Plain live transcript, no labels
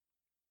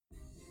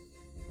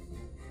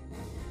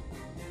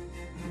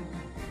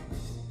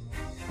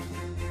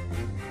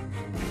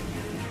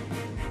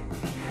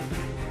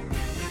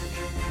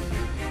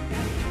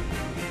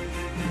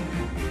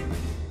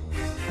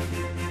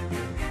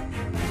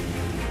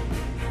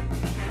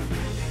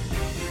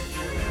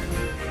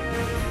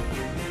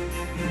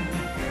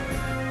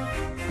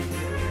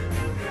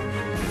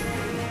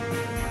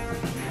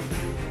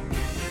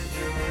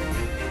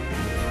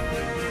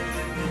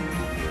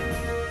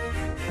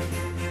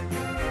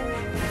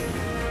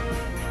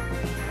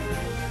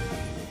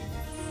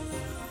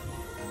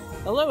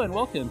Hello and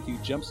welcome to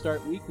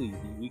Jumpstart Weekly,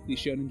 the weekly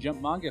Shonen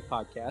Jump manga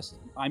podcast.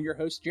 I'm your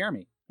host,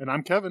 Jeremy. And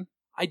I'm Kevin.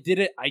 I did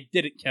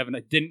it, Kevin.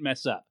 I didn't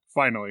mess up.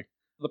 Finally.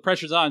 The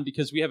pressure's on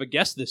because we have a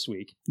guest this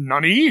week.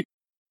 Nani?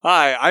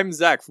 Hi, I'm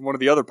Zach from one of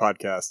the other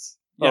podcasts.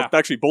 Yeah. Oh,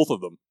 actually, both of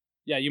them.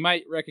 Yeah, you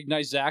might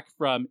recognize Zach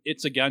from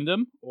It's a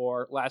Gundam,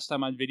 or Last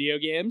Time on Video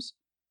Games,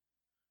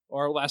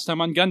 or Last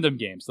Time on Gundam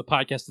Games, the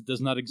podcast that does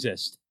not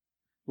exist,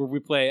 where we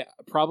play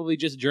probably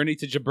just Journey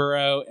to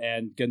Jaburo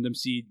and Gundam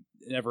Seed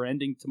Never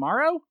Ending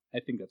Tomorrow? I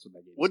think that's what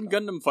that game is. Wouldn't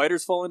Gundam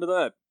Fighters fall into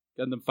that?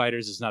 Gundam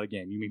Fighters is not a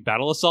game. You mean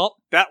Battle Assault?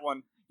 That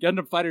one.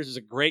 Gundam Fighters is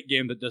a great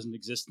game that doesn't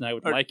exist, and I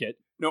would like it.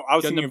 No, I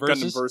was thinking Gundam of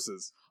Versus? Gundam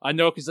Versus. I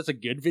know, because that's a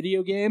good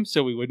video game,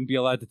 so we wouldn't be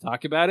allowed to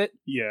talk about it.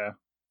 Yeah.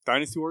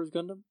 Dynasty Wars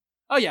Gundam?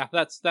 Oh yeah,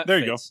 that There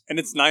you fits. go. And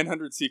it's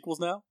 900 sequels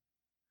now?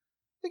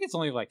 I think it's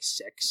only like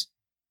 6.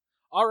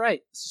 All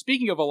right,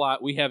 speaking of a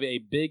lot, we have a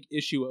big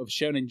issue of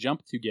Shonen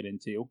Jump to get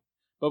into.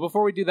 But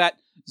before we do that,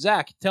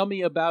 Zach, tell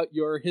me about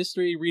your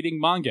history reading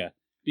manga.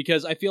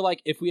 Because I feel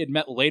like if we had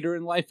met later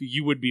in life,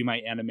 you would be my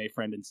anime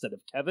friend instead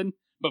of Kevin.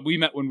 But we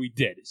met when we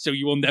did, so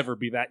you will never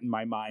be that in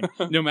my mind,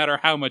 no matter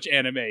how much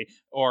anime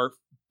or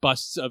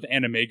busts of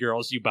anime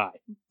girls you buy.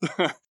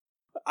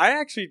 I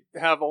actually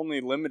have only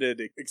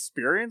limited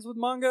experience with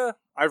manga.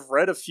 I've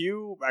read a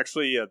few.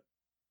 Actually,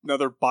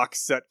 another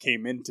box set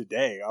came in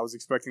today. I was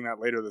expecting that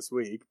later this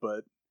week,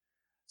 but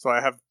so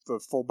I have the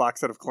full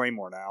box set of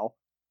Claymore now.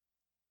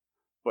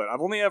 But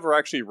I've only ever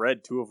actually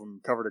read 2 of them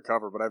cover to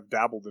cover, but I've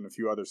dabbled in a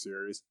few other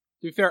series.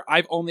 To be fair,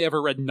 I've only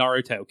ever read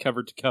Naruto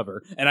cover to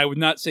cover, and I would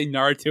not say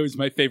Naruto is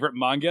my favorite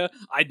manga.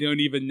 I don't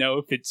even know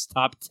if it's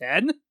top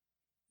 10.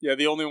 Yeah,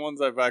 the only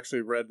ones I've actually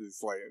read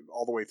is like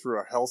all the way through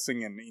are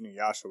Hellsing and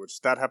Inuyasha,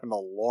 which that happened a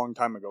long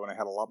time ago and I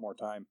had a lot more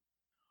time.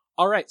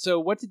 All right, so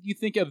what did you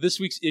think of this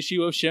week's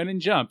issue of Shonen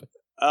Jump?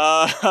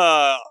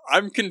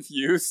 I'm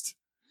confused.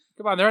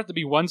 Come on, there had to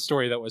be one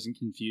story that wasn't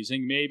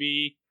confusing.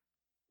 Maybe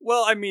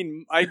Well, I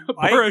mean, I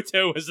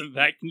Boruto wasn't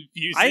that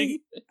confusing. I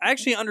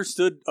actually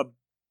understood a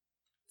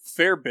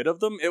fair bit of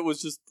them. It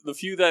was just the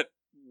few that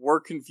were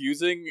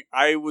confusing.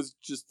 I was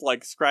just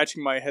like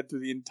scratching my head through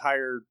the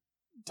entire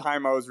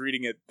time I was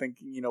reading it,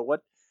 thinking,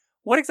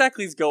 what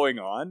exactly is going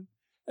on,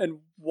 and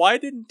why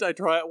didn't I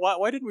try?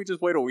 Why didn't we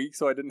just wait a week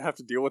so I didn't have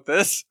to deal with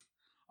this?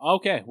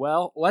 Okay,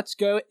 well, let's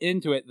go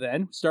into it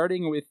then,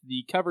 starting with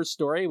the cover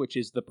story, which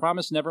is The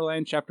Promised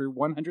Neverland, chapter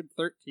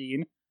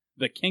 113,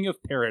 The King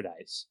of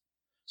Paradise.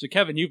 So,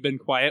 Kevin, you've been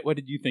quiet. What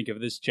did you think of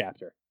this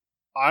chapter?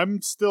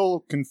 I'm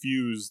still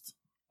confused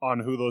on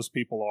who those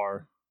people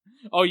are.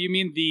 Oh, you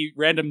mean the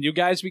random new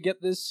guys we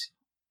get this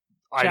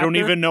I don't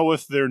chapter? even know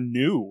if they're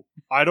new.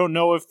 I don't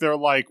know if they're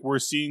like, we're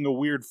seeing a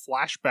weird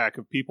flashback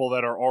of people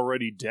that are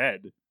already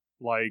dead.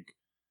 Like,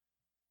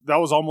 that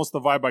was almost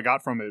the vibe I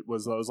got from it,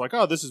 I was like,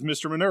 oh, this is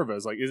Mr. Minerva.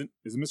 It's like, isn't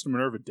Mr.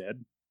 Minerva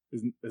dead?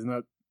 Isn't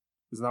that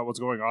what's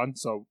going on?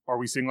 So are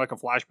we seeing like a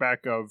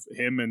flashback of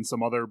him and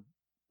some other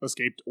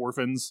escaped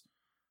orphans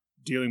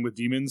dealing with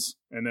demons?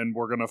 And then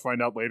we're going to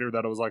find out later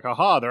that it was like,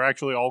 haha, they're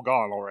actually all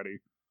gone already.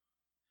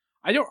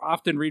 I don't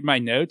often read my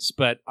notes,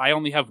 but I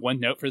only have one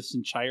note for this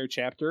entire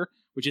chapter,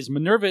 which is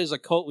Minerva is a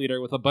cult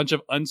leader with a bunch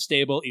of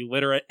unstable,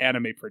 illiterate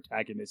anime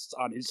protagonists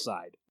on his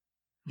side.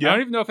 Yeah. I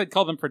don't even know if I'd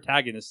call them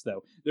protagonists,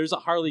 though. There's a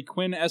Harley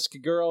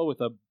Quinn-esque girl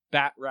with a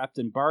bat wrapped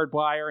in barbed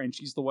wire, and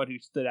she's the one who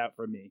stood out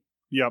for me.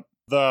 Yep.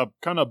 The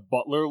kind of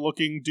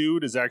butler-looking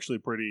dude is actually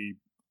pretty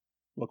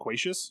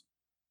loquacious.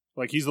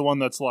 Like, he's the one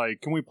that's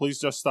like, can we please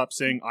just stop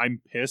saying I'm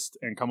pissed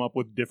and come up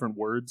with different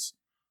words?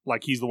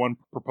 Like, he's the one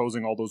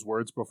proposing all those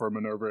words before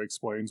Minerva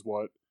explains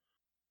what...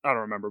 I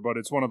don't remember, but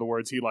it's one of the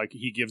words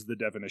he gives the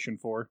definition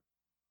for.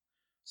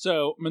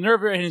 So,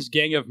 Minerva and his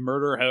gang of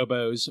murder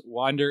hobos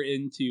wander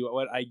into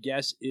what I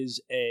guess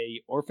is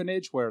a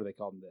orphanage. What are they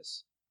calling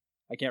this?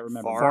 I can't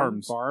remember.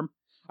 Farms. Farm?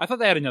 I thought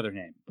they had another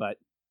name, but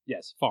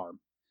yes, farm.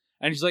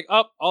 And he's like,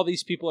 oh, all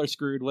these people are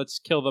screwed. Let's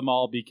kill them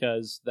all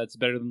because that's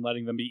better than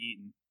letting them be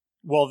eaten.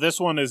 Well, this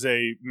one is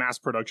a mass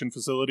production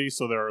facility,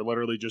 so there are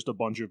literally just a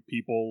bunch of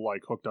people,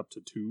 like, hooked up to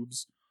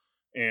tubes.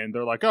 And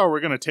they're like, oh, we're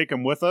going to take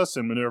them with us.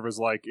 And Minerva's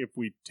like, if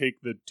we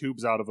take the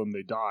tubes out of them,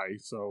 they die.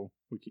 So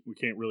we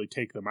can't really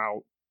take them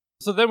out.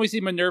 So then we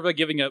see Minerva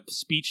giving a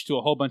speech to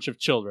a whole bunch of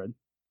children.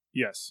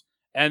 Yes.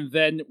 And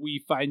then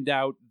we find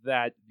out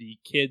that the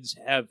kids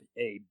have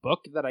a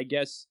book that I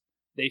guess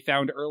they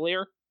found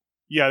earlier.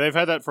 Yeah, they've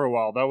had that for a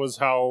while. That was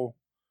how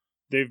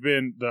they've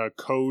been, the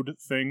code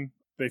thing.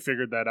 They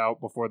figured that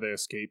out before they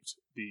escaped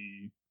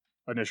the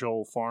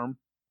initial farm,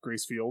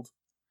 Gracefield.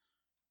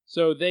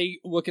 So they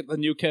look at the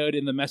new code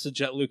and the message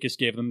that Lucas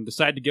gave them and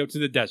decide to go to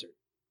the desert.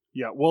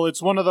 Yeah, well,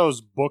 it's one of those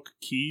book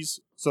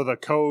keys. So the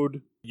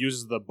code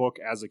uses the book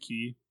as a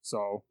key.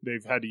 So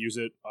they've had to use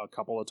it a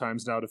couple of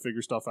times now to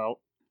figure stuff out.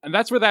 And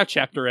that's where that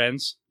chapter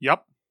ends,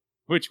 Yep.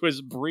 which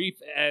was brief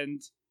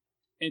and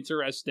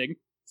interesting.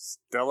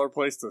 Stellar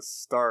place to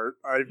start.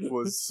 I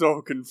was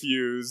so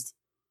confused.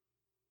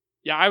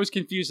 Yeah, I was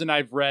confused and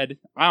I've read,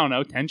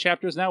 10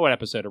 chapters now? What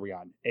episode are we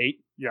on? 8?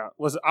 Yeah,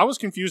 I was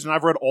confused and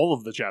I've read all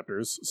of the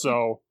chapters.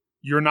 So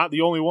you're not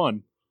the only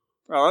one.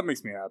 Oh, that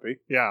makes me happy.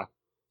 Yeah.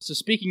 So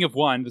speaking of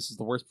one, this is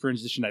the worst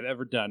transition I've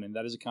ever done, and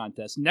that is a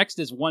contest. Next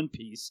is One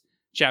Piece,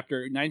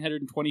 chapter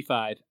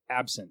 925,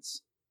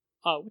 Absence.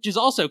 Which is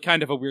also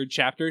kind of a weird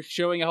chapter,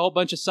 showing a whole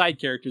bunch of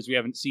side characters we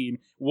haven't seen.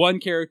 One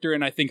character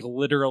in, I think,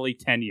 literally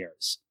 10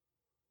 years.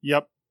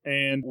 Yep.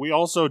 And we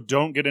also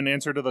don't get an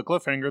answer to the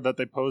cliffhanger that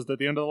they posed at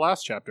the end of the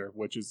last chapter,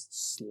 which is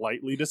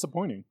slightly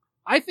disappointing.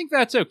 I think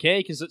that's okay,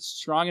 because it's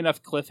strong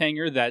enough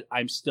cliffhanger that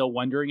I'm still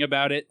wondering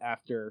about it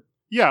after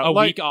a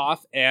week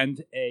off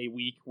and a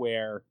week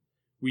where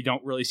we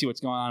don't really see what's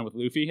going on with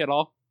Luffy at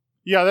all.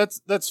 Yeah,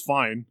 that's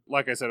fine.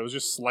 Like I said, it was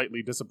just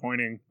slightly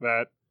disappointing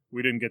that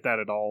we didn't get that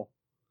at all.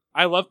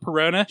 I love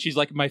Perona. She's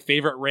like my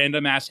favorite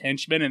random-ass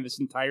henchman in this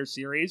entire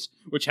series,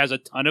 which has a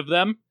ton of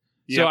them.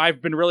 So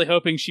I've been really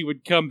hoping she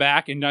would come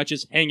back and not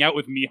just hang out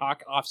with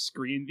Mihawk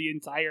off-screen the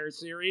entire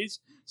series.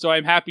 So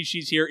I'm happy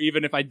she's here,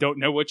 even if I don't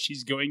know what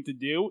she's going to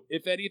do,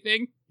 if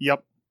anything.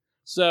 Yep.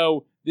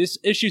 So this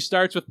issue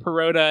starts with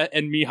Perona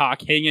and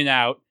Mihawk hanging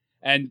out,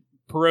 and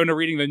Perona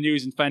reading the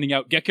news and finding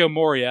out Gecko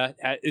Moria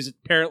is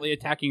apparently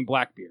attacking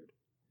Blackbeard.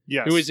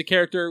 Yes. Who is a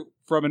character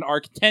from an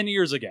arc 10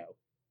 years ago.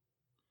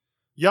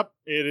 Yep,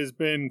 it has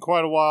been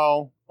quite a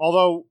while.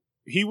 Although,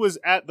 he was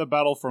at the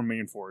battle for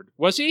Mainford.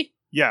 Was he?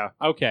 Yeah.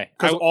 Okay.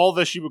 Because all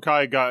the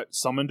Shibukai got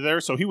summoned there,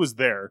 so he was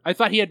there. I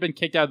thought he had been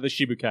kicked out of the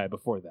Shibukai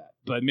before that,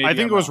 but maybe I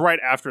think it was right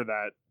after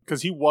that,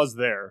 because he was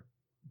there,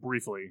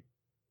 briefly.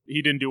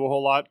 He didn't do a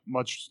whole lot,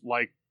 much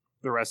like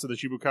the rest of the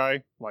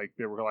Shibukai. Like,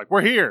 they were like,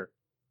 we're here!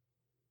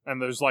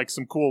 And there's like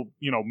some cool,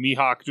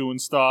 Mihawk doing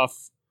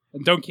stuff.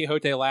 And Don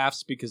Quixote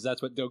laughs because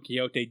that's what Don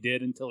Quixote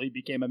did until he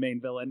became a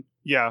main villain.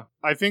 Yeah,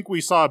 I think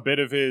we saw a bit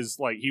of his,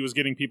 he was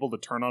getting people to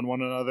turn on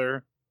one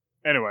another.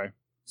 Anyway,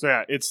 so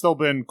yeah, it's still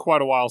been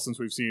quite a while since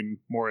we've seen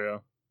Moria.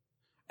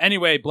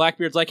 Anyway,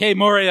 Blackbeard's like, hey,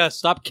 Moria,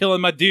 stop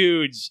killing my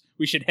dudes.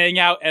 We should hang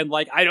out and,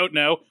 I don't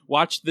know,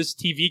 watch this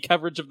TV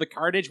coverage of the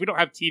carnage. We don't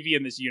have TV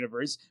in this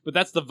universe, but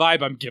that's the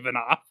vibe I'm giving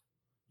off.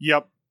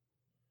 Yep.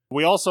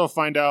 We also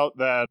find out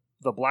that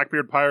the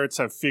Blackbeard pirates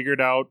have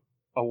figured out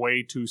a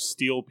way to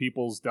steal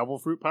people's devil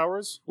fruit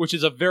powers. Which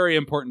is a very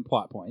important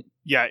plot point.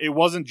 Yeah, it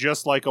wasn't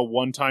just like a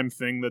one-time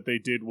thing that they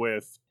did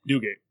with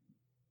Newgate.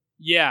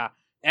 Yeah,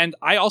 and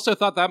I also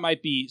thought that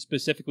might be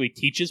specifically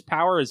Teach's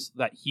power, is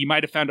that he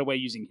might have found a way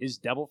using his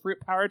devil fruit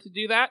power to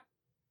do that.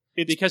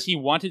 Because he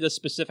wanted a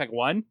specific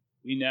one,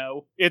 we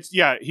know.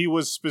 He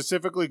was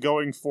specifically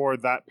going for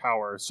that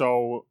power,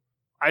 so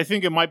I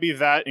think it might be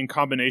that in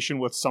combination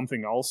with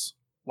something else.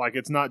 Like,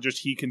 it's not just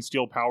he can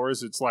steal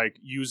powers, it's like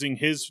using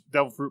his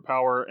devil fruit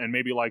power and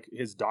maybe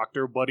his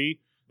doctor buddy,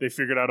 they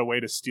figured out a way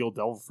to steal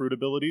devil fruit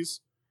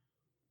abilities.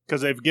 Because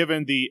they've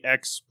given the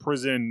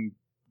ex-prison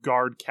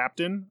guard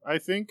captain, I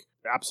think,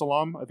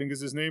 Absalom, I think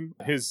is his name,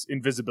 his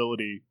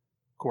invisibility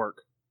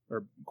quirk.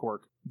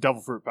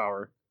 Devil fruit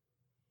power.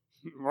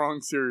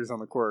 Wrong series on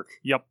the quirk.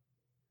 Yep.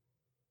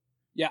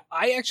 Yeah,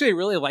 I actually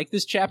really like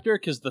this chapter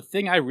because the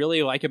thing I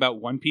really like about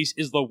One Piece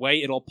is the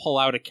way it'll pull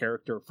out a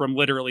character from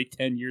literally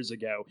 10 years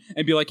ago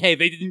and be like, hey,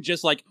 they didn't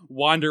just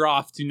wander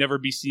off to never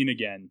be seen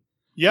again.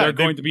 Yeah, They're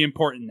going to be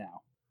important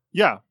now.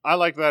 Yeah, I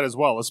like that as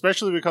well,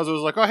 especially because it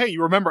was like, oh, hey,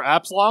 you remember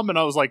Absalom? And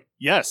I was like,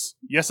 yes,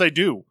 I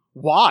do.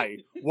 Why?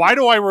 Why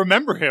do I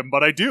remember him?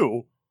 But I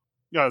do.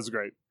 Yeah, it was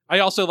great. I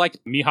also liked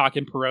Mihawk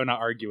and Perona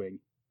arguing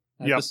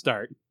at the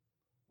start.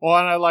 Well,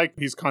 and I like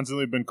he's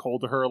constantly been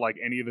cold to her,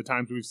 any of the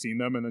times we've seen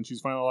them, and then she's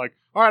finally like,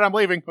 all right, I'm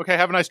leaving. Okay,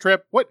 have a nice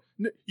trip. What?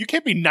 You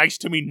can't be nice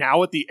to me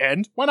now at the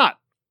end? Why not?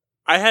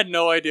 I had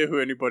no idea who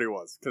anybody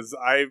was, because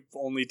I've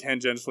only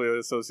tangentially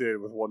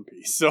associated with One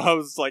Piece. So I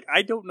was like,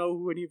 I don't know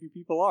who any of you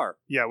people are.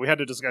 Yeah, we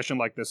had a discussion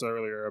like this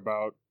earlier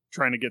about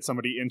trying to get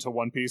somebody into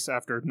One Piece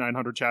after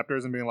 900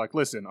 chapters and being like,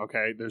 listen,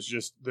 okay,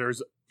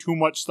 there's too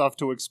much stuff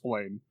to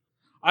explain.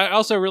 I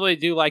also really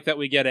do like that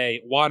we get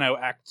a Wano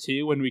Act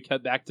 2 when we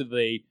cut back to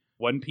the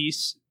One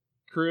Piece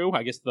crew,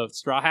 I guess the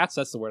Straw Hats,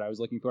 that's the word I was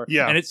looking for.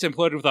 Yeah. And it's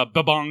imploded with a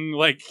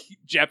babong,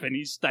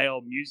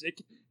 Japanese-style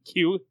music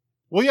cue.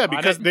 Well, yeah,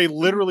 because they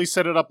literally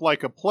set it up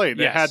like a play.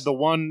 They Yes. had the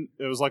one,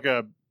 it was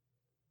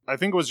I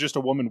think it was just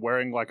a woman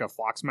wearing a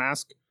fox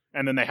mask,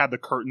 and then they had the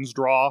curtains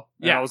draw.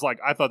 And Yeah.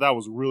 I thought that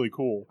was really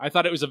cool. I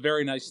thought it was a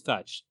very nice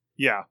touch.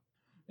 Yeah.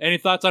 Any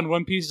thoughts on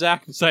One Piece,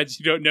 Zach, besides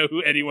you don't know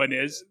who anyone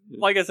is?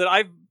 Like I said,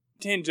 I've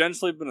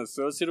tangentially been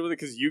associated with it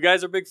because you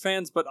guys are big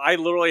fans, but I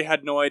literally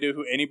had no idea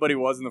who anybody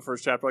was in the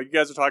first chapter. You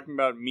guys are talking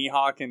about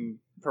Mihawk and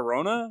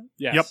Perona?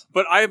 Yes. Yep.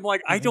 But I'm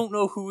like, I don't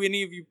know who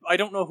any of you, I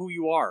don't know who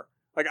you are.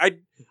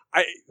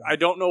 I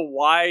don't know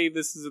why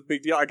this is a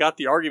big deal. I got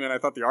the argument. I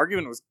thought the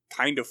argument was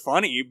kind of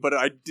funny, but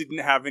I didn't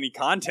have any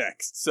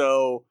context.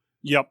 So,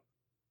 Yep.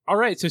 All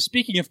right, so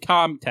speaking of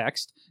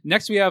context,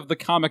 next we have the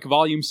comic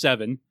Volume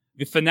 7,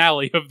 the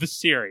finale of the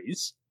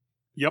series.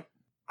 Yep.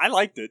 I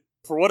liked it.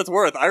 For what it's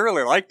worth, I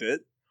really liked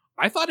it.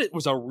 I thought it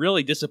was a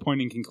really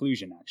disappointing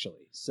conclusion,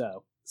 actually.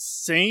 So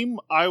Same.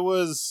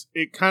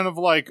 It kind of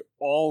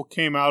all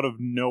came out of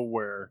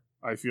nowhere,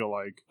 I feel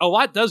like. a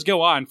lot does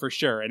go on for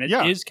sure, and it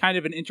Yeah. is kind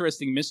of an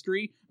interesting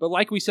mystery. But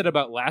like we said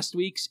about last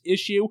week's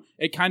issue,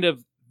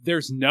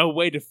 there's no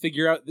way to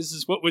figure out this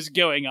is what was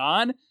going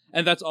on.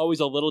 and that's always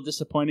a little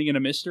disappointing in a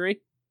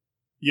mystery.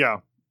 Yeah.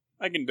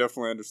 I can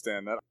definitely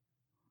understand that.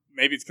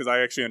 Maybe it's because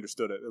I actually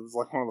understood it. It was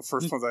like one of the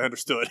first ones I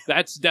understood.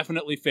 That's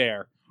definitely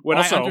fair. When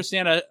Also- I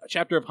understand a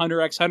chapter of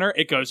Hunter x Hunter,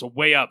 it goes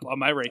way up on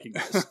my ranking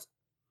list.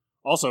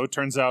 Also, it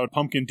turns out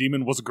Pumpkin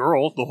Demon was a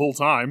girl the whole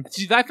time.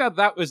 See, I thought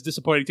that was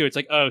disappointing too. It's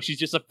like, oh, she's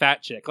just a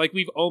fat chick. Like,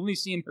 we've only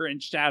seen her in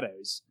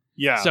shadows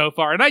Yeah. so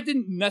far, and I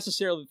didn't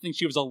necessarily think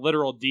she was a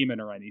literal demon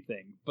or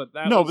anything. But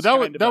that no, was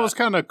but that was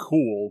kind of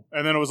cool.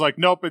 And then it was like,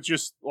 nope, it's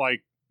just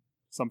like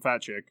some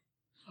fat chick.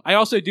 I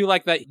also do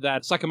like that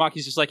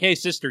Sakamaki's just like, hey,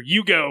 sister,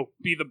 you go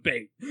be the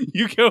bait.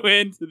 You go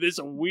into this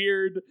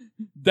weird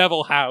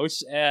devil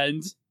house,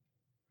 and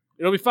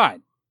it'll be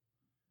fine.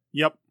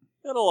 Yep.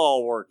 It'll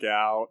all work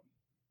out.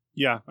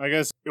 Yeah, I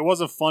guess it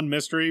was a fun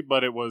mystery,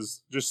 but it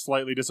was just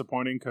slightly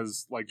disappointing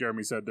because, like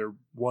Jeremy said, there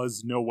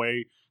was no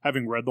way,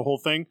 having read the whole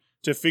thing,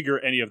 to figure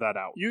any of that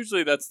out.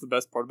 Usually that's the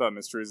best part about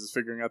mysteries, is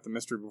figuring out the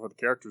mystery before the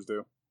characters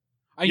do.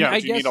 I Yeah,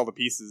 You guess need all the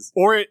pieces.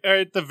 Or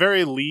at the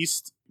very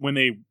least, when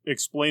they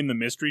explain the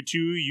mystery to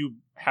you, you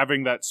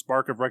having that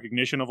spark of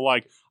recognition of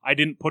like, I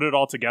didn't put it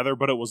all together,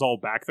 but it was all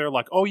back there.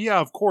 Like, oh yeah,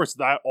 of course,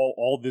 that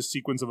all this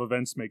sequence of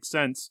events makes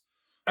sense.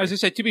 I was going to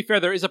say, to be fair,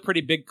 there is a pretty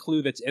big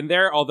clue that's in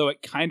there, although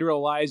it kind of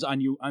relies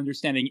on you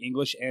understanding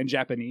English and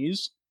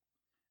Japanese.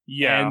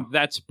 Yeah. And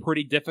that's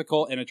pretty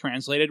difficult in a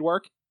translated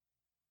work.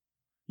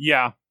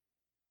 Yeah.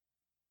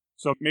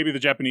 So maybe the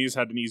Japanese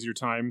had an easier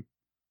time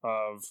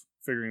of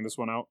figuring this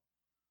one out.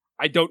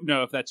 I don't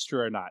know if that's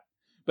true or not.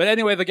 But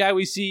anyway, the guy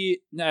we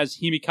see as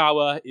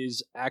Himikawa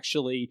is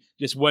actually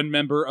just one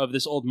member of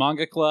this old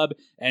manga club,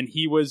 and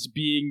he was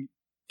being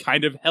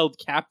kind of held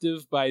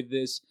captive by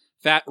this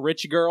fat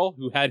rich girl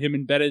who had him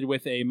embedded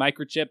with a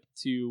microchip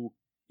to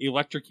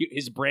electrocute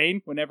his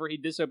brain whenever he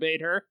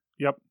disobeyed her.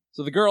 Yep.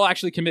 So the girl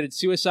actually committed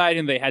suicide,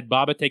 and they had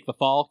Baba take the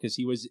fall because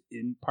he was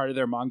in part of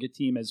their manga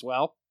team as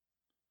well.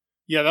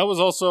 Yeah, that was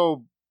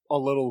also a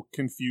little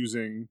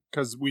confusing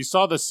because we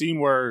saw the scene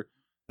where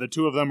the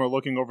two of them are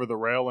looking over the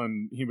rail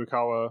and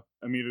Himikawa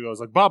immediately goes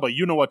like, Baba,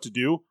 you know what to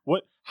do.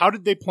 What? How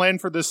did they plan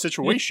for this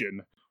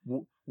situation?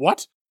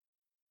 What?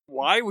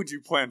 Why would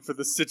you plan for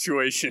this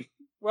situation?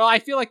 Well, I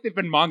feel like they've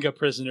been manga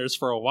prisoners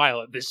for a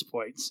while at this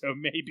point, so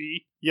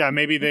maybe... Yeah,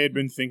 maybe they had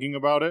been thinking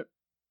about it.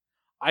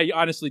 I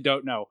honestly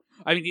don't know.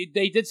 I mean,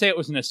 they did say it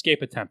was an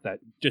escape attempt that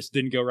just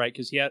didn't go right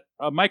because he had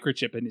a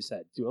microchip in his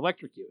head to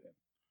electrocute him.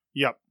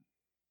 Yep.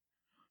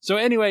 So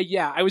anyway,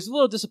 yeah, I was a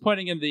little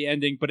disappointing in the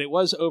ending, but it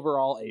was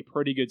overall a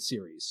pretty good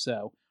series.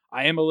 So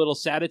I am a little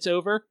sad it's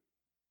over,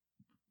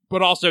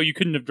 but also you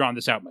couldn't have drawn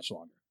this out much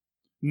longer.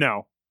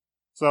 No.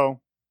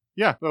 So,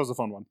 yeah, that was a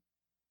fun one.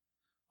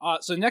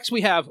 So next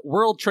we have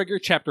World Trigger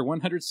Chapter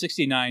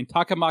 169,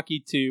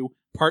 Takamaki 2,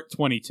 Part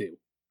 22.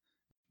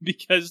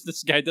 Because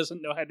this guy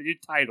doesn't know how to do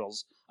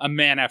titles. A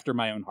man after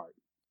my own heart.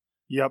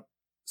 Yep.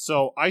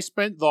 So I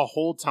spent the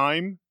whole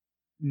time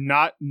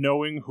not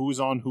knowing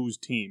who's on whose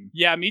team.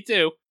 Yeah, me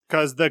too.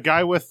 Because the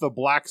guy with the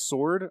black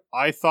sword,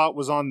 I thought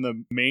was on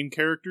the main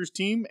character's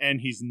team,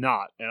 and he's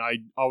not. And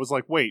I was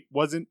like, wait,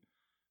 wasn't...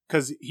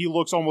 Because he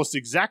looks almost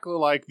exactly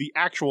like the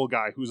actual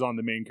guy who's on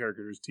the main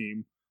character's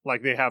team.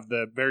 Like, they have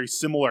the very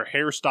similar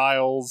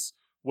hairstyles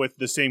with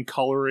the same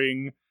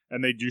coloring,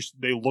 and they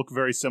look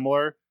very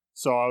similar.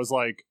 So I was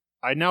like,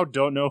 I now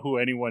don't know who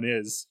anyone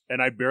is,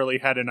 and I barely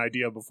had an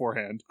idea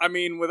beforehand. I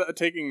mean, without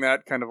taking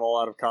that kind of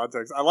all out of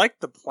context, I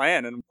liked the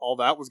plan and all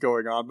that was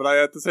going on, but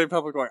I at the same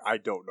time was going, I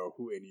don't know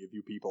who any of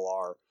you people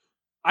are.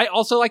 I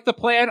also like the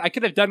plan. I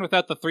could have done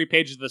without the 3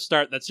 pages at the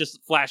start that's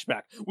just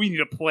flashback. We need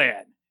a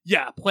plan.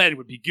 Yeah, a plan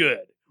would be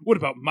good. What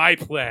about my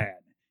plan?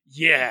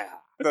 Yeah.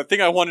 The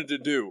thing I wanted to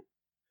do.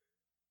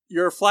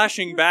 You're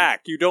flashing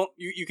back. You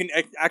can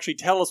actually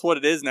tell us what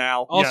it is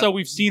now. Also,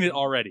 we've seen it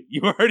already.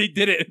 You already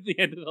did it at the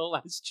end of the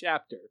last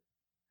chapter.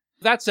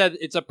 That said,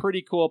 it's a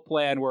pretty cool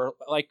plan where,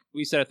 like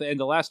we said at the end of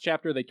the last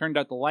chapter, they turned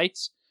out the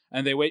lights,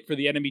 and they wait for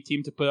the enemy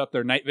team to put up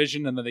their night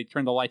vision, and then they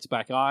turn the lights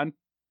back on,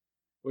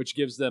 which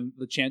gives them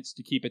the chance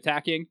to keep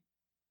attacking.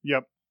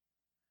 Yep.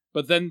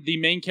 But then the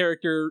main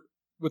character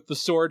with the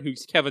sword, who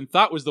Kevin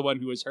thought was the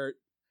one who was hurt,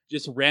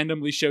 just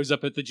randomly shows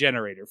up at the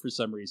generator for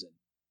some reason.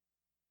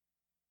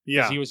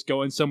 Yeah. He was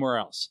going somewhere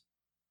else.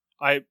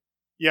 It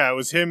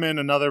was him and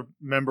another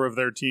member of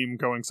their team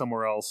going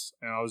somewhere else,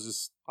 and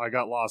I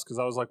got lost because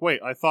I was like, wait,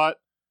 I thought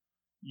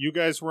you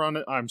guys were on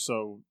it. I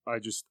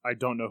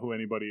don't know who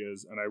anybody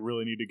is, and I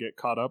really need to get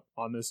caught up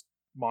on this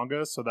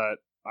manga so that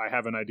I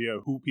have an idea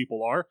of who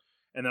people are,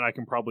 and then I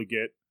can probably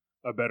get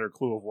a better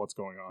clue of what's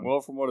going on.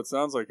 Well, from what it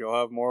sounds like, you'll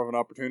have more of an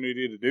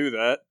opportunity to do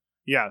that.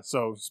 Yeah,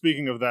 so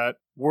speaking of that,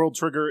 World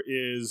Trigger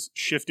is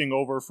shifting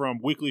over from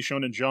Weekly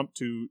Shonen Jump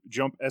to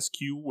Jump SQ,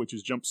 which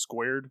is Jump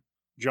Squared,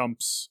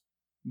 Jump's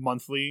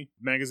monthly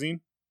magazine.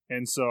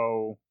 And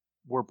so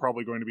we're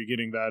probably going to be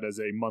getting that as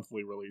a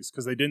monthly release,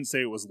 because they didn't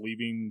say it was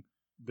leaving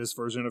this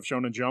version of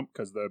Shonen Jump,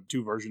 because the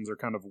two versions are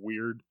kind of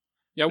weird.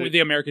 Yeah,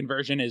 the American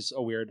version is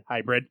a weird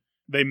hybrid.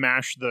 They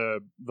mash the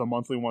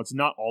monthly ones,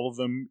 not all of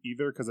them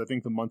either, because I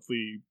think the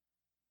monthly,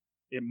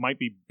 it might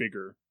be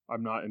bigger.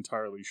 I'm not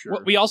entirely sure.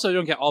 Well, we also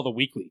don't get all the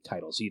weekly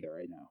titles either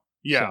right now.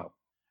 Yeah. So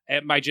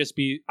it might just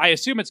be, I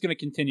assume it's going to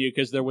continue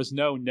because there was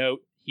no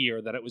note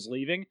here that it was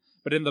leaving.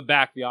 But in the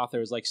back, the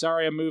author is like,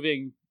 sorry, I'm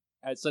moving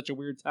at such a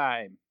weird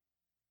time.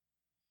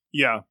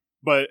 Yeah,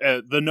 but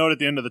the note at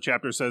the end of the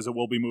chapter says it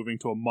will be moving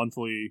to a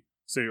monthly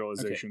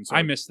serialization. Okay. So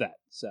I missed that.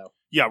 So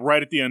yeah,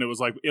 right at the end, it was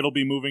like, it'll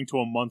be moving to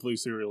a monthly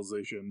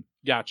serialization.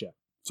 gotcha.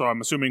 So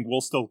I'm assuming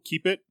we'll still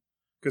keep it,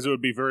 because it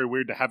would be very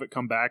weird to have it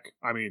come back.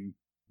 I mean,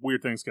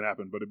 weird things can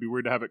happen, but it'd be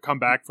weird to have it come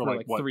back for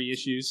like what? 3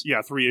 issues.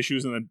 Yeah, 3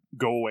 issues and then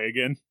go away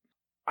again.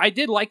 I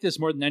did like this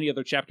more than any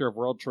other chapter of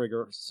World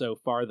Trigger so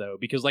far, though,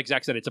 because like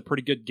Zach said, it's a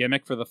pretty good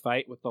gimmick for the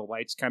fight with the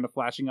lights kind of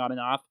flashing on and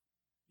off.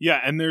 Yeah,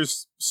 and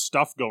there's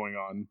stuff going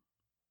on.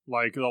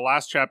 Like, the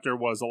last chapter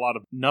was a lot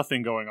of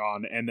nothing going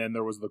on, and then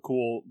there was the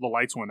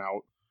lights went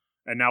out.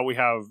 And now we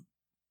have,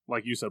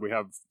 like you said, we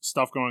have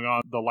stuff going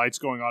on, the lights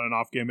going on and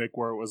off gimmick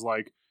where it was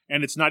like,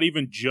 and it's not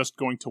even just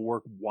going to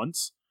work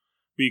once,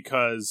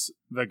 because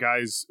the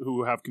guys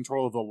who have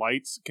control of the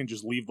lights can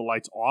just leave the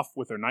lights off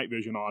with their night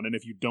vision on, and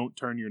if you don't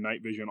turn your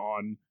night vision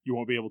on, you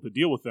won't be able to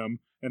deal with them,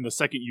 and the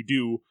second you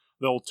do,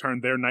 they'll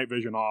turn their night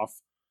vision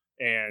off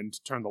and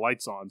turn the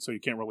lights on, so you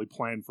can't really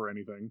plan for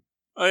anything.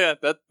 Oh yeah,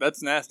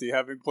 that's nasty.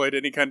 Having played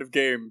any kind of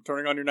game,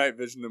 turning on your night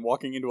vision and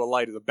walking into a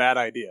light is a bad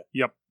idea.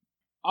 Yep.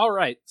 All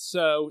right,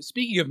 so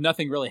speaking of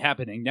nothing really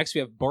happening, next we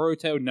have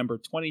Boruto number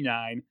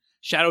 29,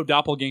 Shadow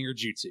Doppelganger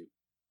Jutsu.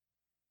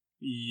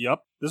 Yep.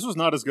 This was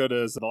not as good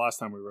as the last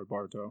time we read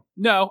Boruto.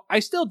 No, I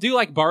still do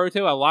like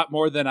Boruto a lot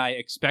more than I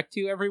expect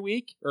to every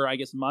week, or I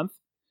guess month,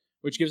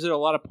 which gives it a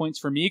lot of points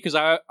for me, because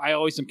I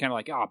always am kind of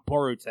like,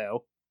 Boruto.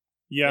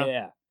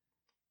 Yeah.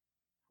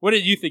 What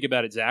did you think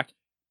about it, Zach?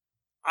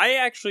 I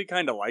actually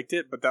kind of liked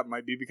it, but that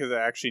might be because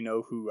I actually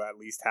know who at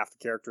least half the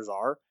characters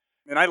are.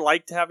 And I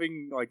liked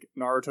having like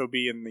Naruto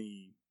be in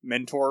the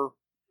mentor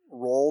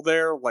role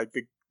there. Like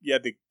the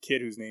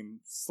kid whose name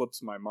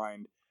slips my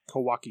mind.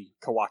 Kawaki.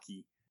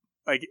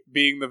 Like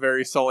being the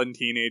very sullen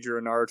teenager,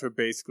 and Naruto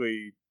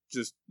basically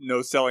just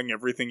no-selling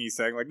everything he's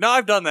saying. Like, no,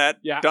 I've done that.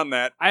 Yeah. Done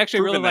that. I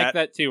actually really Proven like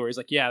that too, where he's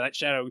like, yeah, that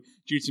Shadow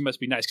Jutsu must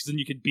be nice, because then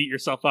you could beat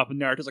yourself up,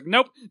 and Naruto's like,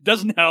 nope,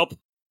 doesn't help.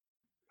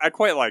 I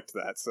quite liked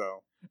that,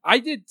 so. I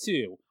did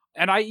too.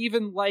 And I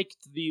even liked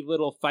the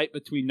little fight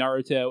between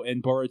Naruto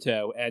and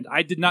Boruto, and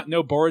I did not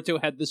know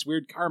Boruto had this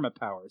weird karma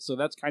power, so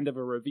that's kind of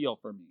a reveal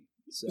for me.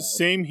 So.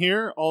 Same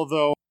here,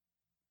 although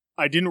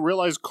I didn't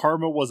realize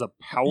karma was a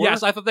power.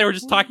 Yes, I thought they were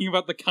just talking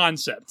about the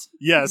concept.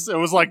 Yes, it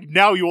was like,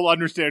 now you will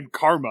understand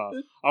karma.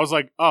 I was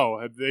like, oh,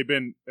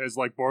 has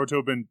like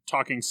Boruto been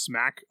talking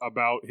smack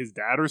about his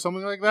dad or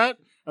something like that?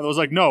 And I was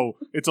like, no,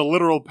 it's a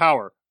literal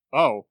power.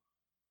 Oh.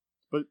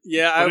 But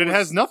yeah, it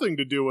has nothing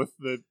to do with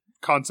the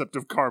concept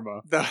of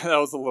karma. That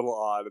was a little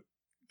odd,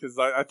 because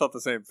I thought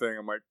the same thing.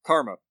 I'm like,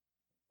 karma.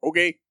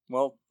 Okay,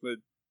 well,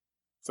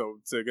 so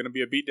it's going to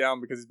be a beatdown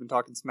because he's been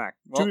talking smack.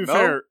 Well, to be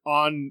fair,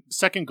 on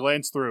second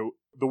glance through,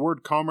 the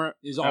word karma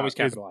is always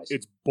capitalized.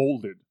 It's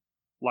bolded.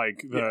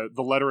 Like,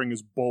 the lettering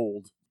is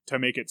bold to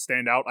make it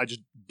stand out. I just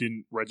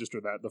didn't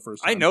register that the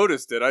first time. I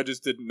noticed it. I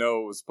just didn't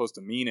know it was supposed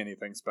to mean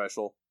anything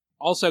special.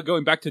 Also,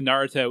 going back to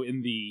Naruto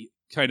in the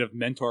kind of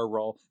mentor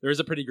role, there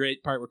is a pretty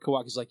great part where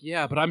Kawaki's like,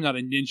 yeah, but I'm not a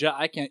ninja.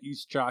 I can't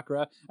use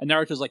chakra. And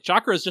Naruto's like,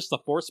 chakra is just the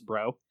force,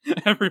 bro.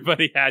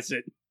 Everybody has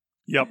it.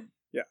 Yep.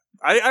 Yeah.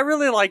 I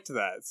really liked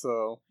that,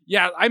 so.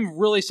 Yeah, I'm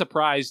really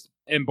surprised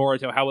in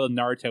Boruto how well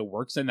Naruto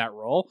works in that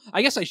role.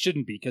 I guess I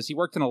shouldn't be, because he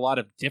worked in a lot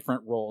of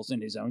different roles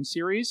in his own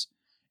series.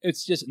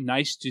 It's just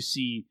nice to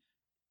see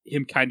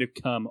him kind of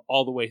come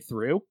all the way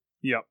through.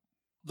 Yep.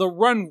 The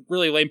one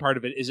really lame part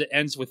of it is it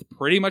ends with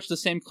pretty much the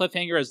same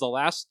cliffhanger as the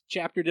last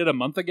chapter did a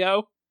month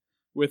ago,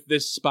 with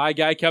this spy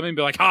guy coming and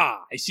be like,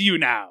 ha, I see you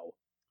now.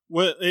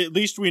 Well, at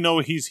least we know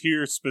he's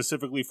here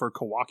specifically for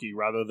Kawaki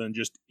rather than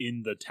just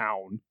in the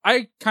town.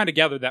 I kind of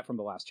gathered that from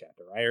the last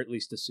chapter, I at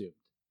least assumed.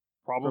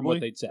 Probably. From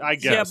what they'd said. I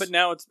guess. Yeah, but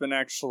now it's been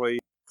actually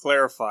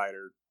clarified.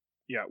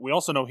 Yeah, we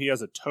also know he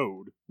has a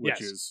toad, which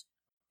is...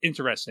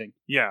 interesting.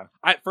 Yeah.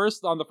 At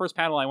first, on the first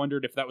panel, I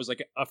wondered if that was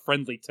like a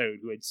friendly toad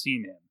who had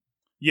seen him.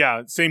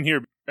 Yeah, same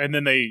here. And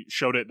then they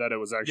showed it that it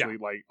was actually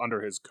like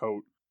under his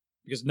coat.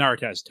 Because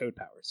Naruto has toad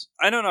powers.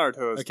 I know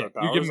Naruto has toad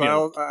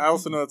powers. I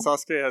also know that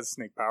Sasuke has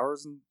snake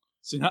powers.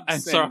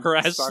 And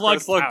Sakura has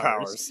slug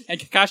powers.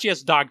 And Kakashi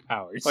has dog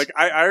powers. Like,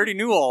 I already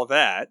knew all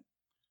that.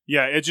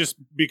 Yeah, it's just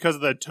because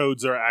the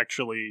toads are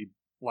actually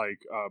like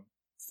a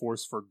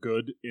force for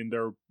good in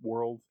their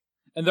world.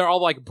 And they're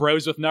all like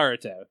bros with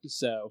Naruto,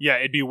 so... Yeah,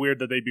 it'd be weird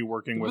that they'd be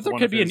working with there one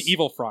could of be his... an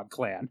evil frog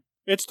clan.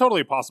 It's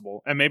totally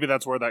possible, and maybe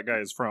that's where that guy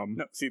is from.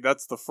 No, see,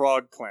 that's the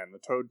Frog Clan. The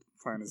Toad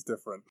Clan is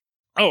different.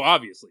 Oh,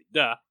 obviously.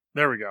 Duh.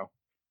 There we go.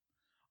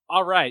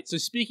 All right, so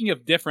speaking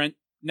of different,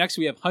 next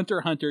we have Hunter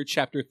x Hunter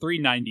Chapter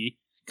 390,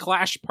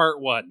 Clash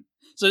Part 1.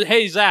 So,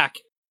 hey, Zach,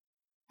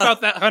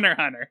 about that Hunter x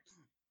Hunter.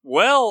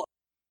 Well,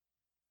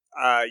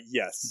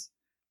 yes.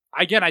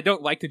 Again, I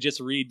don't like to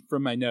just read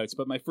from my notes,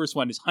 but my first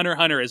one is Hunter x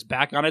Hunter is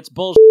back on its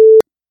bullshit.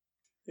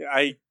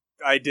 Yeah,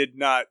 I did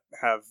not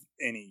have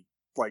any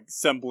like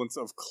semblance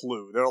of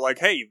clue. They're like,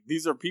 hey,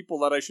 these are people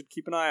that I should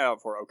keep an eye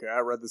out for. Okay, I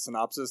read the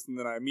synopsis, and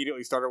then I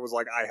immediately was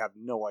like, I have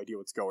no idea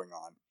what's going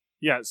on.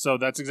 Yeah, so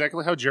that's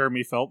exactly how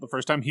Jeremy felt the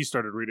first time he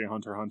started reading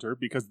Hunter x Hunter,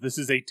 because this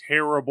is a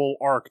terrible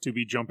arc to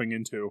be jumping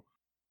into.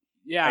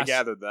 Yeah. I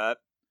gathered that.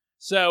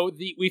 So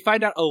we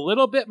find out a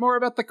little bit more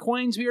about the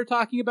coins we were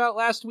talking about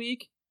last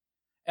week,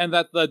 and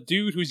that the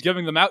dude who's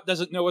giving them out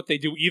doesn't know what they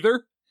do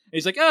either.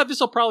 He's like, this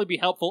will probably be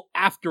helpful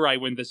after I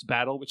win this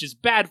battle, which is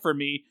bad for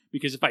me,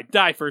 because if I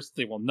die first,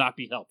 they will not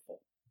be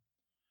helpful.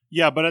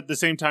 Yeah, but at the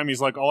same time, he's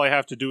like, all I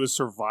have to do is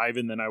survive,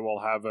 and then I will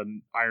have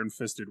an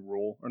iron-fisted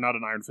rule. Or not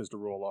an iron-fisted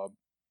rule.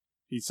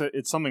 He said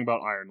it's something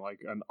about iron, like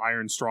an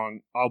iron strong.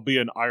 I'll be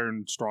an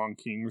iron strong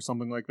king or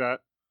something like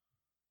that.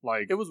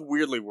 Like it was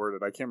weirdly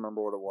worded. I can't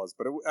remember what it was,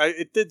 but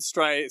it did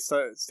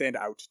stand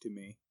out to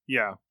me.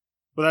 Yeah.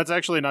 But that's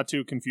actually not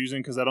too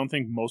confusing, because I don't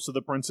think most of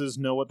the princes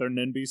know what their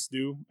Nenbeasts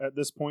do at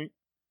this point.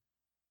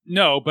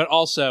 No, but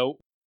also,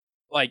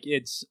 like,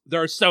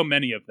 there are so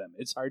many of them.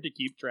 It's hard to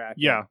keep track.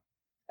 Yeah.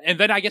 And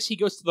then I guess he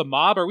goes to the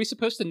mob. Are we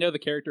supposed to know the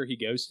character he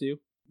goes to?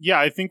 Yeah,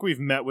 I think we've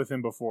met with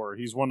him before.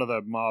 He's one of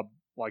the mob,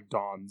 like,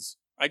 dons.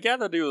 I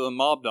gathered he was a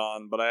mob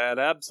don, but I had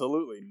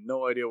absolutely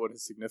no idea what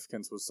his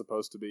significance was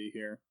supposed to be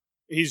here.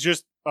 He's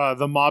just,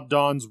 the mob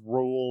dons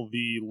rule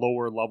the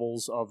lower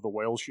levels of the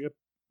whale ship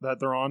that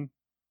they're on.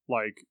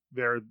 Like,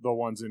 they're the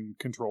ones in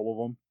control of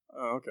them.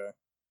 Oh, okay.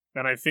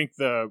 And I think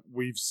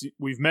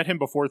we've met him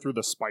before through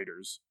the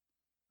spiders,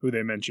 who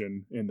they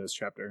mention in this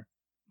chapter.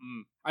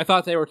 I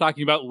thought they were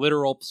talking about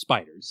literal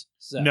spiders.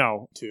 So.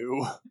 No.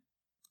 Two.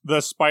 The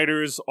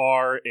spiders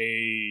are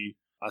a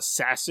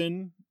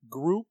assassin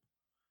group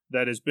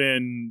that has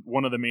been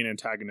one of the main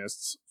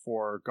antagonists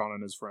for Gon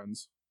and his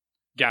friends.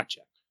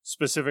 Gotcha.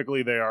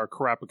 Specifically, they are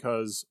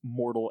Kurapika's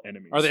mortal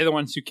enemies. Are they the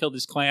ones who killed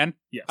his clan?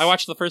 Yes. I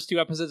watched the first 2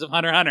 episodes of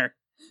Hunter x Hunter.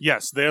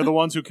 Yes, they're the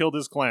ones who killed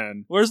his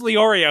clan. Where's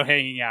Leorio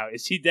hanging out?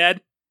 Is he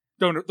dead?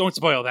 Don't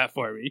spoil that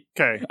for me.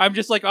 Okay. I'm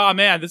just like, oh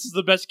man, this is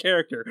the best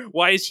character.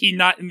 Why is he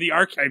not in the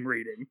arc I'm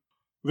reading?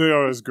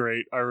 Leo is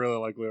great. I really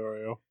like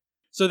Leorio.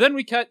 So then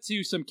we cut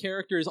to some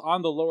characters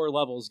on the lower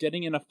levels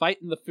getting in a fight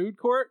in the food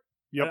court.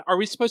 Yep. Are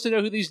we supposed to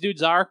know who these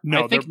dudes are?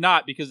 No, I think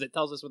not, because it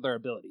tells us what their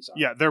abilities are.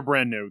 Yeah, they're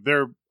brand new.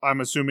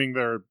 I'm assuming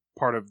they're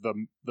part of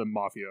the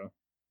mafia.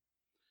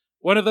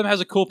 One of them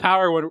has a cool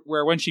power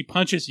where when she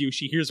punches you,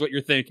 she hears what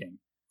you're thinking.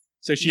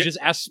 So she just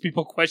asks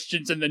people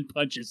questions and then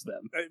punches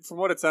them. From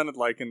what it sounded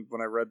like, and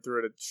when I read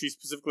through it, she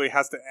specifically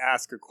has to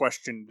ask a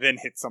question, then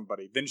hit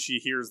somebody. Then she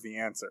hears the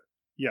answer.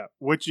 Yeah,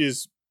 which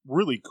is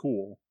really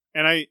cool.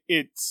 And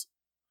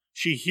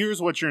she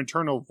hears what your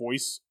internal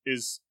voice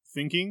is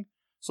thinking.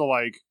 So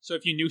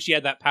if you knew she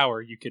had that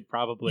power, you could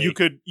probably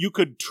you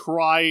could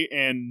try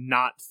and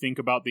not think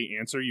about the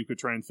answer. You could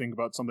try and think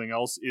about something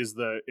else.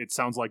 It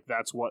sounds like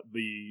that's what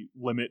the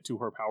limit to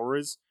her power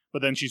is.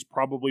 But then she's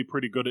probably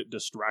pretty good at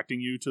distracting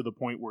you to the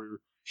point where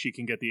she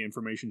can get the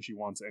information she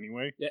wants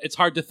anyway. Yeah, it's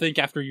hard to think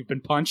after you've been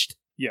punched.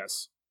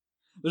 Yes.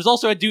 There's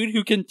also a dude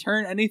who can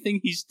turn anything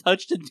he's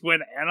touched into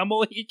an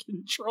animal he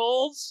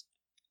controls.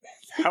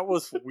 That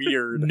was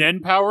weird.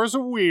 Nen powers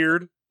are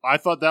weird. I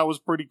thought that was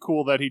pretty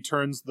cool that he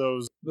turns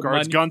those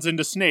guards' guns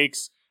into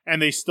snakes, and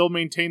they still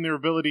maintain their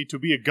ability to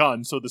be a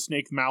gun, so the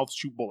snake mouths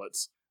shoot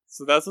bullets.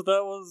 So that's what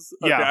that was?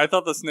 Okay, Yeah. I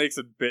thought the snakes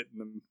had bitten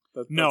them.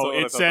 No,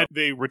 it said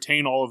they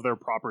retain all of their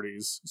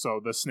properties,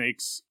 so the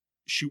snakes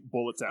shoot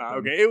bullets at them.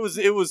 Okay, it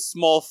was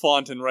small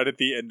font and right at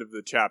the end of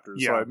the chapter,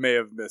 so Yeah. I may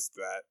have missed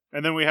that.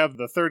 And then we have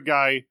the third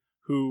guy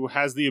who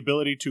has the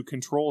ability to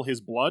control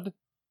his blood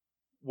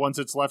once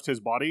it's left his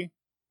body.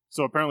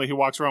 So apparently he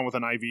walks around with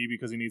an IV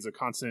because he needs a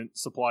constant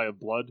supply of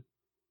blood.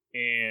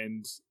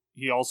 And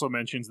he also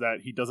mentions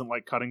that he doesn't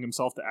like cutting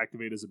himself to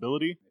activate his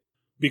ability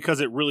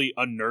because it really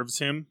unnerves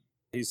him.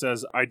 He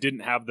says, I didn't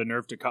have the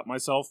nerve to cut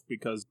myself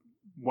because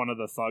one of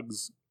the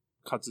thugs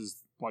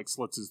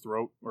slits his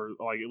throat, or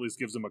at least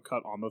gives him a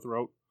cut on the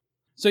throat.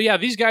 So yeah,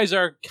 these guys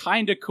are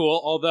kind of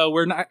cool, although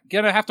we're not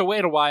going to have to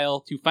wait a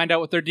while to find out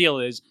what their deal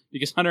is,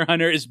 because Hunter x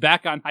Hunter is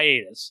back on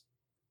hiatus.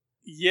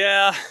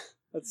 Yeah,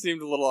 that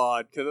seemed a little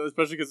odd,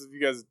 especially because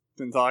you guys have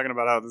been talking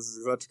about how this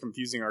is such a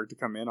confusing arc to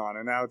come in on,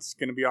 and now it's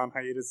going to be on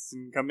hiatus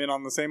and come in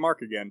on the same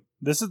arc again.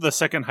 This is the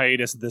second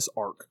hiatus this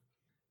arc.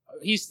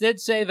 He did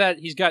say that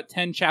he's got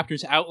 10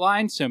 chapters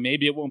outlined, so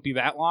maybe it won't be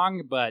that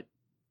long, but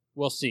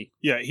we'll see.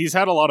 Yeah, he's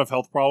had a lot of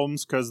health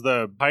problems because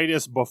the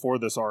hiatus before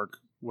this arc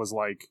was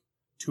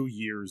 2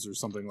 years or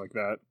something like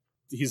that.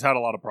 He's had a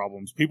lot of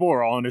problems. People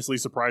were honestly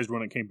surprised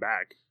when it came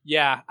back.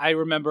 Yeah, I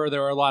remember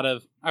there were a lot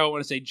of, I don't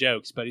want to say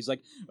jokes, but he's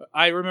like,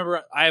 I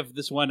remember I have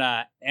this one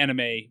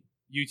anime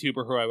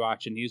YouTuber who I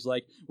watch, and he's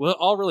like, will it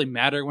all really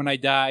matter when I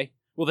die?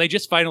 Will they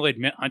just finally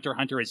admit Hunter x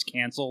Hunter is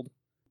canceled?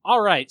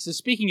 All right, so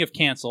speaking of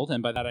canceled,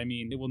 and by that I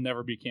mean it will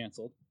never be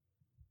canceled,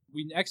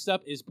 next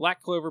up is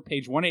Black Clover,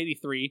 page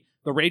 183,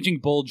 The Raging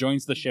Bull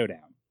Joins the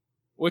Showdown,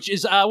 which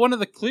is one of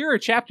the clearer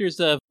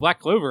chapters of Black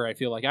Clover I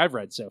feel like I've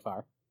read so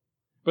far.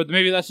 But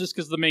maybe that's just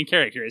because the main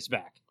character is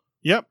back.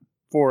 Yep,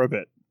 for a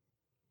bit.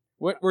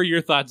 What were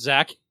your thoughts,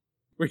 Zach?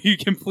 Were you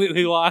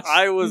completely lost?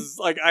 I was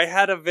like, I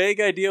had a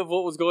vague idea of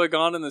what was going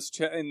on in this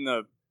in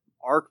the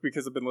arc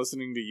because I've been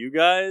listening to you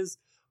guys,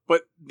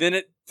 but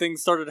then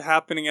things started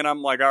happening, and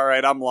I'm like, all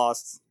right, I'm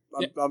lost.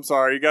 I'm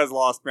sorry, you guys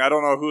lost me. I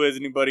don't know who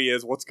anybody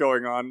is. What's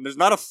going on? There's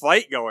not a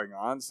fight going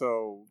on,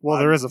 so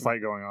there is a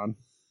fight going on.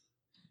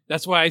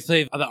 That's why I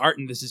say the art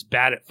in this is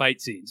bad at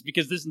fight scenes,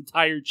 because this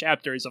entire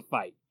chapter is a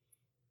fight.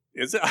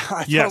 Is it?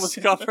 I Yes.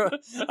 thought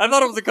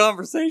it was a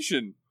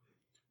conversation.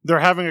 They're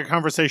having a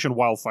conversation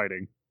while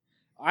fighting.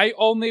 I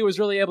only was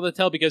really able to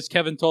tell because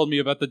Kevin told me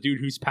about the dude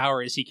whose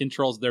power is he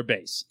controls their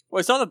base. Well,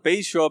 I saw the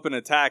base show up and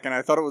attack, and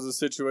I thought it was a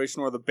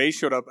situation where the base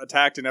showed up,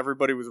 attacked, and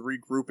everybody was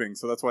regrouping,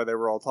 so that's why they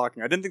were all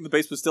talking. I didn't think the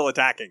base was still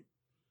attacking.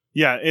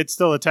 Yeah, it's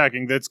still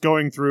attacking. That's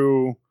going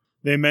through...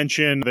 They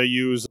mention they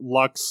use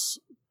Lux...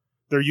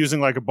 They're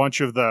using like a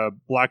bunch of the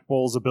Black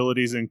Bull's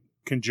abilities in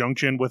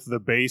conjunction with the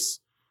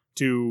base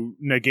to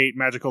negate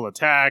magical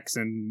attacks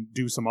and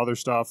do some other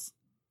stuff.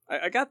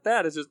 I got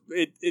that. It's just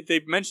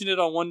they mentioned it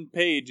on one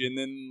page, and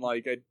then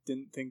like I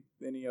didn't think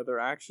any other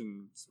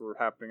actions were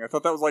happening. I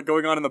thought that was like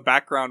going on in the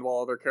background while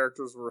other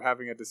characters were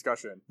having a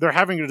discussion. They're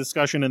having a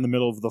discussion in the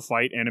middle of the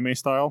fight, anime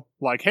style.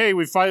 Like, hey,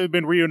 we've finally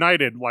been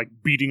reunited, like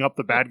beating up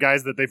the bad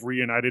guys that they've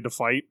reunited to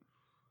fight.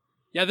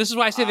 Yeah, this is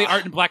why I say the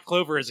art in Black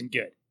Clover isn't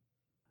good.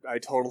 I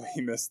totally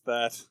missed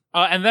that.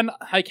 And then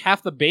like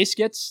half the base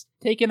gets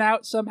taken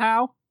out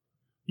somehow.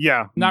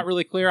 Yeah. Not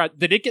really clear.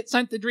 Did it get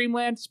sent to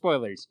Dreamland?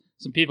 Spoilers.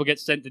 Some people get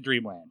sent to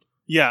Dreamland.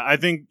 Yeah, I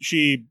think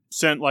she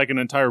sent like an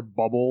entire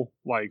bubble.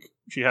 Like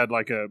she had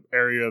like a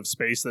area of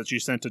space that she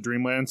sent to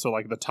Dreamland. So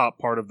like the top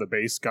part of the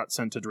base got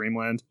sent to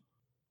Dreamland,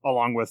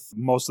 along with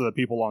most of the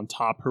people on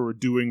top who were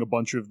doing a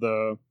bunch of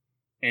the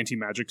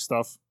anti-magic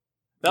stuff.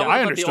 That Yeah, was I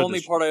about the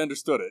only part I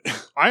understood it.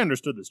 I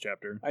understood this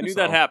chapter. I knew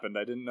so that happened.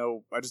 I didn't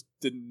know. I just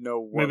didn't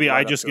know what. Maybe led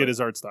I up just to get it. his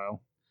art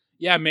style.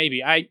 Yeah,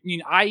 maybe. I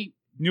mean, I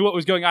knew what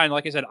was going on.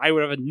 Like I said, I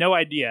would have had no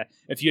idea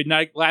if you had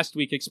not last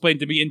week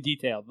explained to me in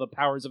detail the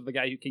powers of the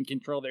guy who can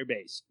control their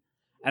base.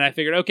 And I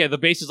figured, okay, the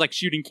base is like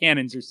shooting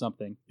cannons or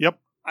something. Yep.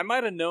 I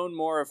might have known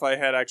more if I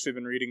had actually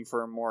been reading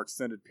for a more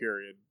extended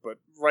period, but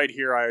right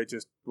here I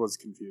just was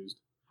confused.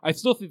 I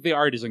still think the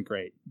art isn't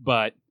great,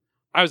 but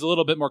I was a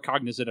little bit more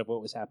cognizant of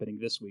what was happening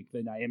this week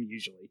than I am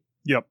usually.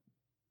 Yep.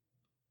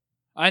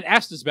 And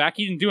Asta's back.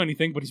 He didn't do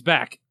anything, but he's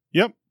back.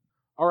 Yep.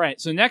 All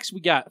right, so next we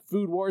got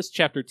Food Wars,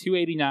 Chapter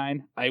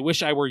 289, I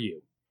Wish I Were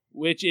You,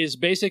 which is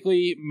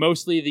basically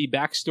mostly the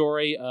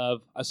backstory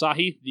of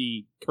Asahi,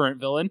 the current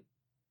villain.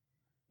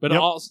 But it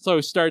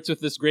also starts with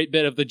this great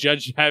bit of the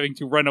judge having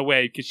to run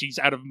away because she's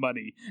out of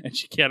money and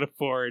she can't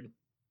afford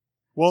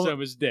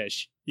Soma's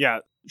dish. Yeah,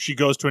 she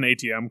goes to an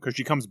ATM because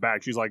she comes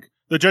back. She's like,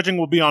 the judging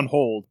will be on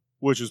hold,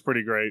 which is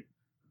pretty great.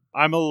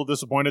 I'm a little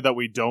disappointed that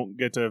we don't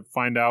get to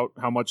find out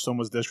how much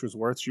Soma's dish was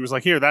worth. She was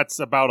like, here, that's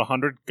about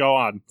 100. Go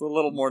on. It's a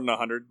little more than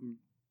 100.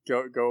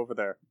 Go over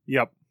there.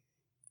 Yep.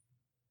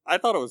 I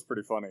thought it was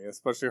pretty funny,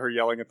 especially her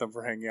yelling at them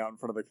for hanging out in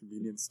front of the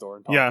convenience store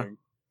and Yeah. talking.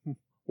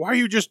 Why are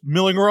you just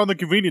milling around the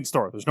convenience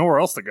store? There's nowhere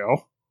else to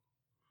go.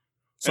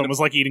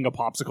 Soma's like eating a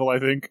popsicle, I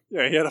think.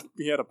 Yeah,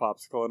 he had a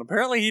popsicle, and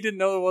apparently he didn't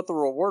know what the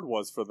reward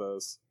was for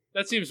this.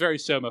 That seems very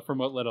Soma from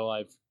what little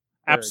I've heard.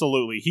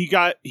 Absolutely.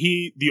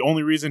 The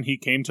only reason he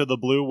came to the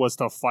blue was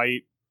to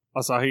fight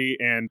Asahi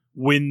and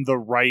win the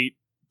right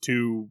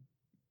to...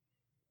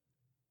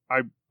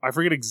 I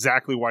forget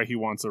exactly why he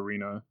wants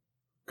Arena.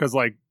 Because,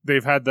 like,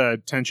 they've had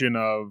the tension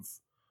of...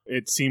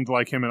 It seemed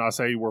like him and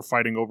Asahi were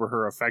fighting over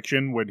her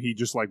affection when he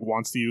just, like,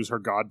 wants to use her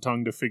god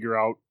tongue to figure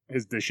out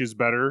his dishes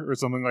better or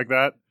something like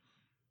that.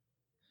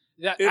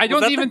 I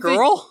don't even the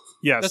girl? think...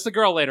 Yes. That's the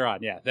girl later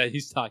on, yeah, that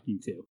he's talking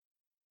to.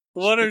 The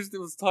one who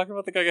was talking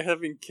about the guy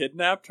having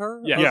kidnapped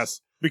her? Yeah.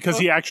 Yes, because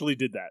he actually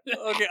did that.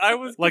 Okay, I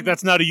was... Like,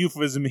 that's not a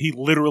euphemism. He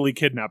literally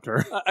kidnapped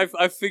her.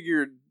 I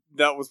figured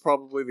that was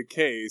probably the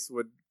case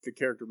when the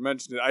character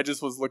mentioned it. I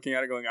just was looking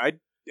at it going,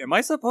 am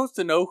I supposed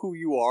to know who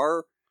you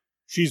are?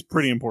 She's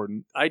pretty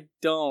important. I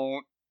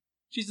don't.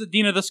 She's the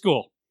dean of the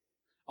school.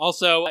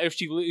 Also, if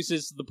she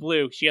loses the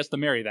blue, she has to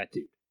marry that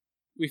dude.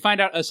 We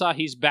find out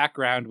Asahi's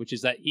background, which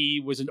is that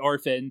he was an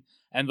orphan,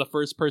 and the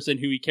first person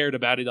who he cared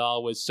about it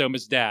all was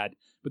Soma's dad.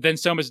 But then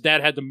Soma's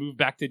dad had to move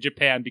back to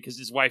Japan because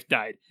his wife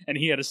died, and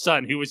he had a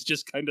son who was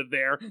just kind of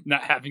there,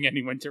 not having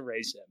anyone to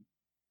raise him.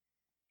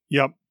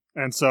 Yep.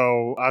 And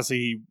so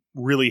Asahi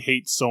really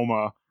hates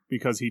Soma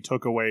because he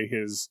took away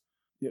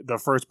the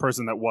first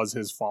person that was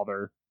his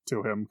father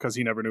to him because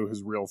he never knew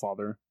his real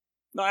father.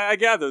 No, I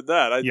gathered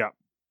that. Yeah.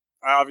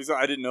 Obviously,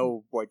 I didn't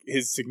know like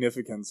his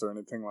significance or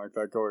anything like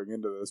that going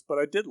into this, but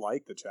I did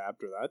like the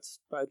chapter.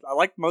 I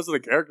liked most of the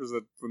characters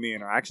when the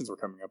interactions were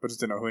coming up. I just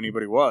didn't know who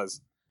anybody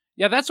was.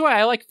 Yeah, that's why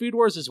I like Food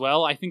Wars as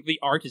well. I think the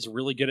art is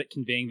really good at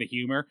conveying the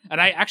humor, and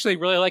I actually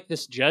really like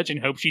this judge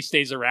and hope she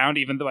stays around,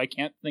 even though I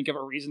can't think of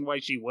a reason why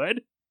she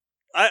would.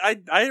 I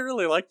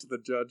really liked the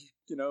judge.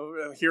 You know,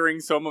 hearing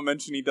Soma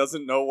mention he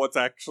doesn't know what's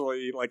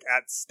actually like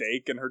at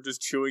stake, and her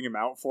just chewing him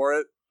out for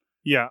it.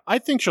 Yeah, I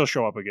think she'll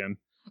show up again.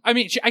 I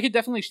mean, I could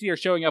definitely see her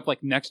showing up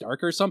like next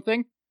arc or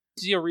something,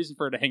 See a reason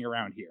for her to hang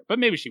around here. But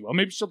maybe she will.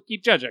 Maybe she'll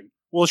keep judging.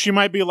 Well, she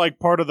might be like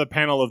part of the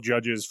panel of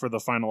judges for the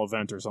final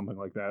event or something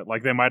like that.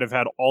 Like they might have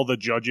had all the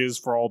judges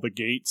for all the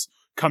gates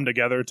come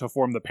together to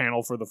form the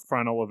panel for the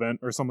final event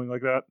or something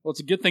like that. Well,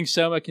 it's a good thing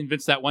Soma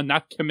convinced that one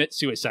not to commit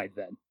suicide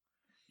then.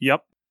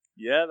 Yep.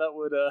 Yeah, that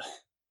would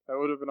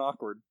have been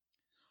awkward.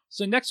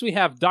 So next we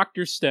have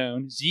Dr.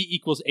 Stone, Z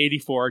equals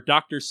 84,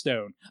 Dr.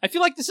 Stone. I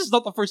feel like this is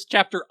not the first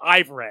chapter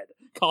I've read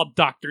called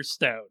Dr.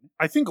 Stone.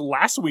 I think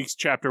last week's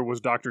chapter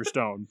was Dr.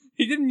 Stone.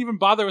 He didn't even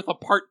bother with a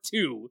part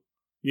 2.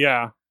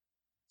 Yeah.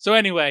 So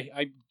anyway,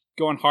 I'm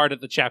going hard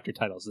at the chapter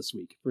titles this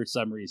week for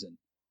some reason.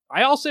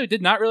 I also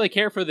did not really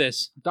care for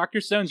this.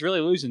 Dr. Stone's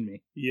really losing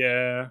me.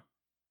 Yeah.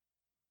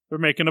 They're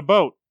making a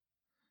boat.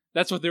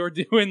 That's what they were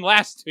doing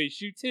last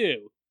issue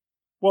too.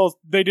 Well,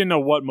 they didn't know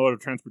what mode of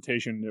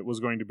transportation it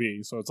was going to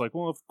be, so it's like,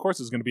 well, of course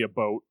it's going to be a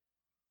boat.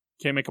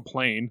 Can't make a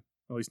plane,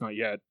 at least not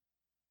yet.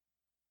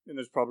 And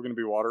there's probably going to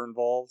be water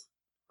involved,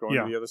 going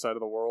Yeah. to the other side of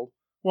the world.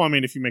 Well, I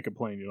mean, if you make a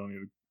plane, you don't need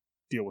to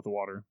deal with the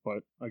water, but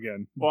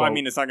again... Well, I boat.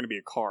 mean, it's not going to be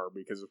a car,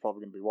 because there's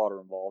probably going to be water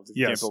involved. If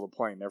you can't Yes. build a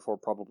plane, therefore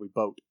probably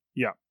boat.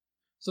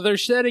 So they're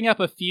setting up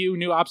a few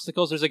new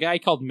obstacles. There's a guy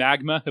called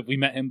Magma. Have we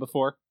met him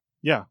before?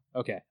 Yeah.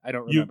 Okay, I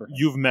don't remember him.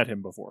 You've met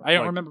him before. I don't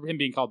Like, remember him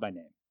being called by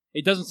name.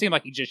 It doesn't seem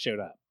like he just showed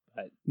up.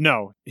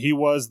 No, he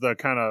was the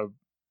kind of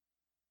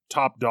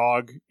top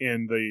dog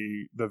in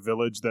the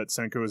village that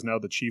Senku is now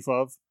the chief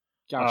of.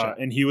 Gotcha.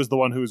 And he was the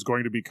one who was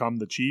going to become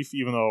the chief,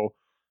 even though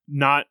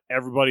not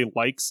everybody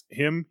likes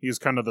him. He's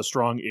kind of the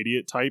strong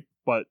idiot type,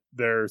 but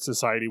their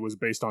society was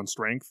based on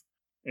strength.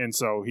 And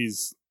so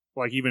he's,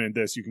 like, even in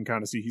this, you can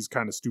kind of see he's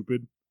kind of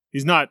stupid.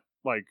 He's not,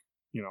 like,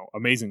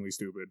 amazingly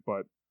stupid,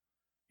 but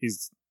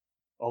he's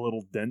a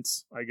little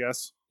dense, I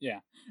guess.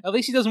 At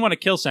least he doesn't want to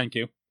kill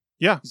Senku.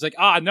 Yeah. He's like,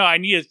 no, I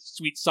need a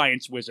sweet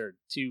science wizard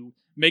to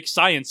make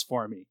science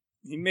for me.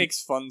 He makes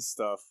fun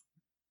stuff.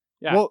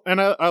 Yeah. Well, and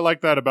I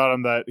like that about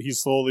him, that he's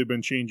slowly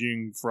been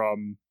changing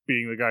from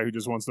being the guy who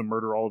just wants to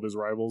murder all of his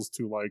rivals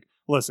to like,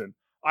 listen,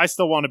 I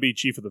still want to be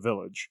chief of the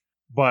village,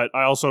 but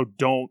I also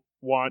don't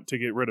want to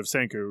get rid of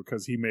Senku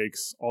because he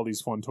makes all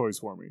these fun toys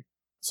for me.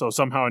 So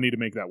somehow I need to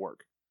make that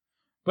work.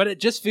 But it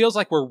just feels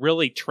like we're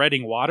really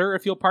treading water,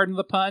 if you'll pardon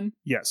the pun.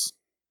 Yes.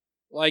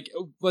 Like,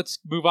 let's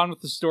move on with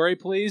the story,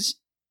 please.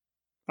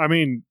 I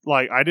mean,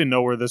 like, I didn't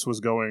know where this was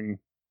going.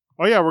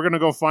 Oh yeah, we're going to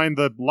go find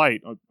the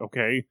light.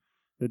 Okay.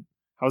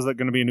 How's that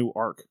going to be a new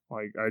arc?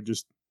 Like,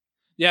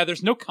 Yeah,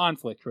 there's no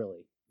conflict,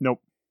 really.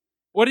 Nope.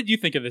 What did you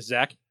think of this,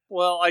 Zach?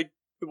 Well, it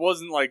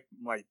wasn't like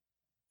my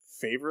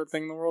favorite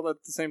thing in the world.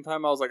 At the same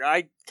time, I was like,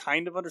 I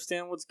kind of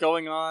understand what's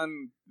going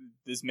on.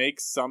 This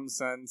makes some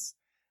sense.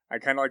 I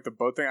kind of like the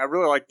boat thing. I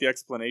really like the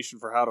explanation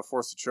for how to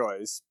force a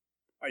choice,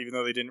 even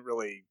though they didn't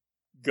really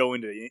go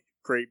into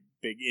great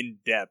big in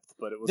depth.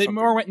 But it was They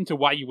something... more went into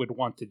why you would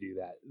want to do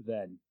that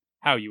than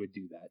how you would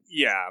do that.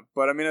 Yeah,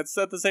 but I mean, it's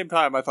at the same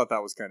time, I thought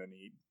that was kind of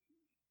neat.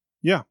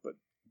 Yeah. But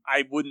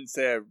I wouldn't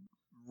say I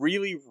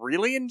really,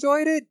 really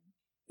enjoyed it.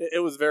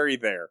 It was very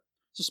there.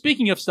 So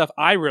speaking of stuff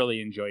I really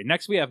enjoyed,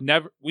 next we have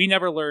We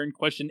Never Learned,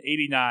 question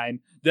 89,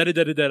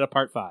 da-da-da-da-da,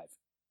 part 5.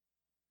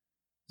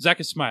 Zach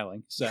is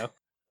smiling, so...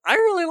 I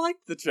really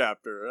liked the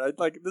chapter.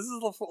 This is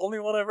the only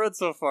one I've read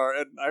so far,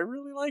 and I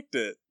really liked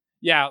it.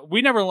 Yeah,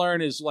 We Never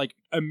Learn is, like,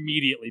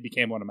 immediately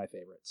became one of my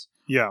favorites.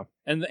 yeah.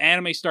 And the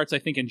anime starts, I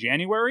think, in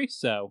January,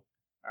 so...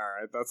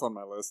 Alright, that's on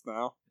my list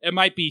now. It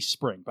might be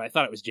spring, but I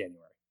thought it was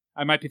January.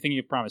 I might be thinking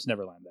of Promised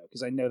Neverland, though,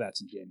 because I know that's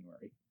in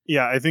January.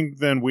 Yeah, I think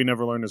then We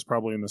Never Learned is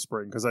probably in the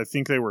spring, because I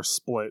think they were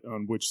split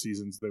on which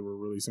seasons they were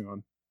releasing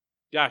on.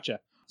 Gotcha.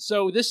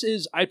 So this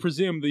is, I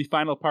presume, the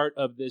final part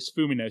of this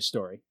Fumino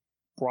story.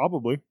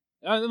 Probably.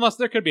 Unless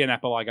there could be an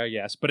epilogue, I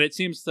guess, but it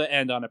seems to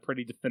end on a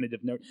pretty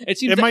definitive note. It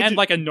seems It to might end ju-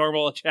 like a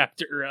normal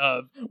chapter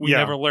of We Yeah.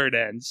 Never Learn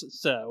ends,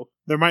 so...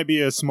 There might be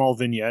a small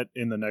vignette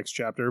in the next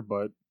chapter,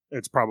 but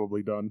it's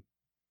probably done.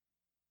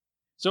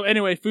 So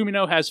anyway,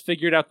 Fumino has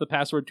figured out the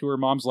password to her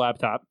mom's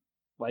laptop,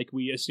 like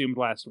we assumed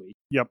last week.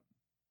 Yep.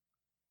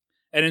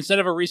 And instead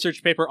of a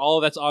research paper, all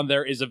that's on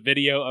there is a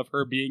video of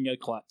her being a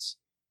klutz.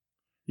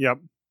 Yep.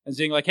 And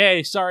saying like,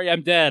 hey, sorry,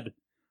 I'm dead.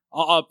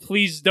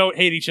 Please don't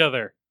hate each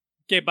other.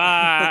 Okay,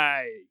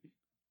 bye.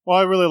 Well,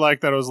 I really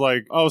like that. It was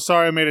like, oh,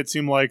 sorry, I made it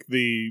seem like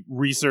the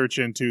research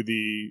into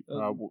the...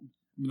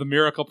 The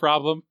miracle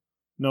problem.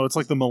 no, it's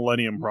like the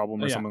Millennium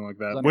Problem or Yeah. something like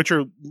that, Millennium.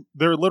 which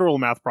they're literal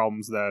math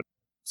problems that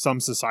some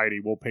society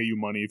will pay you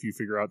money if you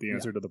figure out the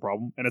answer to the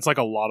problem. And it's like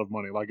a lot of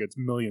money, like it's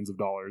millions of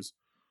dollars.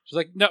 She's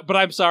like, no, but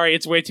I'm sorry,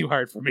 it's way too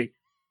hard for me.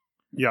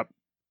 Yep.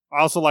 I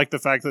also like the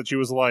fact that she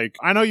was like,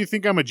 I know you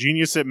think I'm a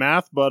genius at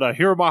math, but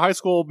here are my high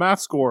school math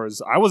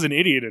scores. I was an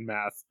idiot in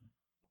math.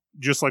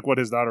 Just like what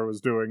his daughter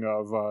was doing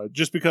of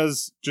just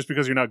because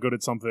you're not good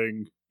at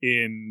something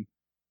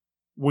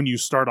when you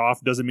start off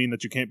doesn't mean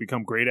that you can't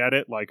become great at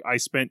it. Like, I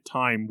spent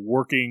time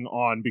working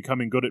on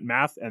becoming good at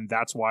math, and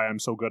that's why I'm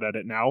so good at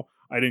it now.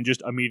 I didn't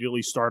just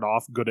immediately start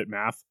off good at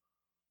math.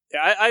 Yeah,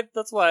 I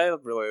that's why I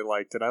really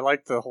liked it. I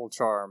liked the whole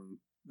charm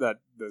that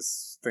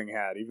this thing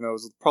had, even though it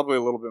was probably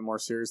a little bit more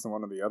serious than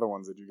one of the other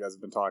ones that you guys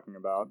have been talking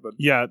about. But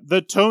Yeah,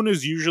 the tone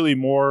is usually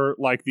more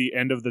like the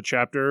end of the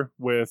chapter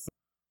with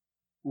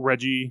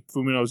Reggie,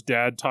 Fumino's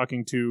dad,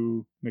 talking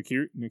to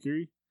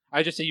Nakiri?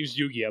 I just say use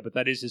Yu-Gi-Oh, but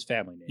that is his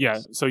family name. Yeah,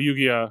 so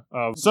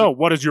Yu-Gi-Oh! So,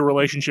 what is your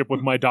relationship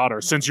with my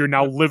daughter, since you're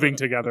now living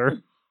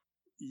together?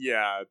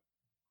 yeah,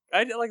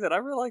 I did like that. I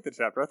really liked the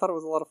chapter. I thought it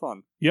was a lot of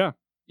fun. Yeah.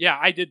 Yeah,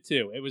 I did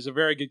too. It was a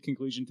very good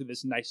conclusion to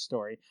this nice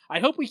story. I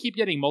hope we keep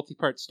getting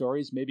multi-part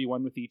stories, maybe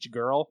one with each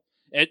girl.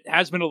 It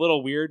has been a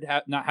little weird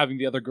not having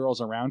the other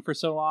girls around for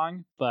so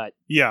long, but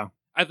Yeah.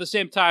 at the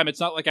same time, it's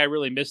not like I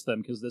really missed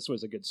them because this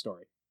was a good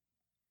story.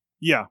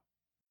 Yeah.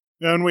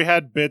 And we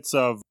had bits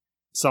of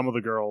some of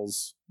the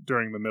girls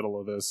during the middle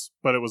of this,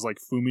 but it was like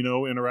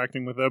Fumino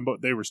interacting with them,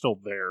 but they were still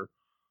there.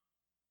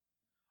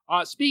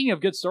 Speaking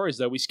of good stories,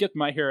 though, we skipped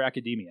My Hero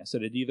Academia. So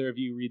did either of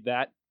you read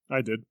that?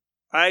 I did.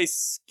 I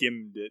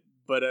skimmed it,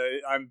 but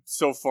I'm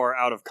so far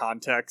out of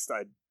context.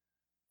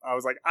 I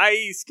was like,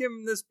 I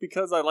skimmed this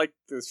because I like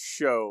this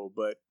show,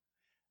 but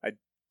I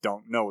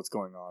don't know what's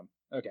going on.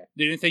 Okay.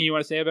 Did anything you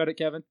want to say about it,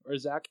 Kevin or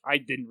Zach? I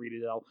didn't read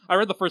it at all. I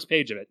read the first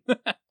page of it.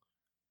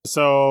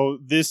 So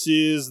this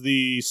is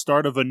the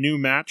start of a new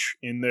match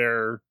in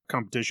their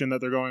competition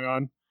that they're going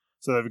on.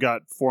 So they've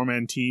got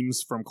 4-man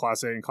teams from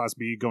Class A and Class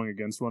B going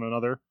against one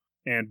another.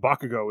 And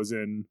Bakugo is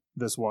in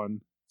this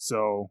one.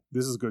 So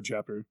this is a good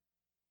chapter.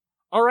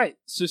 All right,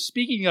 so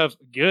speaking of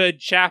good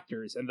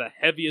chapters and the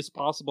heaviest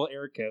possible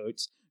air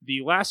quotes,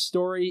 the last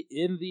story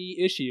in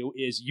the issue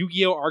is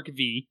Yu-Gi-Oh! Arc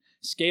V,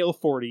 Scale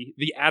 40,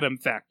 The Atom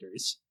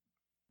Factors.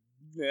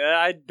 Yeah,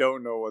 I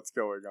don't know what's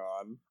going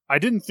on. I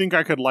didn't think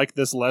I could like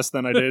this less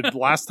than I did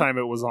last time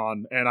it was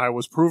on, and I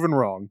was proven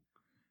wrong.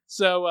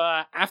 So,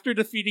 after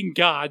defeating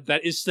God,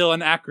 that is still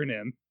an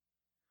acronym,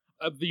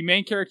 the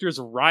main character's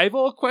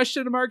rival, ?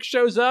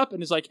 Shows up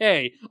and is like,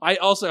 hey, I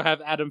also have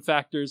Atom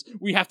Factors.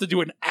 We have to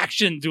do an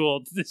action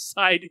duel to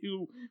decide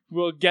who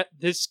will get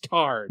this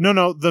card.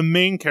 No, the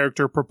main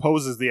character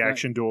proposes the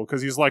action duel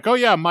because he's like, oh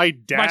yeah, my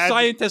dad... My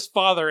scientist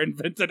father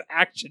invented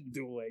action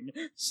dueling,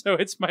 so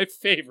it's my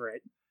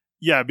favorite.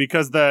 Yeah,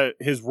 because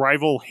his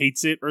rival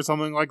hates it or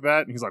something like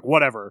that. And he's like,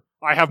 whatever,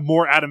 I have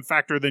more Atom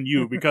Factor than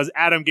you because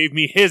Adam gave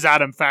me his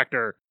Atom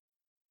Factor.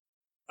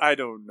 I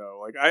don't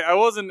know. Like, I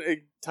wasn't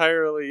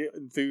entirely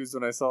enthused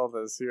when I saw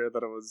this here,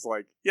 that it was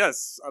like,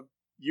 yes,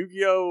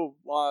 Yu-Gi-Oh!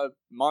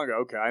 Manga.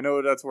 Okay, I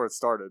know that's where it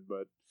started,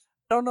 but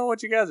I don't know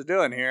what you guys are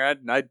doing here.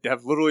 I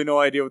have literally no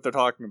idea what they're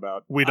talking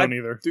about. We don't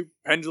either. Do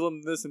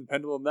pendulum this and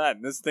pendulum that,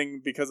 and this thing,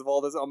 because of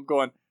all this, I'm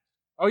going...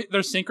 Oh,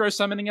 there's synchro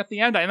summoning at the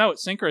end? I know what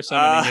synchro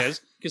summoning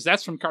is, because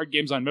that's from card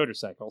games on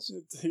motorcycles.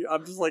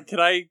 I'm just like, can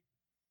I,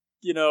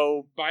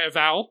 buy a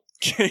vowel?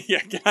 yeah,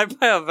 can I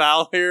buy a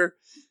vowel here?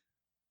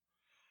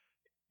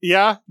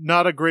 Yeah,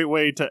 not a great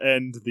way to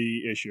end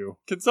the issue.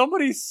 Can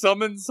somebody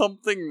summon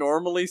something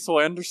normally so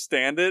I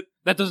understand it?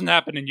 That doesn't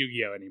happen in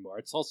Yu-Gi-Oh! Anymore.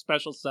 It's all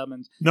special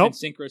summons, Nope. and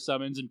synchro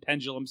summons, and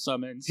pendulum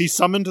summons. He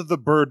summoned the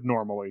bird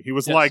normally. He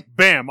was Yes. like,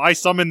 bam, I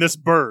summoned this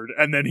bird,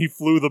 and then he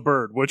flew the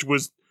bird, which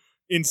was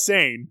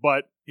insane,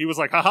 but he was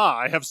like, haha,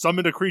 I have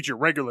summoned a creature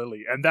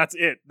regularly, and that's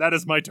it. That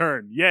is my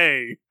turn.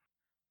 Yay.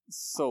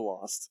 So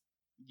lost.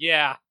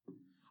 Yeah.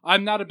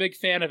 I'm not a big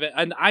fan of it,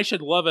 and I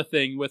should love a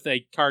thing with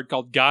a card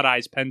called God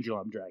Eyes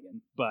Pendulum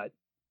Dragon,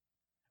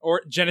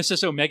 or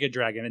Genesis Omega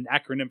Dragon, an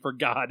acronym for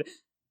God,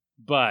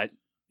 but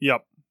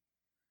Yep.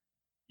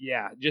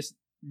 yeah, just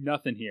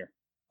nothing here.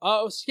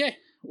 Oh, okay.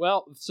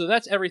 Well, so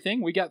that's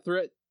everything. We got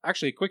through it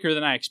actually quicker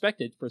than I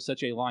expected for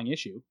such a long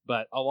issue,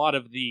 but a lot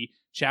of the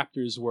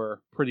chapters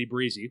were pretty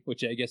breezy,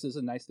 which I guess is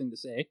a nice thing to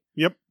say.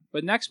 Yep.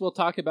 But next we'll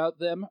talk about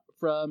them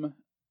from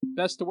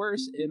best to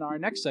worst in our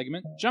next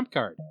segment, Jump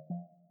Card.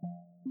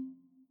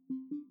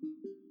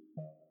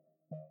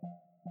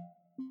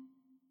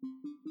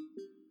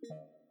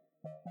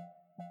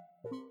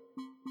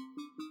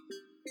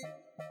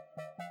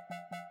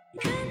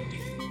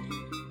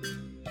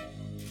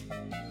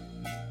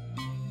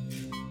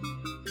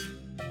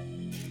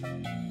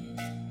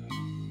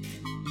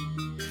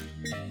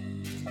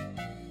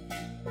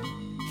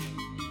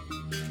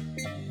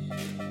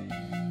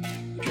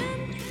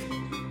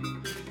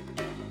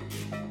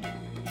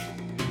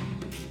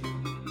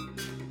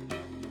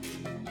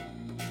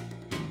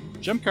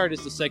 Jump Card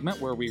is the segment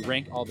where we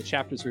rank all the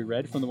chapters we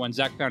read from the one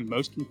Zach found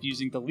most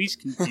confusing to least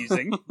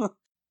confusing.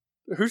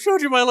 Who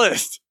showed you my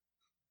list?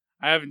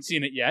 I haven't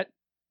seen it yet,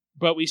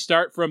 but we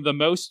start from the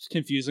most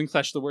confusing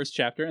 / the worst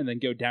chapter and then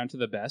go down to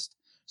the best.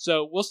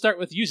 So we'll start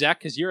with you, Zach,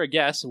 because you're a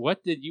guest.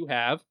 What did you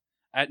have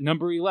at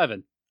number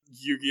 11?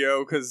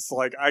 Yu-Gi-Oh! Because,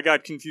 I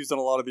got confused on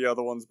a lot of the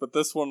other ones, but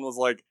this one was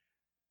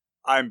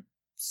I'm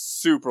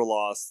super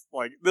lost.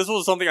 This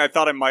was something I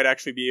thought I might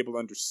actually be able to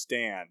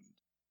understand.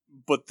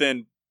 But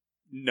then,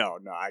 no,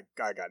 I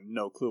got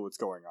no clue what's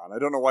going on. I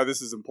don't know why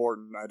this is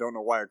important. I don't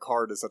know why a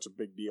card is such a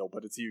big deal,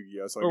 but it's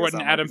Yu-Gi-Oh! So I Or guess what an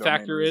that might Atom be the main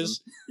Factor reason.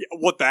 is. Yeah,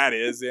 what that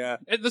is, yeah.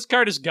 This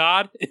card is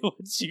God. It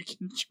lets you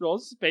control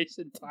space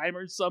and time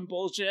or some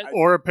bullshit.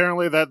 Or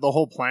apparently that the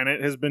whole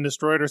planet has been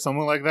destroyed or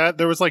something like that.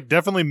 There was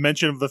definitely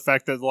mention of the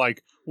fact that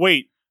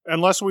wait,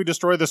 unless we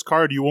destroy this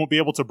card, you won't be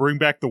able to bring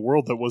back the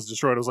world that was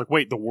destroyed. I was like,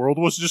 wait, the world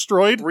was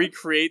destroyed?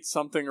 Recreate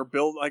something or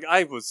build. Like,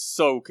 I was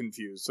so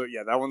confused. So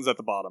yeah, that one's at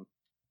the bottom.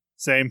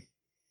 Same.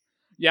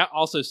 Yeah,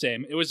 also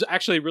same. It was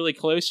actually really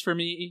close for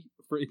me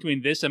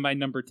between this and my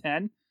number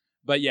 10.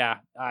 But yeah,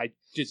 I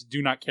just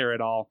do not care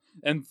at all.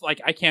 And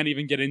like, I can't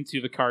even get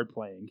into the card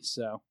playing,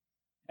 so.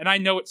 And I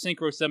know what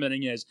synchro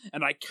summoning is,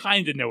 and I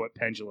kind of know what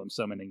pendulum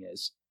summoning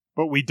is.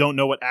 But we don't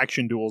know what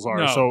action duels are,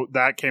 No. so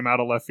that came out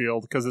of left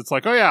field, because it's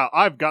like, oh yeah,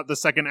 I've got the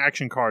second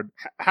action card.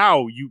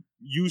 How? You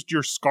used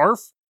your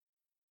scarf?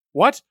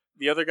 What?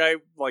 The other guy,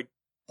 like,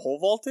 pole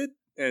vaulted?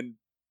 And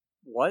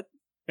what?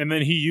 And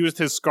then he used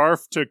his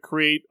scarf to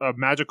create a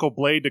magical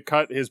blade to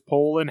cut his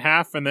pole in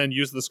half, and then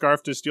use the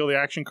scarf to steal the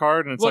action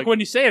card, and it's Look, like, when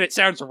you say it, it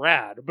sounds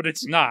rad, but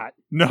it's not.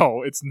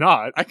 no, it's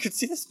not. I could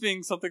see this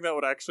being something that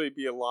would actually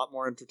be a lot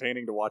more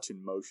entertaining to watch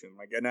in motion,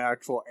 like an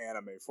actual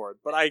anime for it,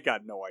 but I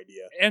got no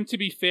idea. And to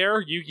be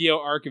fair, Yu-Gi-Oh!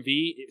 Arc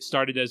V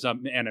started as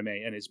an anime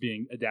and is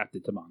being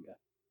adapted to manga.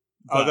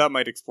 Oh, But- that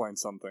might explain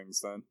some things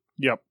then.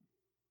 Yep.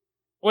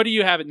 What do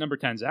you have at number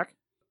 10, Zach?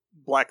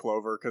 Black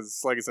Clover,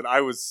 because like I said,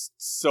 I was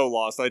so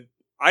lost.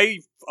 I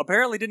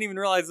apparently didn't even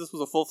realize this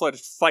was a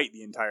full-fledged fight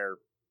the entire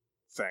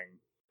thing.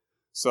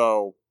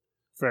 So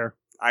Fair.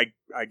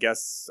 I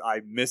guess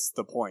I missed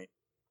the point.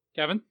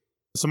 Kevin?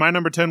 So my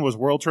number 10 was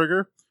World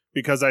Trigger,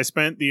 because I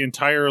spent the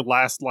entire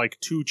last,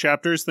 2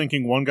 chapters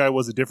thinking one guy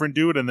was a different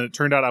dude, and then it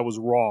turned out I was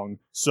wrong.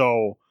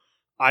 So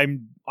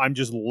I'm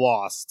just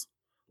lost.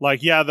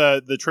 Like, yeah,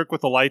 the trick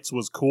with the lights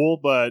was cool,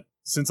 but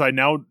since I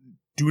now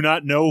do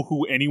not know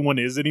who anyone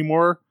is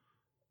anymore,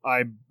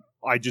 I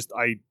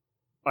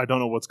don't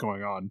know what's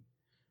going on.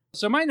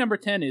 So my number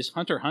 10 is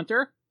Hunter x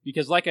Hunter,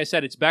 because like I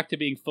said, it's back to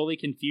being fully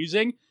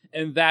confusing,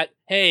 and that,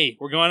 hey,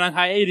 we're going on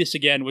hiatus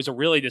again was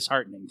really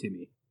disheartening to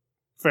me.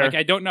 Fair. Like,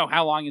 I don't know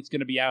how long it's going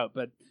to be out,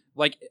 but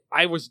like,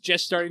 I was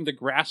just starting to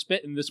grasp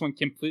it, and this one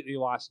completely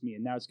lost me,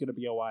 and now it's going to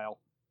be a while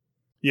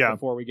Yeah.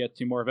 before we get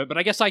to more of it. But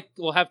I guess I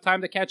will have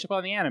time to catch up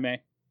on the anime.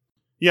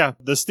 Yeah,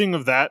 the sting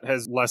of that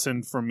has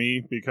lessened for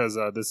me, because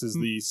this is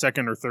the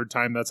second or third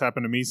time that's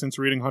happened to me since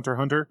reading Hunter x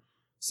Hunter.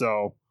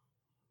 So,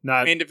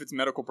 not... And if it's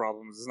medical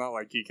problems, it's not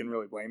like you can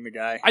really blame the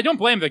guy. I don't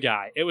blame the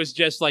guy. It was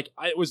just like,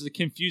 it was a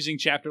confusing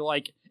chapter.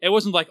 Like, it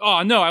wasn't like,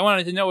 oh no, I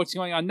wanted to know what's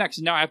going on next,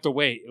 and now I have to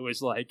wait. It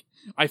was like,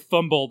 I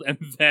fumbled and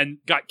then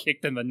got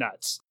kicked in the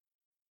nuts.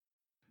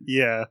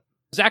 Yeah.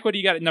 Zach, what do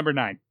you got at number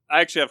 9?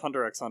 I actually have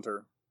Hunter x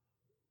Hunter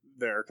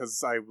there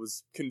because I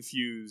was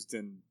confused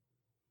and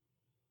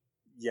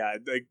yeah,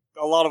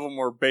 a lot of them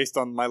were based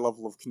on my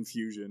level of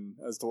confusion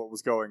as to what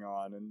was going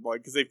on, and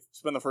like because they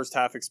spent the first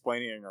half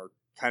explaining or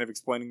kind of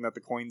explaining that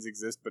the coins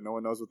exist, but no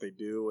one knows what they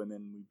do, and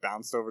then we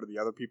bounced over to the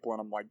other people, and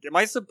I'm like, am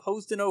I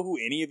supposed to know who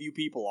any of you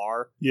people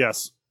are?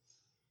 Yes.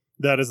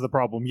 That is the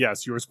problem.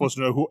 Yes, you were supposed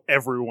to know who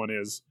everyone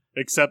is,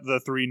 except the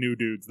 3 new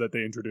dudes that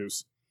they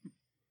introduce.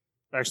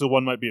 Actually,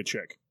 one might be a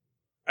chick.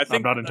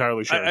 I'm not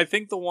entirely sure. I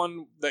think the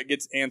one that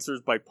gets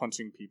answers by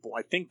punching people,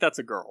 I think that's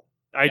a girl.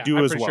 I do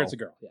I'm as pretty well. sure it's a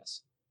girl,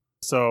 yes.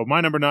 So my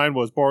number 9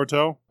 was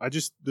Boruto.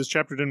 This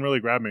chapter didn't really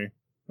grab me.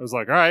 I was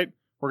like, all right,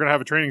 we're going to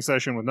have a training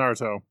session with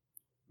Naruto.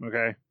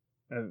 Okay.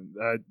 And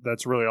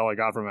that's really all I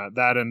got from that.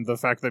 That and the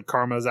fact that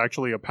karma is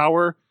actually a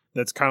power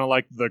that's kind of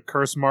like the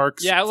curse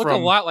marks. Yeah, it looked a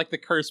lot like the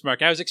curse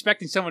mark. I was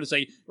expecting someone to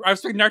say, I was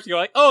expecting Naruto to go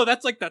like, oh,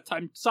 that's like that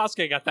time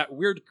Sasuke got that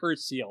weird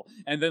curse seal,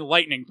 and then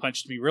lightning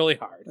punched me really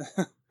hard.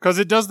 Because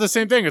it does the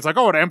same thing. It's like,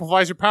 oh, it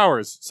amplifies your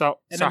powers. So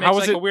And so it how makes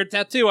is like it? a weird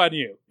tattoo on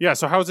you. Yeah.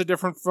 So how is it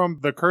different from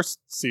the curse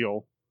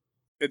seal?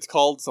 It's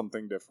called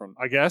something different.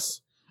 I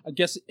guess. I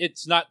guess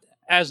it's not,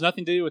 has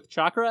nothing to do with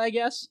chakra, I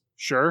guess?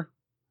 Sure.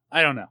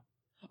 I don't know.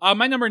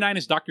 My number 9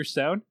 is Dr.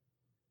 Stone,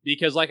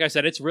 because like I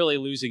said, it's really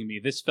losing me.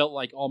 This felt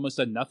like almost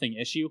a nothing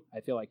issue. I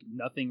feel like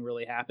nothing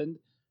really happened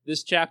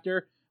this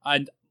chapter,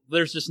 and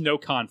there's just no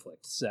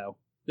conflict. So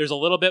there's a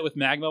little bit with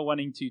Magma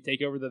wanting to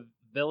take over the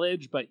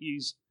village, but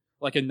he's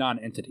like a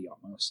non-entity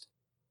almost.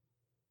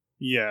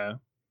 Yeah.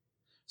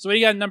 So what do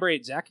you got at number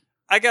 8, Zach?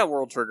 I got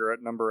World Trigger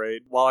at number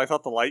 8. While I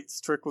thought the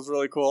lights trick was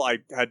really cool, I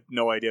had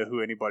no idea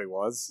who anybody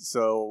was,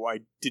 so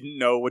I didn't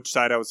know which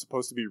side I was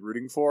supposed to be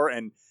rooting for,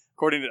 and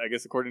according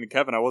to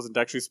Kevin, I wasn't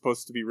actually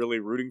supposed to be really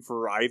rooting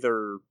for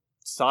either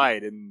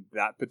side in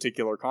that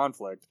particular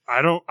conflict.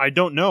 I don't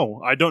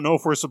know. I don't know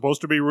if we're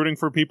supposed to be rooting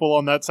for people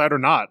on that side or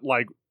not.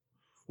 Like,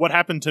 what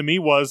happened to me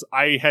was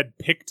I had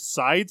picked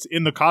sides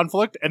in the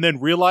conflict and then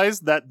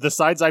realized that the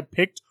sides I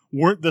picked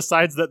weren't the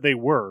sides that they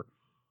were.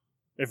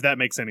 If that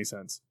makes any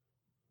sense.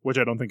 Which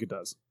I don't think it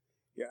does.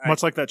 Yeah,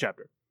 Much like that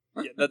chapter.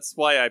 yeah, that's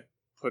why I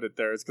put it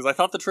there. Is because I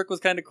thought the trick was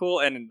kind of cool,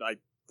 and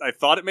I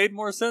thought it made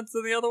more sense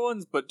than the other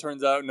ones, but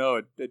turns out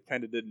no, it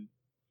kind of didn't.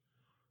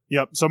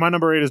 Yep. So my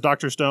number 8 is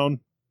Dr.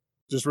 Stone.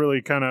 Just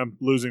really kind of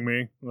losing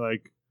me.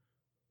 Like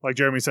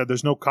Jeremy said,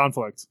 there's no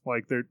conflict.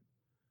 Like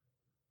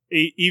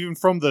even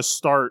from the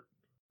start,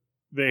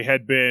 they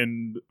had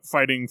been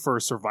fighting for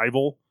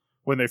survival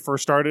when they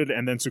first started,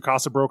 and then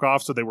Tsukasa broke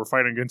off, so they were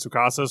fighting against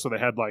Tsukasa, so they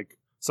had like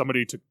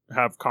somebody to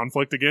have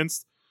conflict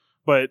against.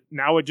 But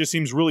now it just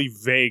seems really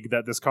vague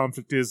that this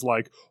conflict is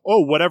like,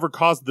 oh, whatever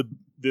caused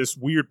this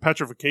weird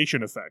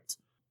petrification effect.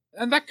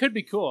 And that could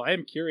be cool. I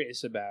am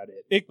curious about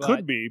it. It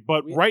could be,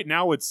 but right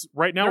now it's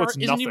there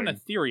nothing. Isn't even a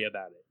theory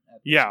about it.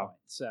 At this Yeah. point.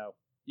 So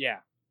yeah.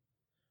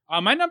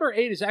 My number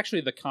 8 is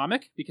actually the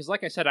comic because,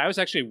 like I said, I was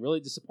actually really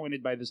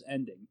disappointed by this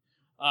ending.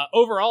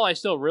 Overall, I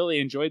still really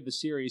enjoyed the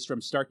series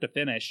from start to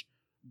finish,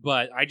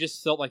 but I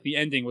just felt like the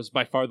ending was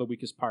by far the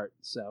weakest part.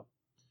 So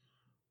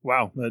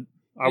Wow,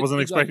 I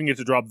wasn't expecting it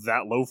to drop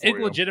that low for you.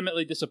 it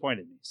legitimately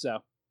disappointed me.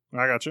 So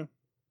I gotcha.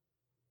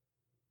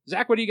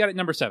 Zach, what do you got at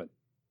number 7?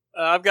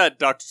 I've got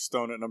Dr.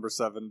 Stone at number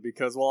 7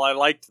 because, well, I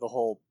liked the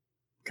whole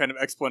kind of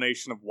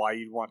explanation of why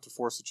you'd want to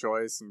force a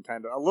choice and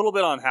kind of a little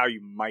bit on how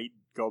you might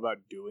go about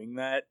doing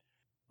that.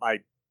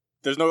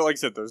 There's no, like I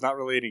said, there's not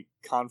really any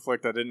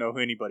conflict. I didn't know who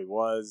anybody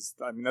was.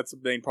 I mean, that's the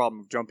main problem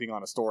of jumping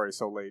on a story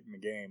so late in the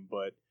game.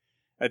 But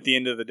at the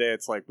end of the day,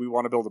 it's like, we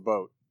want to build a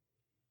boat.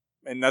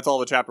 And that's all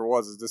the chapter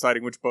was, is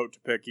deciding which boat to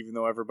pick, even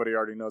though everybody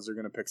already knows they're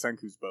going to pick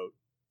Senku's boat.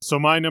 So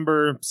my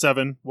number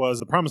 7 was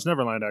The Promised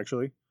Neverland,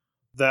 actually.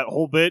 That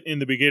whole bit in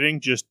the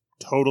beginning just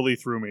totally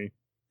threw me.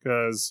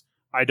 Because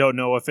I don't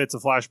know if it's a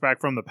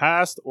flashback from the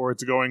past or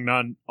it's going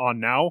on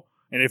now.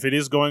 And if it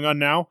is going on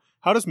now,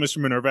 how does Mr.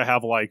 Minerva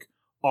have like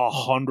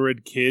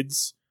 100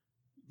 kids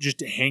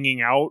just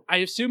hanging out? I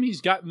assume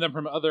he's gotten them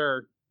from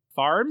other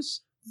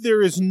farms.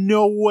 There is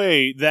no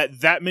way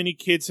that many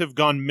kids have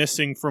gone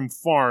missing from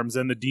farms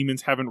and the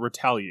demons haven't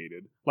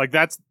retaliated. Like,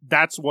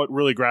 that's what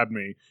really grabbed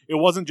me. It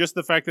wasn't just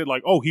the fact that,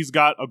 like, oh, he's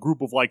got a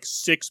group of, like,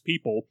 6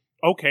 people.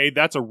 Okay,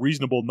 that's a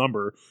reasonable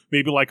number.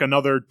 Maybe, like,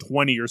 another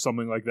 20 or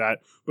something like that.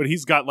 But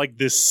he's got, like,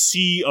 this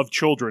sea of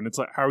children. It's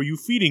like, how are you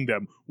feeding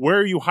them? Where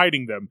are you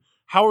hiding them?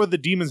 How are the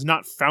demons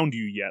not found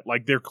you yet?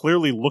 Like, they're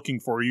clearly looking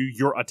for you.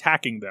 You're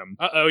attacking them.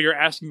 Uh-oh, you're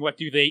asking what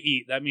do they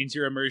eat. That means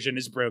your immersion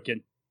is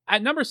broken.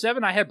 At number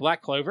 7, I had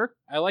Black Clover.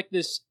 I like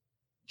this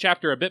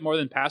chapter a bit more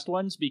than past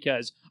ones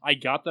because I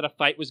got that a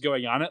fight was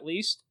going on at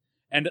least.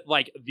 And,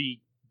 like, the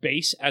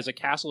base as a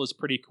castle is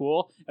pretty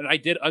cool. And I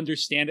did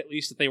understand at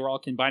least that they were all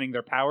combining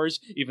their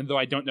powers, even though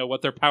I don't know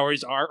what their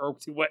powers are or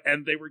to what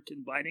end they were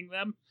combining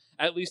them.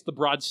 At least the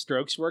broad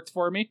strokes worked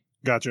for me.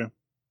 Gotcha.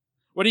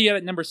 What do you get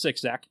at number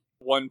 6, Zach?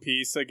 One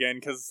Piece again,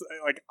 because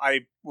like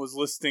I was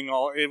listing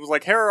it was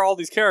like, here are all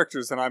these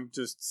characters, and I'm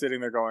just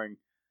sitting there going,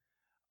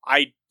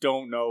 I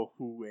don't know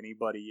who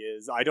anybody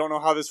is. I don't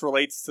know how this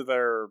relates to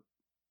their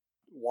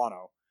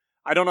Wano.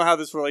 I don't know how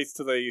this relates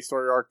to the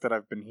story arc that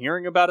I've been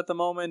hearing about at the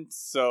moment,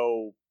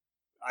 so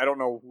I don't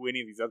know who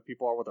any of these other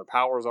people are, what their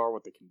powers are,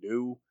 what they can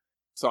do.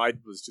 So I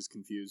was just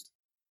confused.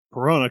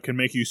 Perona can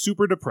make you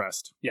super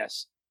depressed.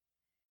 Yes.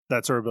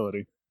 That's her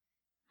ability.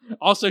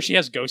 Also, she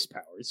has ghost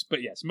powers,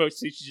 but yes,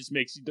 mostly she just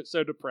makes you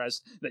so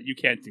depressed that you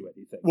can't do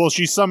anything. Well,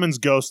 she summons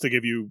ghosts to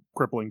give you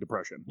crippling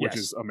depression, which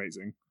Yes. is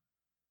amazing.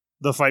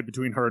 The fight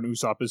between her and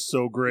Usopp is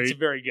so great. It's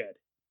very good.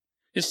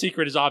 His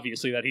secret is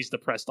obviously that he's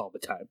depressed all the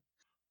time.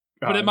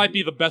 But it might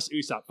be the best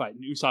Usopp fight,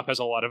 and Usopp has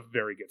a lot of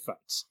very good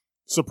fights.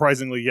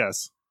 Surprisingly,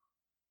 yes.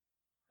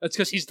 That's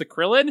because he's the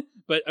Krillin,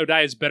 but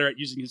Oda is better at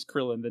using his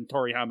Krillin than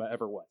Toriyama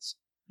ever was.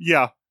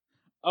 Yeah.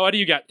 Oh, what do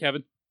you got,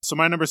 Kevin? So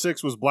my number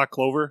 6 was Black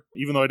Clover.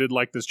 Even though I did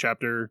like this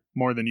chapter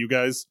more than you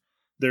guys,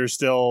 it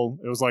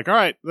was like, all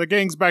right, the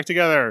gang's back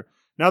together.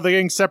 Now the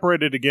gang's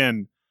separated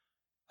again.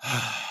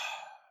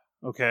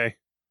 Okay.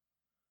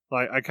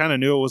 Like, I kind of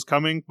knew it was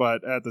coming,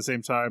 but at the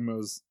same time, it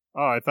was,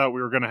 I thought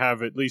we were going to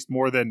have at least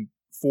more than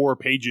 4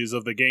 pages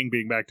of the gang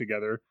being back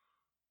together.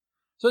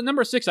 So at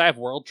number 6, I have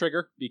World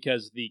Trigger,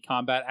 because the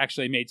combat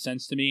actually made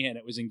sense to me, and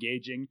it was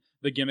engaging.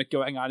 The gimmick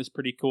going on is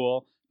pretty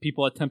cool.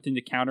 People attempting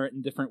to counter it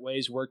in different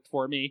ways worked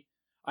for me.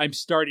 I'm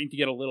starting to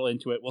get a little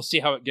into it. We'll see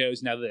how it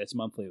goes now that it's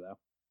monthly, though.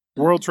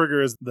 World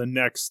Trigger is the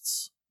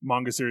next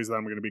manga series that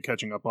I'm going to be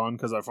catching up on,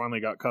 because I finally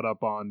got caught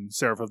up on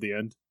Seraph of the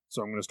End.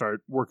 So I'm going to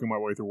start working my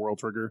way through World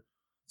Trigger,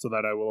 so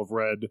that I will have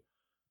read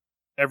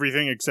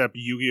everything except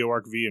Yu-Gi-Oh!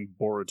 Arc V and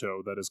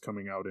Boruto that is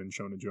coming out in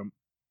Shonen Jump.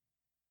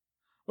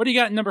 What do you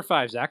got at number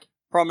 5, Zach?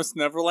 Promised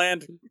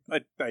Neverland,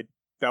 that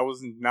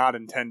was not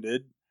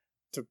intended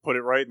to put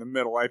it right in the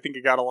middle. I think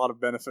it got a lot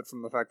of benefit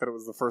from the fact that it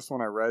was the first one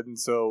I read, and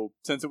so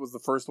since it was the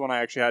first one I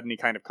actually had any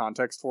kind of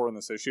context for in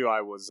this issue,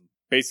 I was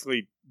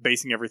basically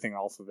basing everything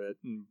off of it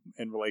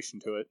in relation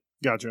to it.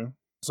 Gotcha.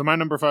 So my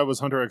number 5 was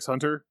Hunter x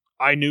Hunter.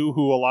 I knew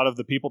who a lot of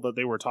the people that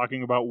they were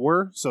talking about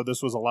were, so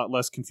this was a lot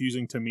less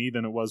confusing to me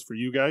than it was for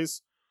you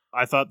guys.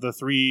 I thought the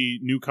 3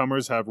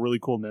 newcomers have really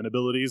cool nen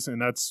abilities,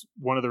 and that's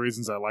one of the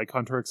reasons I like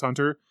Hunter x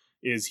Hunter,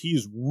 is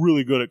he's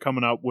really good at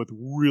coming up with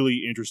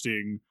really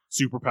interesting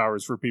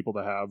superpowers for people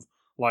to have,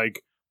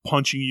 like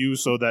punching you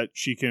so that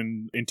she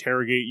can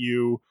interrogate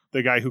you,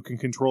 the guy who can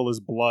control his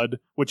blood,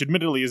 which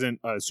admittedly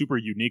isn't a super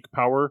unique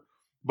power,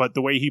 but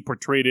the way he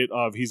portrayed it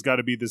of he's got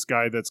to be this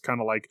guy that's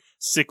kind of like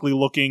sickly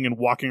looking and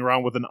walking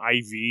around with an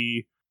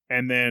IV,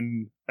 and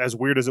then as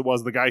weird as it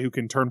was, the guy who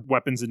can turn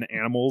weapons into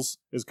animals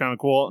is kind of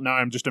cool. Now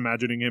I'm just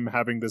imagining him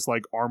having this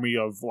like army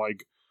of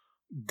like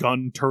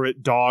gun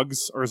turret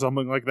dogs or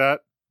something like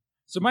that.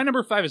 So my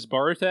number 5 is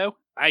Boruto.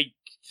 I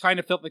kind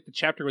of felt like the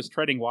chapter was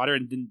treading water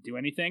and didn't do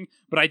anything.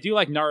 But I do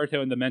like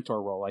Naruto in the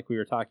mentor role, like we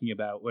were talking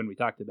about when we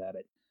talked about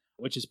it,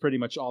 which is pretty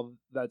much all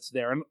that's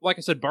there. And like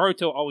I said,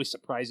 Boruto always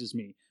surprises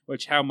me,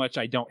 which how much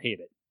I don't hate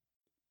it.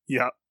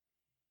 Yeah.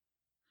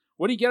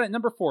 What do you get at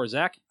number 4,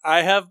 Zach?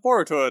 I have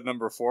Boruto at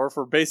number 4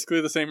 for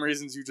basically the same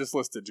reasons you just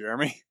listed,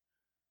 Jeremy.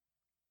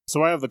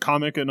 So I have the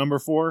comic at number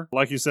 4.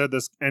 Like you said,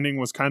 this ending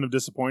was kind of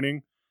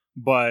disappointing,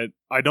 but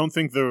I don't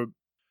think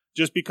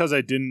just because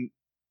I didn't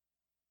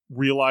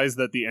realize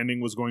that the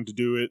ending was going to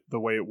do it the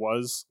way it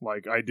was,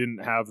 like I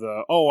didn't have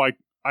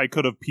I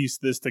could have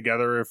pieced this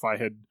together if I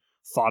had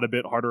thought a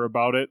bit harder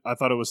about it. I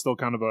thought it was still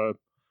kind of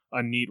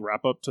a neat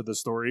wrap up to the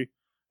story,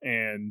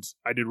 and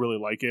I did really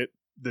like it.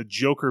 The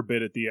Joker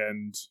bit at the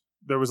end,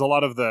 there was a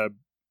lot of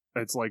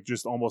it's like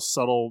just almost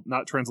subtle,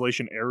 not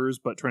translation errors,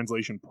 but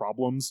translation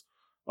problems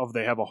of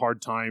they have a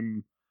hard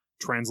time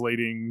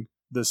translating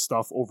this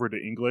stuff over to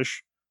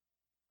English.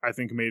 I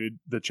think made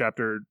the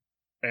chapter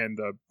and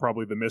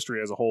probably the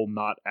mystery as a whole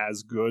not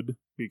as good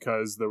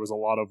because there was a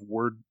lot of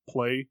word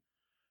play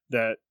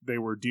that they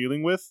were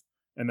dealing with,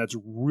 and that's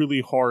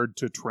really hard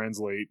to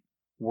translate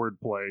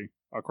wordplay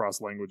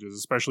across languages,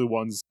 especially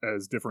ones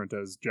as different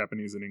as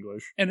Japanese and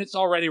English. And it's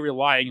already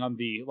relying on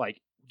the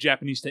like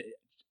Japanese to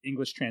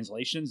English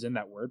translations in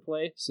that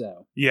wordplay.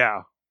 So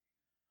yeah,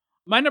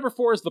 my number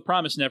 4 is The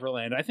Promised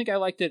Neverland. I think I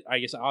liked it. I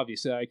guess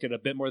obviously I liked it a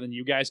bit more than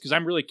you guys because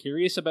I'm really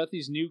curious about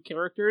these new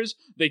characters.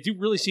 They do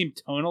really seem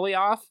tonally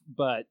off,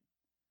 but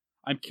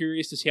I'm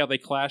curious to see how they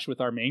clash with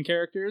our main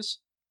characters,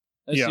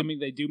 assuming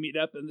they do meet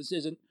up and this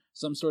isn't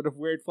some sort of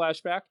weird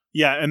flashback.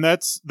 Yeah, and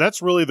that's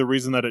really the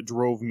reason that it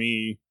drove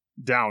me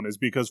down, is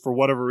because for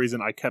whatever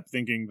reason I kept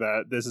thinking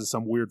that this is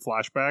some weird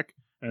flashback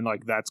and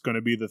like that's going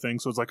to be the thing.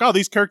 So it's like, oh,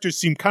 these characters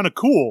seem kind of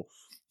cool.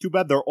 Too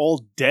bad they're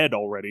all dead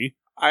already.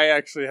 I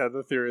actually had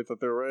the theory that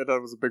that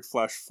was a big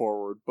flash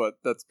forward, but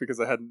that's because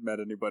I hadn't met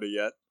anybody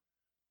yet.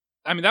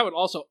 I mean, that would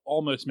also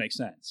almost make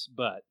sense,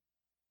 but...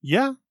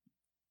 Yeah.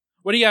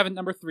 What do you have at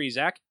number 3,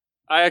 Zach?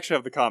 I actually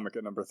have the comic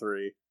at number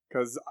 3,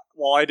 because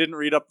while I didn't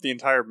read up the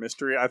entire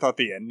mystery, I thought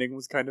the ending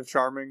was kind of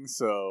charming,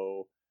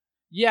 so...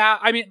 Yeah,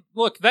 I mean,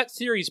 look, that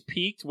series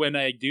peaked when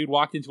a dude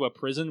walked into a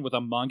prison with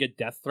a manga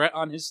death threat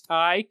on his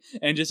tie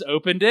and just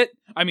opened it.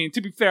 I mean,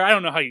 to be fair, I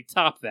don't know how you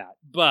top that,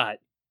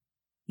 but...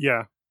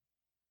 Yeah.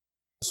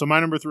 So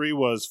my number 3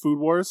 was Food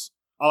Wars.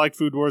 I liked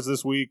Food Wars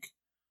this week.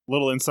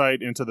 Little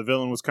insight into the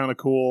villain was kind of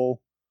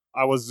cool.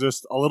 I was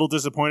just a little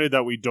disappointed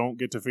that we don't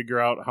get to figure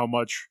out how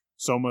much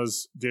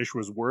Soma's dish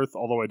was worth,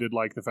 although I did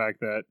like the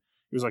fact that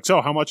it was like,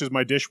 so how much is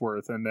my dish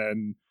worth? And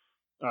then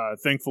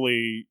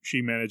thankfully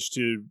she managed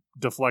to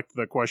deflect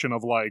the question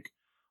of like,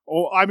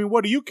 oh, I mean,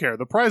 what do you care?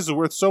 The prize is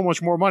worth so much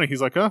more money.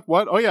 He's like, huh?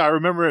 What? Oh yeah, I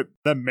remember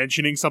them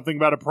mentioning something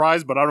about a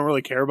prize, but I don't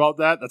really care about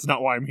that. That's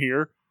not why I'm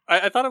here.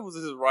 I thought it was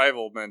his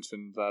rival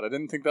mentioned that. I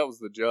didn't think that was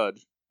the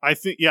judge. I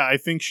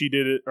think she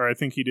did it, or I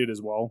think he did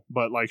as well.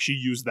 But like, she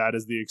used that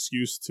as the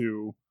excuse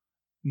to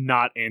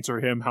not answer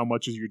him. How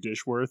much is your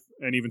dish worth?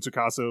 And even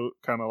Tsukasa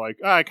kind of like,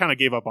 I kind of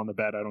gave up on the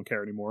bet. I don't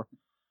care anymore.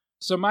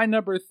 So my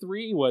number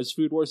 3 was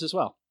Food Wars as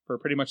well, for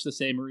pretty much the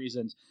same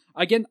reasons.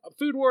 Again,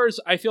 Food Wars,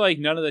 I feel like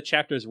none of the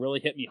chapters really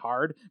hit me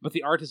hard, but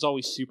the art is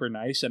always super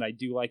nice, and I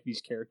do like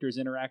these characters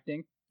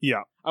interacting.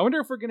 Yeah. I wonder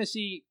if we're going to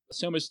see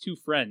Soma's 2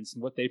 friends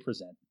and what they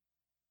present.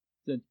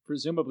 Then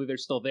presumably they're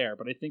still there,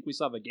 but I think we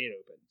saw the gate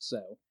open, so...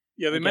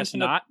 Yeah, they mentioned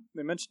not.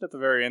 They mentioned at the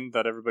very end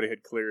that everybody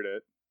had cleared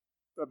it.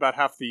 About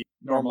half the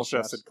normal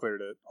chefs had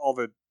cleared it. All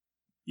the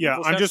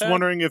I'm just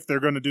wondering if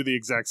they're going to do the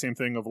exact same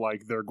thing of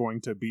like they're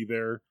going to be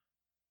there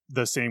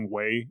the same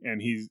way,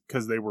 and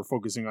because they were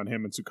focusing on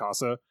him and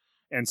Tsukasa,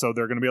 and so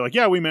they're going to be like,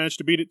 yeah, we managed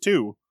to beat it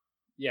too.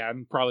 Yeah,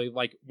 and probably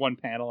like one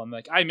panel, and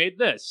like, I made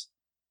this.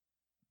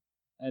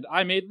 And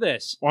I made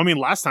this. Well, I mean,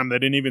 last time they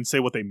didn't even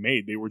say what they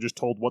made. They were just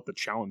told what the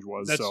challenge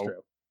was. That's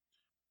true.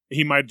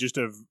 He might just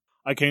have,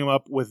 I came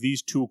up with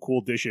these 2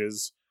 cool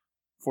dishes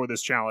for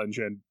this challenge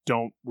and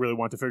don't really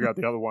want to figure out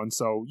the other one.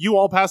 So you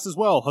all passed as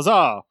well.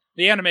 Huzzah!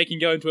 The anime can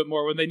go into it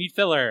more when they need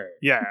filler.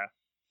 Yeah.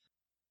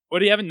 What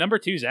do you have in number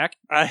 2, Zach?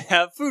 I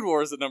have Food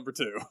Wars at number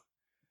 2.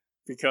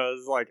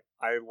 Because, like,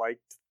 I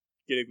liked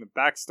getting the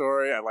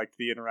backstory. I liked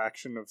the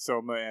interaction of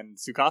Soma and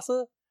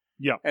Tsukasa.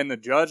 Yeah. And the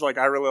judge, like,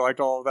 I really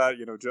liked all of that.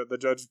 You know, the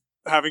judge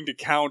having to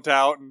count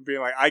out and being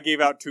like, I gave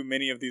out too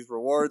many of these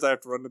rewards. I have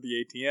to run to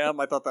the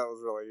ATM. I thought that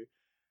was really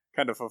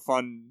kind of a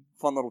fun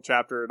little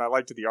chapter, and I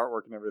liked the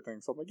artwork and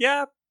everything. So I'm like,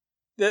 yeah,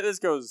 this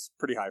goes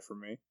pretty high for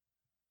me.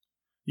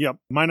 Yep.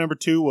 My number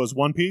 2 was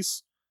One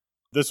Piece.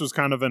 This was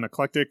kind of an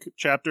eclectic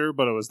chapter,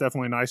 but it was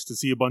definitely nice to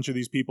see a bunch of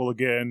these people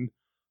again.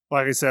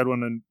 Like I said,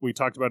 when we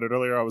talked about it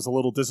earlier, I was a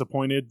little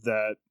disappointed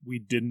that we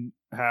didn't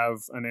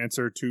have an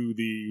answer to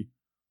the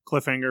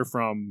cliffhanger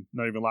from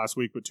not even last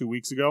week, but 2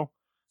 weeks ago.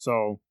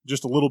 So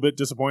just a little bit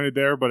disappointed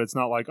there, but it's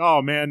not like,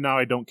 oh man, now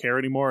I don't care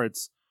anymore.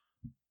 It's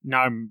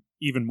now I'm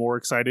even more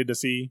excited to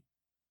see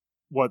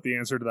what the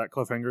answer to that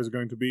cliffhanger is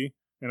going to be.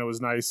 And it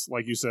was nice,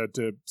 like you said,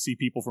 to see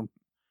people from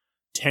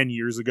 10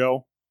 years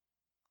ago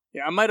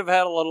Yeah, I might have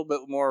had a little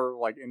bit more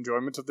like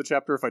enjoyment of the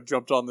chapter if I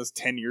jumped on this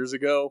 10 years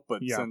ago,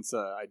 but Yeah. since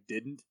I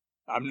didn't,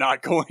 I'm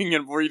not going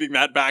and reading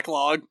that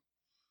backlog.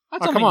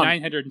 That's Oh, only come on.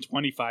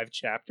 925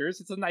 chapters.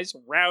 It's a nice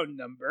round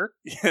number.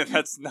 Yeah,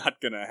 that's not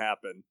gonna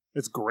happen.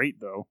 It's great,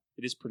 though.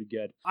 It is pretty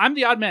good. I'm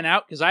the odd man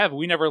out because I have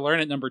We Never Learn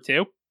at number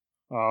 2.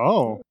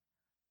 Oh.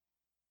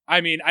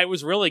 I mean, I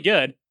was really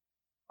good.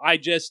 I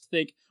just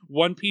think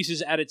One Piece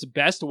is at its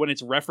best when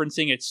it's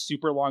referencing its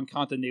super long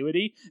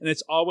continuity, and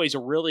it's always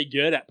really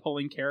good at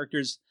pulling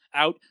characters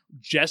out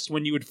just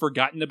when you had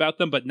forgotten about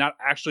them, but not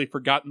actually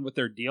forgotten what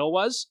their deal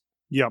was.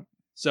 Yep.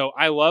 So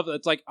I love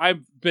it's like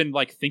I've been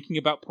like thinking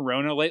about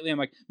Perona lately. I'm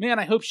like, man,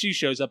 I hope she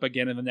shows up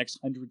again in the next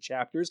 100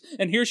 chapters.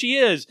 And here she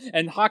is,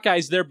 and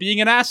Hawkeye's there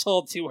being an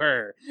asshole to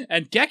her,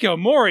 and Gecko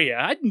Moria.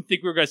 I didn't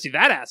think we were going to see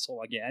that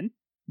asshole again.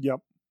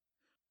 Yep.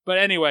 But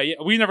anyway,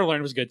 We Never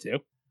Learned was good too.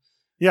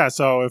 Yeah,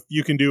 so if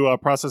you can do a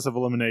process of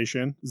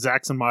elimination,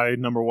 Zach's and my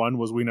number 1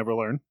 was We Never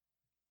Learn.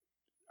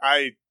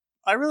 I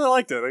really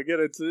liked it.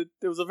 Again,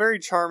 it was a very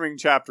charming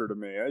chapter to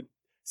me.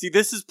 See,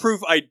 this is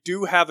proof I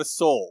do have a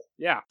soul.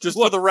 Yeah, Just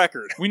Look, for the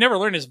record. We Never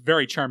Learn is a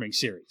very charming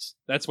series.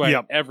 That's why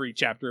Yep. every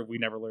chapter of We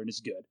Never Learn is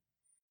good.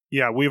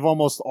 Yeah, we've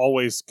almost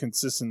always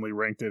consistently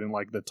ranked it in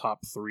like the top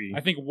 3.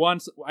 I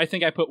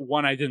think I put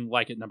one I didn't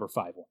like at number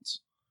 5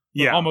 once.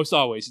 But Yeah. almost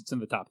always it's in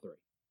the top 3.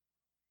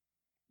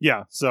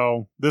 Yeah,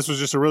 so this was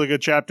just a really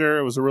good chapter.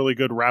 It was a really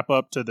good wrap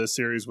up to this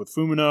series with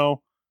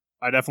Fumino.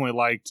 I definitely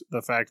liked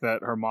the fact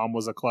that her mom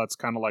was a klutz,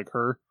 kind of like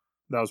her.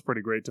 That was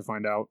pretty great to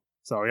find out.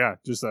 So yeah,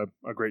 just a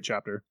great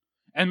chapter.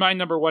 And my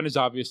number 1 is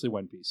obviously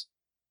One Piece.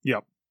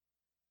 Yep.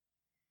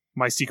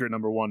 My secret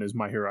number 1 is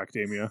My Hero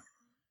Academia.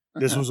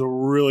 This was a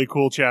really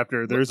cool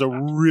chapter. There's a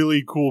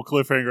really cool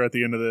cliffhanger at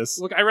the end of this.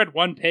 Look, I read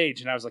one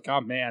page and I was like,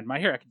 oh man, My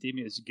Hero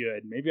Academia is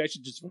good. Maybe I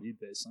should just read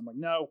this. I'm like,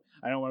 no,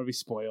 I don't want to be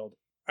spoiled.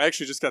 I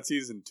actually just got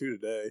season 2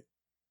 today.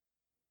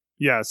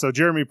 Yeah, so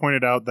Jeremy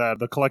pointed out that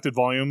the collected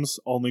volumes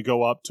only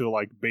go up to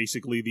like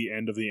basically the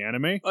end of the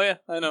anime. Oh yeah,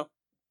 I know.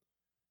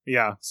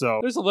 Yeah, so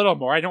There's a little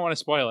more. I don't want to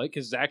spoil it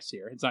because Zach's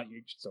here. It's not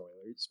huge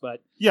spoilers,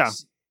 but yeah,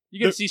 you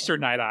get to see Sir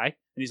Night Eye, and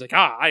he's like,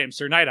 I am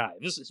Sir Night Eye.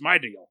 This is my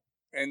deal.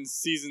 And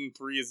season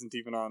 3 isn't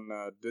even on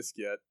disc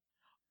yet.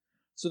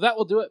 So that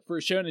will do it for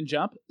Shonen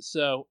Jump.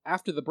 So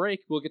after the break,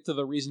 we'll get to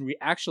the reason we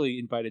actually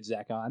invited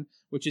Zach on,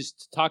 which is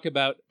to talk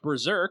about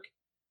Berserk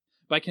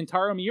by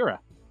Kentaro Miura.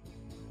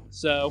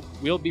 So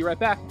we'll be right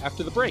back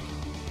after the break.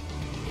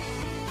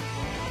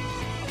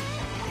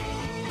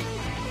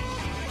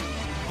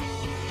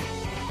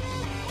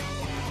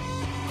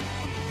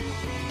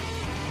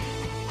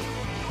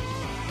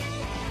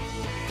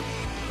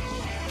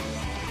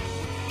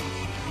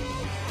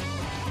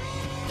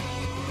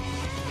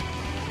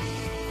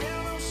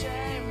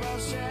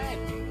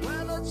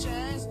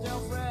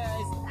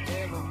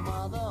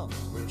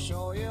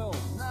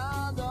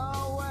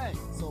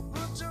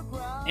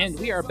 And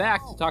we are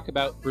back to talk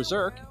about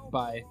Berserk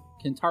by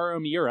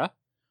Kentaro Miura.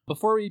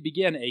 Before we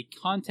begin, a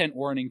content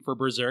warning for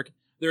Berserk.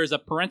 There is a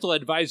parental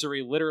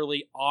advisory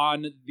literally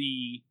on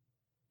the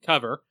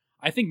cover.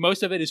 I think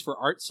most of it is for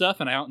art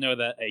stuff, and I don't know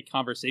that a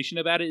conversation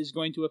about it is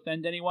going to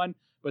offend anyone,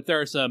 but there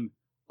are some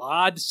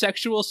odd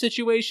sexual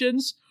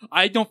situations.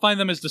 I don't find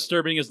them as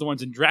disturbing as the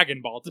ones in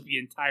Dragon Ball, to be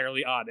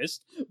entirely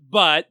honest,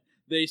 but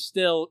they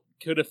still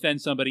could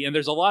offend somebody, and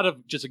there's a lot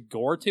of just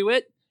gore to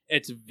it.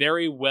 It's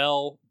very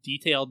well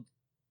detailed,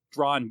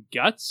 drawn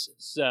guts,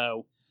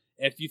 so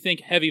if you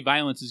think heavy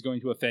violence is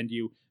going to offend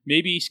you,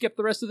 maybe skip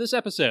the rest of this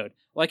episode.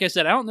 Like I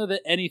said, I don't know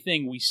that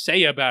anything we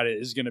say about it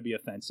is going to be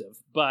offensive,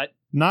 but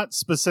not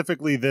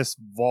specifically this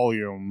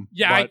volume.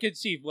 yeah, I but, could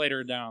see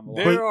later down the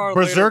line. There are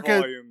Berserk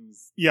later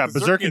volumes. yeah,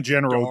 Berserk in gets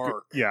general.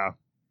 dark. Yeah,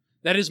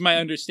 That is my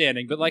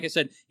understanding, but like I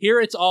said, here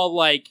it's all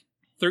like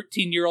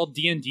 13-year-old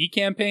D&D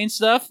campaign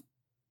stuff.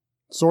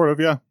 sort of.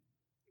 Yeah,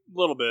 A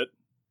little bit.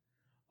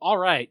 All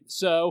right,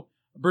 so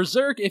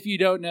Berserk, if you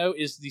don't know,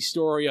 is the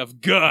story of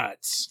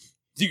guts.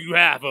 Do you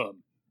have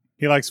them?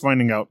 he likes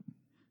finding out.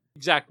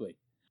 Exactly.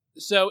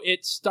 So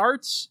it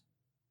starts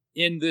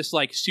in this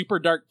like super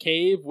dark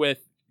cave with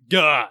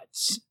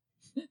guts.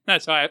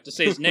 That's how I have to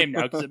say his name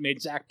now because it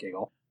made Zach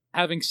giggle.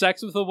 Having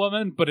sex with a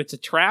woman, but it's a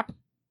trap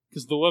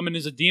because the woman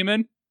is a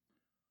demon.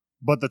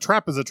 But the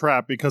trap is a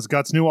trap because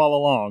Guts knew all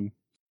along.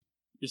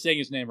 You're saying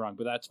his name wrong,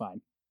 but that's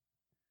fine.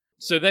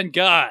 So then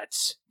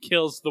Guts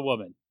kills the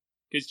woman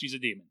because she's a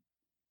demon.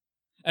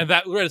 And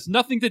that has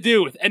nothing to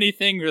do with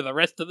anything or the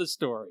rest of the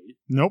story.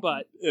 Nope.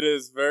 But It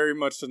is very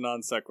much a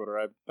non sequitur.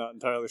 I'm not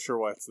entirely sure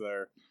why it's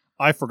there.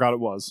 I forgot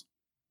it was.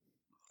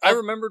 I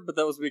remembered, but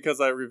that was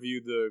because I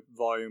reviewed the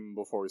volume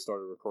before we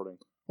started recording.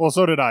 Well,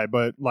 so did I,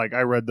 but like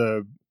I read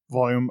the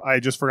volume. I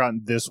had just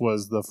forgotten this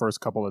was the first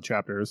couple of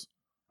chapters.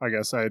 I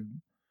guess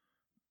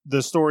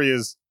the story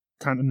is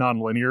kind of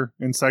non-linear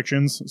in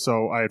sections,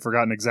 so I had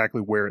forgotten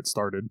exactly where it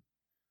started.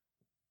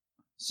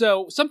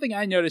 so something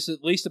I noticed,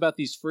 at least about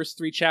these first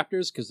 3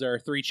 chapters, because there are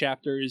 3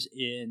 chapters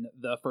in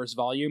the first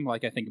volume,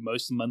 like I think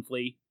most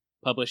monthly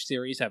published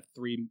series have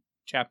 3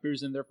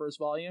 chapters in their first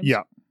volumes.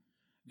 Yeah.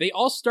 They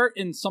all start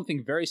in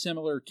something very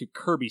similar to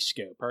Kirby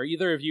scope. Are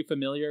either of you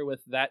familiar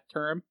with that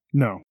term?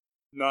 No.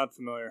 Not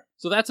familiar.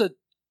 So that's a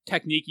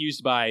technique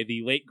used by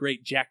the late,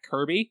 great Jack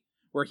Kirby,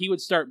 where he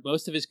would start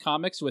most of his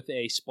comics with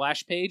a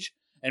splash page,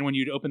 and when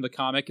you'd open the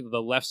comic,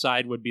 the left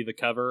side would be the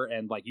cover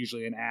and like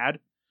usually an ad,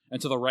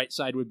 and so the right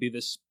side would be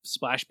this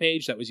splash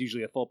page that was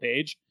usually a full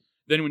page.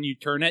 Then when you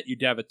turn it,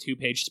 you'd have a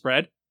 2-page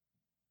spread.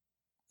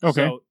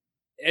 Okay. So,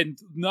 and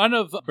none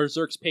of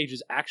Berserk's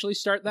pages actually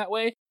start that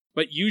way,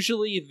 but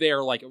usually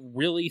they're like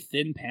really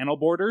thin panel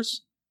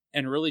borders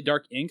and really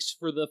dark inks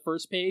for the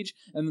first page,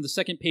 and then the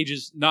second page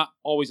is not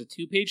always a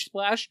 2-page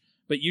splash,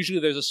 but usually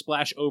there's a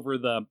splash over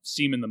the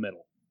seam in the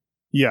middle.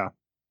 Yeah.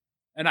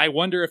 And I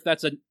wonder if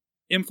that's an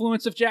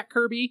influence of Jack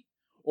Kirby,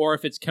 or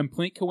if it's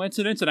complete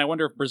coincidence, and I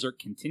wonder if Berserk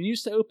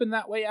continues to open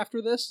that way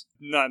after this.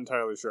 Not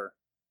entirely sure.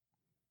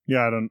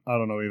 Yeah, I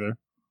don't know either.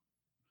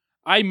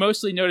 I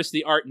mostly noticed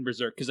the art in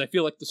Berserk, because I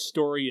feel like the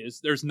story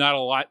there's not a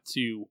lot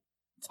to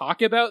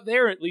talk about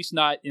there, at least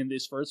not in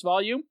this first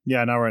volume.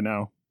 Yeah, not right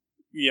now.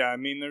 Yeah, I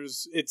mean,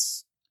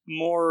 it's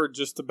more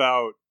just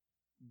about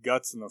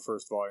Guts in the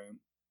first volume.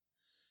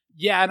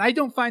 Yeah, and I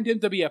don't find him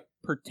to be a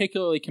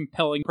particularly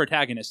compelling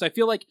protagonist. I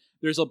feel like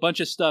there's a bunch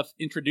of stuff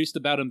introduced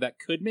about him that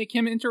could make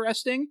him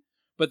interesting,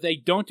 but they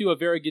don't do a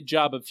very good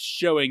job of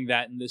showing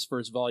that in this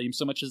first volume,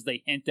 so much as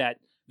they hint at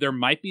there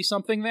might be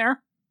something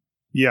there.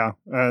 Yeah,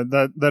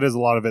 that is a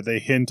lot of it. They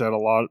hint at a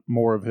lot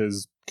more of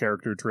his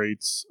character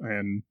traits,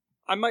 and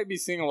I might be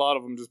seeing a lot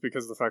of them just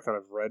because of the fact that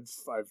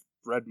I've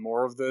read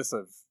more of this.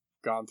 I've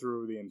gone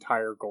through the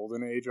entire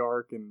Golden Age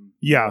arc and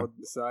more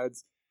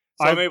besides.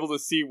 So I'm able to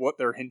see what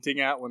they're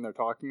hinting at when they're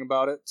talking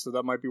about it, so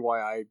that might be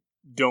why I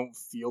don't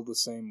feel the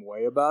same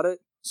way about it.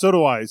 So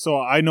do I. So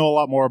I know a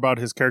lot more about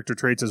his character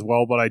traits as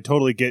well, but I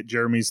totally get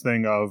Jeremy's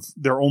thing of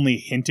they're only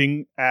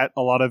hinting at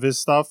a lot of his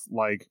stuff.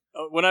 Like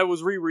when I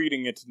was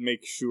rereading it to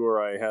make sure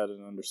I had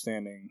an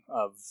understanding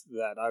of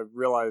that, I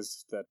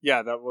realized that,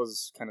 yeah, that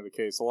was kind of the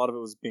case. A lot of it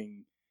was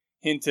being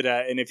hinted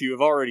at, and if you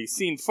have already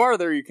seen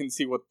farther, you can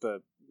see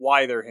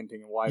why they're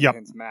hinting and why the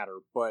hints matter.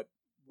 But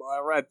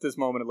at this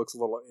moment, it looks a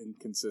little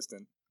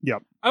inconsistent.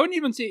 Yep. I wouldn't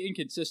even say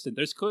inconsistent.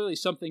 There's clearly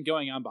something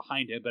going on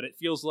behind it, but it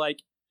feels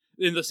like,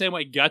 in the same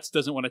way Guts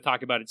doesn't want to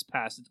talk about its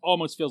past, it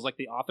almost feels like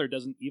the author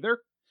doesn't either.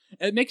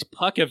 And it makes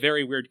Puck a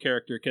very weird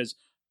character, because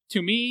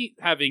to me,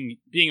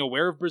 being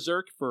aware of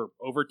Berserk for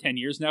over 10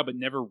 years now, but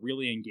never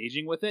really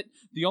engaging with it,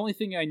 the only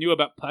thing I knew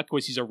about Puck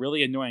was he's a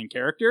really annoying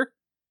character,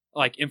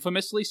 like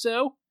infamously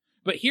so.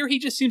 But here he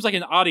just seems like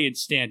an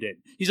audience stand-in.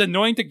 He's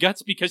annoying to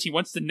Guts because he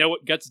wants to know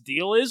what Guts'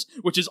 deal is,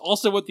 which is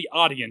also what the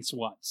audience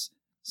wants.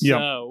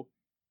 So,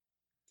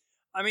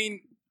 I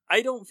mean,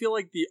 I don't feel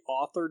like the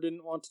author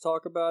didn't want to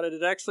talk about it.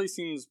 It actually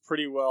seems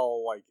pretty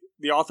well like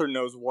the author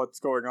knows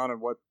what's going on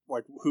and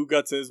who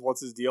Guts is,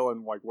 what's his deal,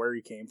 and like where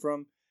he came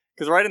from.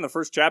 Because right in the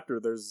first chapter,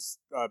 there's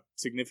a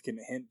significant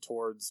hint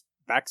towards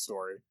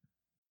backstory.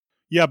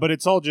 Yeah, but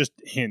it's all just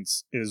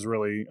hints, is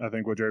really, I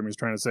think, what Jeremy's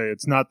trying to say.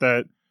 It's not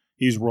that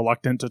he's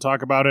reluctant to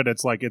talk about it.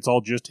 It's like, it's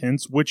all just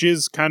hints, which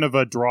is kind of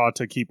a draw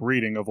to keep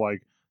reading of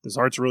like, this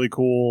art's really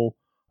cool.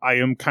 I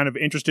am kind of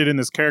interested in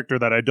this character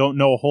that I don't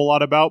know a whole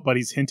lot about, but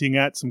he's hinting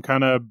at some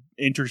kind of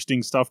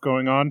interesting stuff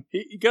going on.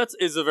 Guts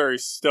is a very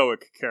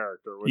stoic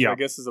character, which I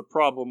guess is a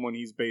problem when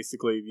he's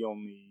basically the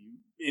only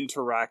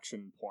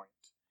interaction point.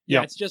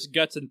 Yeah, it's just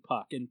Guts and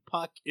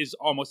Puck is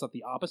almost at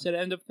the opposite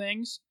end of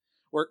things,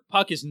 where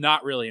Puck is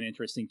not really an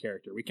interesting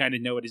character. We kind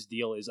of know what his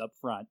deal is up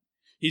front.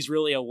 He's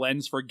really a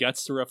lens for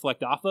Guts to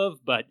reflect off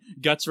of, but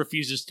Guts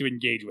refuses to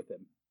engage with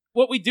him.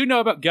 What we do know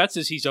about Guts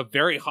is he's a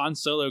very Han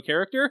Solo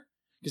character,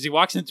 because he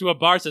walks into a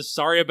bar, says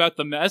sorry about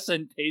the mess,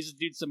 and pays the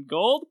dude some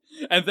gold,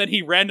 and then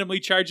he randomly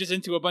charges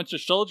into a bunch of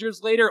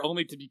soldiers later,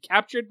 only to be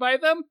captured by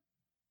them.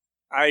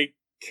 I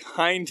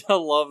kind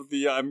of love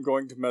the I'm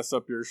going to mess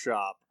up your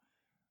shop.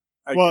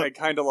 I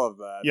kind of love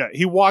that. Yeah,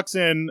 he walks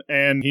in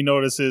and he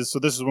notices, so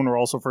this is when we're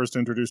also first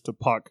introduced to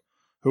Puck,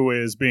 who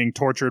is being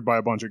tortured by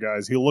a bunch of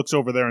guys. He looks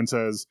over there and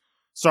says,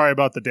 sorry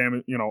about the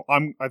damage,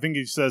 I think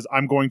he says,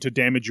 I'm going to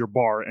damage your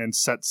bar, and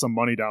set some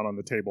money down on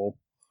the table.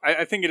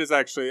 I think it is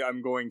actually,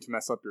 I'm going to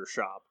mess up your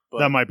shop. But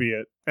that might be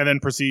it. And then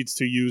proceeds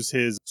to use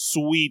his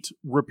sweet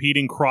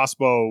repeating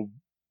crossbow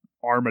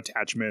arm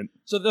attachment.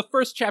 So the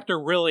first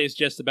chapter really is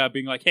just about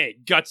being like, hey,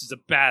 Guts is a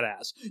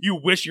badass. You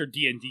wish your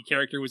D&D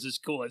character was as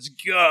cool as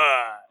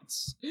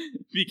Guts.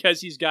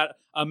 Because he's got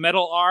a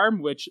metal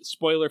arm, which,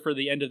 spoiler for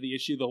the end of the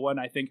issue, the one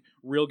I think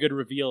real good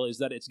reveal is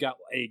that it's got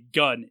a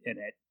gun in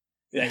it.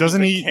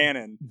 Doesn't he?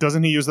 Cannon.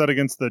 Doesn't he use that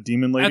against the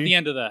demon lady? At the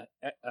end of the...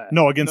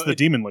 the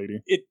demon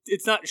lady.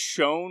 It's not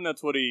shown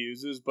that's what he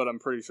uses, but I'm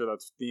pretty sure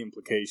that's the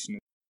implication.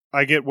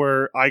 I get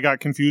where I got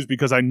confused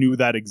because I knew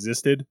that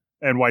existed,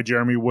 and why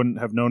Jeremy wouldn't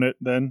have known it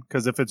then.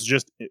 Because if it's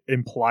just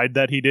implied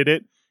that he did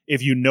it,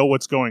 if you know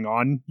what's going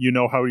on, you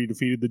know how he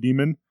defeated the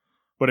demon.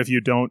 But if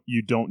you don't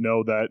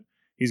know that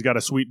he's got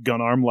a sweet gun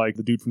arm like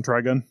the dude from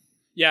Trigun.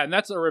 Yeah, and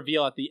that's a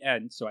reveal at the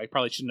end, so I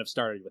probably shouldn't have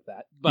started with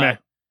that. But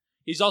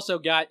he's also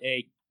got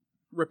a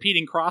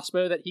repeating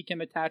crossbow that he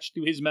can attach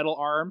to his metal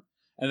arm,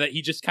 and that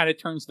he just kind of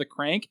turns the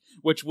crank,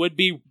 which would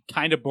be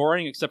kind of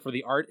boring, except for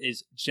the art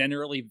is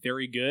generally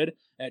very good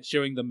at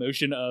showing the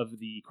motion of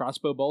the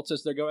crossbow bolts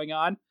as they're going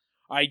on.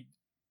 I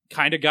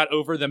kind of got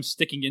over them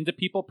sticking into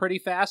people pretty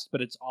fast,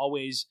 but it's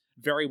always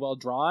very well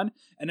drawn.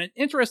 And an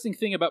interesting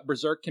thing about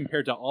Berserk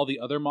compared to all the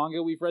other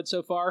manga we've read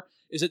so far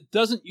is it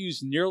doesn't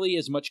use nearly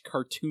as much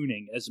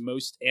cartooning as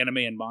most anime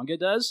and manga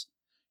does.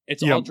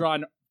 It's all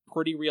drawn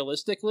pretty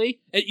realistically.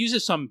 It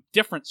uses some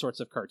different sorts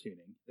of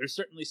cartooning. There's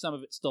certainly some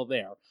of it still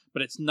there,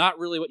 but it's not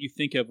really what you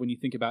think of when you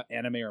think about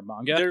anime or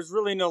manga. There's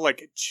really no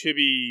like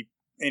chibi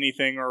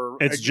anything or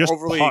It's just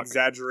overly Puck.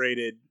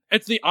 exaggerated.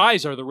 It's the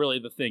eyes are really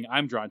the thing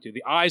I'm drawn to.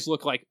 The eyes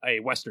look like a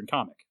Western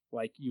comic.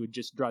 Like you would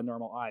just draw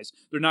normal eyes.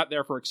 They're not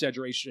there for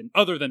exaggeration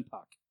other than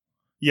Puck.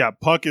 Yeah,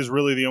 Puck is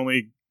really the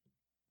only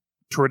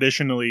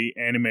traditionally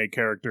anime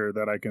character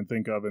that I can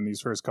think of in these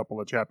first couple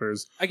of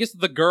chapters. I guess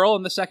the girl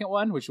in the second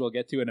one, which we'll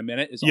get to in a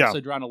minute, is Yeah. also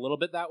drawn a little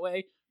bit that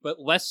way, but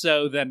less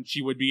so than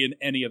she would be in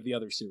any of the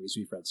other series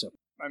we've read so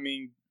far. I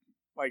mean,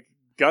 like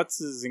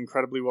Guts is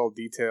incredibly well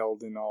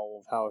detailed in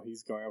all of how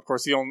he's going. Of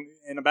course,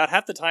 in about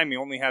half the time, he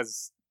only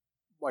has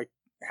like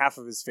half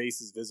of his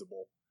face is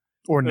visible.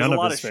 Or There's none a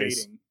lot of his of face.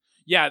 shading.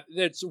 Yeah,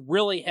 it's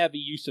really heavy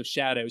use of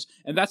shadows.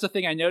 And that's the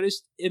thing I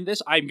noticed in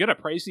this. I'm going to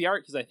praise the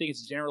art because I think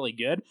it's generally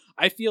good.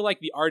 I feel like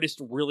the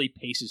artist really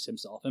paces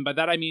himself. And by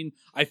that I mean,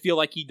 I feel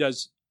like he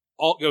goes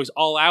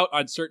all out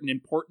on certain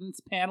important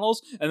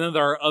panels. And then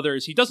there are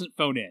others he doesn't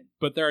phone in.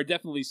 But there are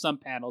definitely some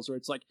panels where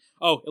it's like,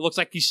 oh, it looks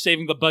like he's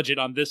saving the budget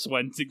on this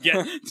one to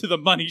get to the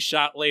money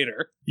shot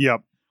later.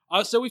 Yep.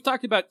 So we've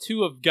talked about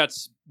two of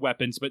Guts'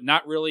 weapons, but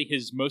not really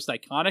his most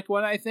iconic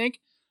one, I think,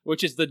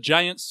 which is the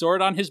giant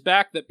sword on his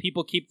back that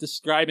people keep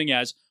describing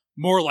as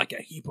more like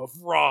a heap of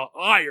raw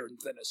iron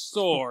than a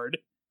sword,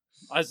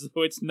 as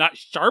though it's not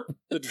sharp.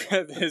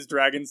 His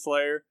Dragon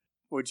Slayer,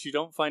 which you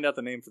don't find out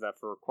the name for that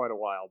for quite a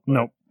while. But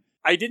Nope.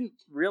 I didn't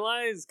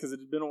realize, because it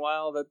had been a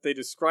while, that they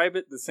describe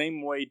it the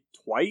same way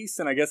twice,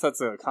 and I guess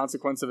that's a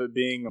consequence of it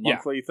being a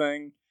monthly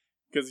thing,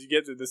 because you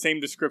get the same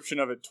description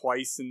of it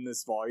twice in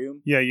this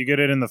volume. Yeah, you get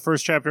it in the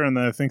first chapter and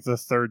then I think the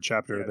third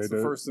chapter. Yeah, they it's do.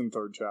 the first and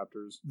third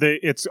chapters.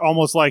 It's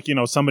almost like,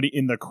 somebody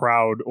in the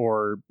crowd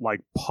or like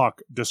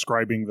Puck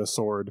describing the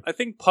sword. I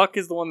think Puck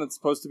is the one that's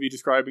supposed to be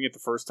describing it the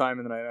first time,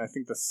 and then I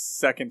think the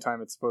second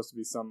time it's supposed to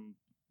be some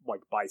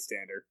like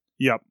bystander.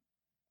 Yep.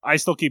 I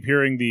still keep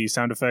hearing the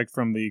sound effect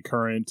from the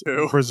current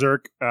Ew.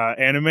 Berserk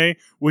anime,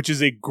 which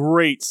is a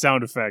great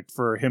sound effect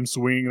for him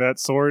swinging that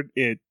sword.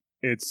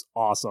 It's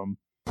awesome.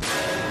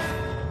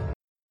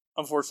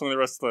 Unfortunately, the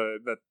rest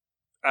of that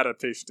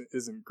adaptation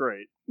isn't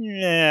great.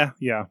 Yeah.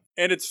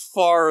 And it's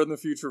far in the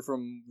future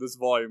from this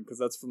volume, because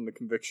that's from the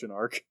Conviction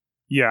arc.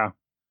 Yeah.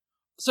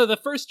 So the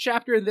first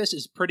chapter in this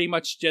is pretty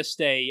much just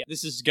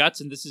this is Guts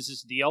and this is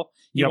his deal.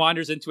 He Yep.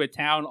 wanders into a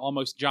town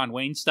almost John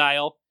Wayne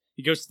style.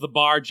 He goes to the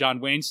bar John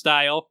Wayne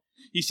style.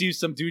 He sees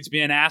some dudes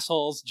being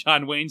assholes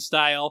John Wayne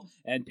style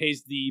and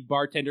pays the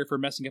bartender for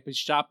messing up his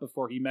shop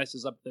before he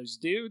messes up those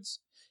dudes.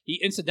 He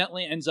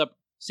incidentally ends up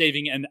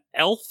saving an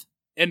elf,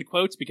 end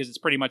quotes, because it's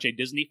pretty much a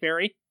Disney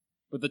fairy,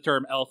 but the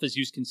term elf is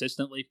used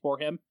consistently for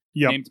him,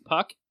 Yep. named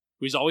Puck,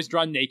 who's always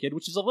drawn naked,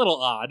 which is a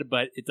little odd,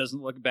 but it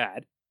doesn't look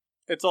bad.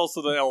 It's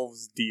also the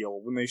elves' deal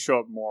when they show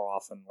up more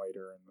often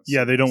later in this.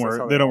 Yeah, they don't series. That's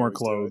wear how they don't wear always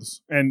do it.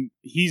 clothes. And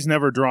he's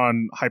never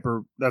drawn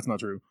hyper that's not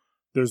true.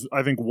 There's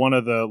I think one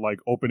of the like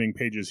opening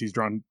pages he's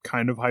drawn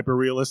kind of hyper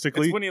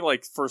realistically. It's when he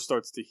like first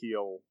starts to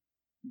heal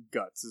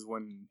Guts is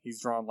when he's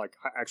drawn like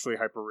actually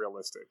hyper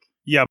realistic.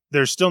 Yeah,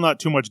 there's still not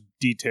too much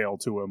detail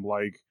to him.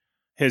 Like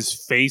his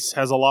face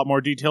has a lot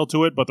more detail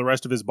to it, but the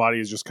rest of his body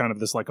is just kind of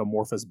this like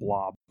amorphous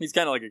blob. He's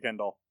kind of like a Ken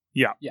doll.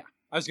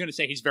 I was going to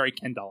say he's very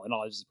Kendall in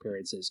all his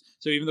appearances.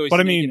 So even though he's But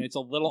I naked, mean- it's a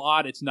little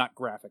odd. It's not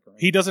graphic. Or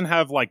anything. He doesn't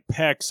have like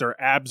pecs or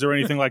abs or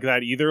anything like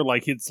that either.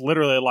 Like it's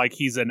literally like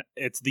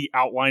it's the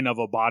outline of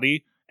a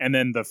body and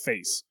then the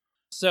face.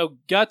 So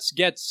Guts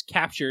gets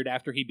captured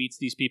after he beats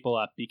these people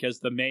up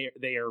because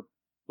they are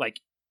like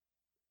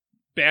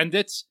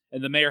bandits,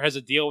 and the mayor has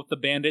a deal with the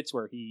bandits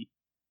where he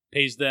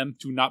pays them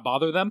to not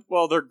bother them.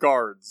 Well, they're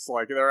guards.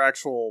 Like they're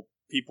actual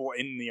people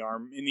in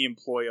the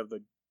employ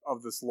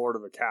of this lord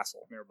of a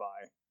castle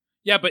nearby.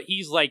 Yeah, but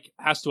he's like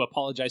has to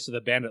apologize to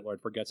the bandit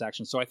lord for Guts'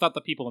 actions. So I thought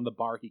the people in the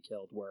bar he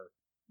killed were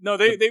No,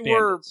 they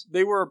bandits.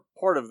 were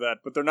part of that,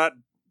 but they're not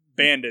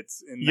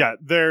bandits in Yeah,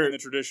 in the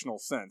traditional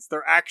sense.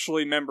 They're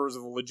actually members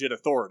of a legit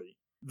authority.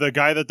 the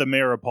guy that the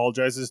mayor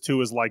apologizes to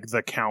is like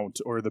the count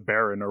or the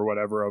baron or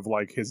whatever of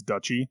like his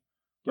duchy.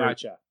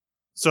 Gotcha.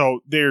 So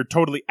they're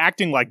totally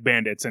acting like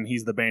bandits and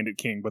he's the bandit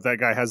king, but that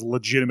guy has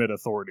legitimate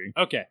authority.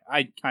 Okay,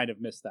 I kind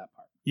of missed that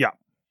part. Yeah.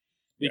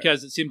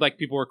 Because it seemed like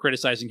people were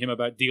criticizing him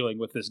about dealing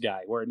with this guy,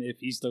 where if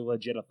he's the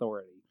legit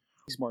authority,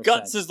 makes more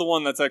Guts sense. is the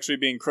one that's actually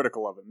being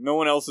critical of him. No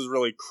one else is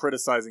really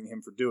criticizing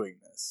him for doing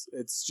this.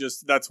 It's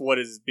just that's what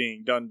is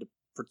being done to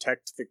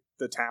protect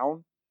the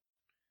town.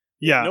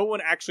 Yeah. No one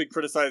actually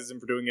criticizes him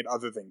for doing it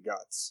other than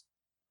Guts.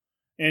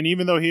 And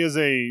even though he is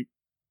a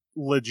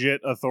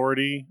legit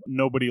authority,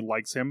 nobody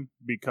likes him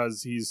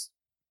because he's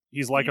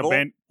like Evil? a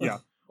band. Yeah.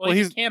 Well,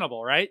 he's a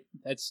cannibal, right?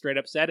 That's straight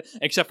up said.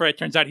 Except for it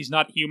turns out he's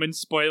not human.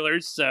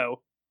 Spoilers,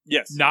 so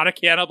Yes. not a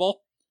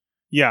cannibal.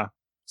 Yeah.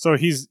 So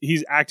he's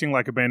acting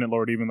like a bandit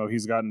lord, even though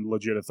he's gotten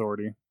legit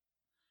authority.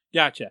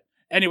 Gotcha.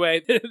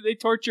 Anyway, they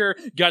torture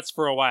Guts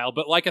for a while,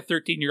 but like a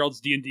 13-year-old's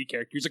D&D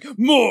character, he's like,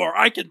 more!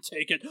 I can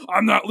take it!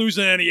 I'm not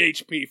losing any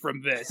HP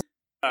from this!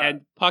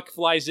 And Puck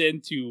flies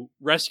in to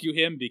rescue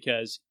him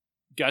because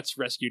Guts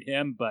rescued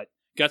him, but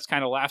Guts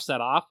kind of laughs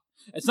that off.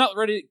 It's not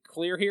really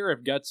clear here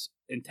if Guts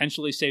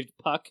intentionally saved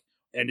Puck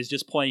and is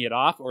just playing it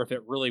off, or if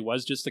it really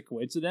was just a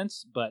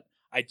coincidence, but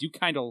I do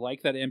kind of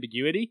like that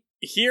ambiguity.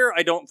 Here,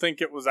 I don't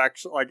think it was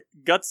actually, like,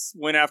 Guts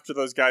went after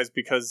those guys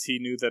because he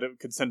knew that it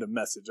could send a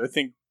message. I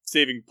think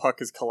saving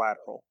Puck is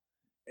collateral.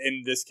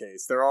 In this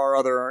case, there are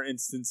other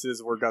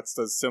instances where Guts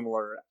does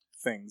similar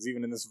things,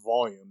 even in this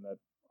volume. That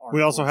aren't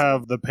We also coincidental.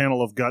 have the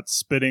panel of Guts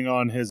spitting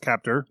on his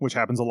captor, which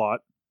happens a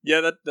lot.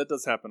 Yeah, that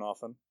does happen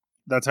often.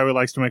 That's how he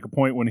likes to make a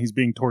point when he's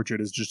being tortured,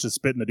 is just to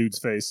spit in the dude's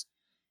face.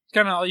 It's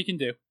kind of all you can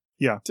do.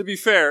 To be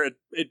fair,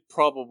 it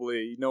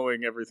probably,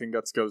 knowing everything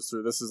Guts goes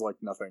through, this is like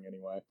nothing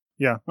anyway.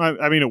 Yeah,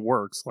 I mean, it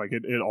works. Like,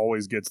 it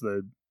always gets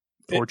the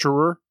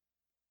torturer.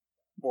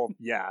 Well,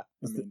 yeah.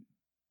 I mean,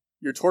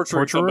 you're torturing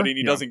Torturer? somebody and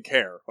he Yeah. doesn't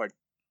care. Like,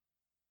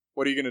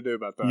 what are you going to do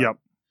about that? Yep.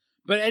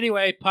 But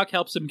anyway, Puck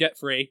helps him get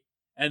free,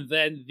 and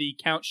then the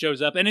Count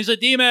shows up and is a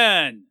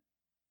demon!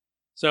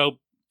 So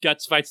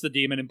Guts fights the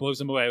demon and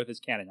blows him away with his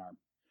cannon arm.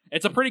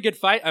 It's a pretty good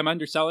fight. I'm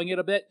underselling it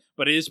a bit,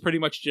 but it is pretty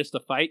much just a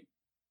fight.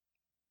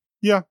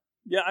 Yeah,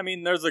 I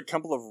mean, there's a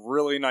couple of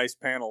really nice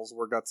panels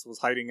where Guts was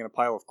hiding in a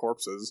pile of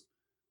corpses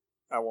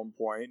at one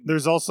point.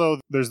 There's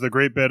the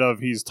great bit of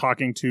he's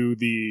talking to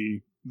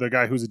the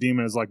guy who's a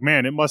demon, is like,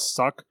 man, it must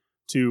suck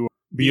to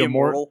be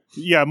immortal.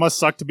 Yeah, it must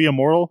suck to be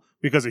immortal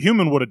because a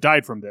human would have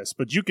died from this,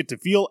 but you get to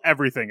feel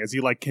everything as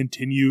he like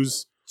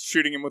continues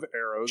Shooting him with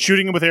arrows.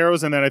 shooting him with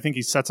arrows, and then I think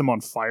he sets him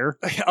on fire.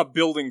 A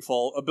building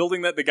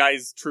that the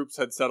guy's troops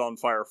had set on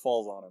fire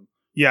falls on him.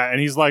 Yeah, and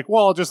he's like,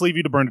 well, I'll just leave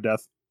you to burn to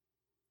death.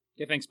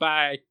 Okay, thanks,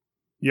 bye.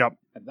 Yep.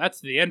 And that's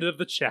the end of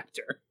the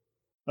chapter.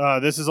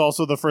 This is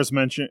also the first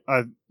mention.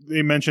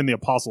 They mentioned the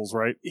apostles,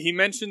 right? He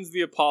mentions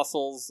the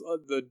apostles.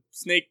 The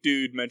snake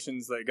dude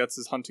mentions that Guts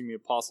is hunting the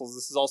apostles.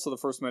 This is also the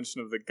first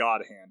mention of the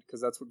God Hand,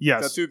 because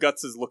that's who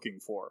Guts is looking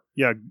for.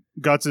 Yeah,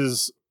 Guts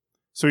is...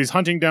 So he's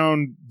hunting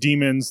down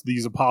demons,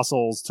 these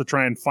apostles, to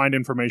try and find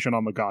information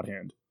on the God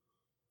Hand.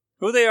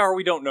 Who they are,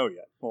 we don't know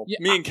yet. Well, Yeah,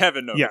 me and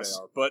Kevin know yes.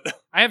 who they are, but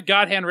I have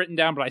God Hand written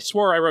down, but I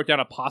swore I wrote down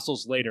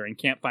apostles later and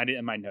can't find it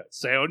in my notes.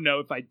 So I don't know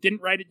if I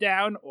didn't write it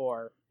down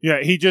or...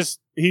 Yeah,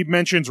 he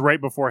mentions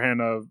right beforehand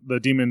the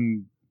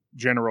demon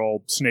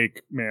general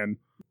Snake Man.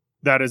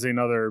 That is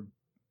another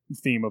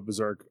theme of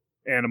Berserk.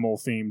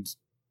 Animal-themed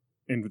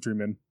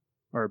infantrymen.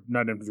 Or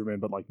not infantrymen,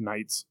 but like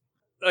knights.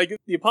 like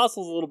the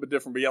apostles a little bit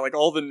different, but yeah, like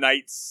all the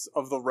knights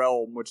of the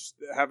realm, which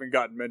haven't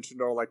gotten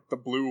mentioned, are like the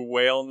blue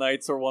whale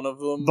knights are one of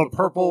them. The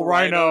purple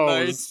rhinos.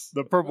 knights.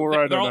 The purple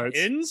They're rhino all knights.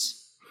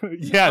 inns?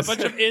 Yes. A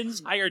bunch of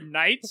inns hired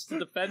knights to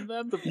defend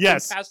them?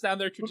 Yes. And pass down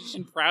their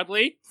tradition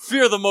proudly?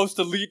 Fear the most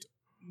elite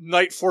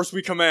knight force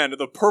we command,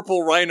 the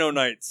purple rhino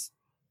knights.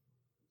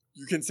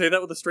 You can say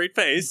that with a straight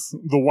face.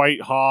 The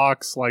White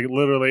Hawks, like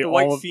literally The all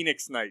White of...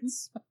 Phoenix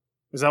Knights.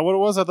 Is that what it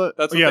was? I thought...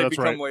 That's what yeah, they that's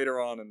become right.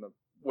 later on in the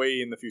way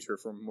in the future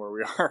from where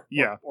we are.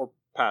 Yeah. Or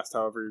past,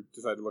 however you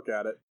decide to look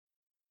at it.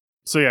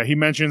 So yeah, he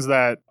mentions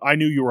that I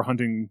knew you were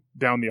hunting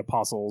down the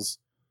apostles.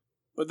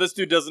 But this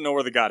dude doesn't know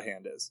where the God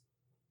Hand is.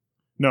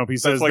 No, he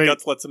says That's why they,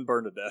 Guts lets him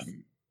burn to death.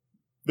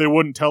 they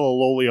wouldn't tell a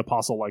lowly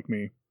apostle like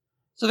me.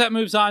 So that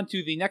moves on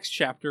to the next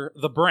chapter,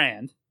 The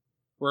Brand,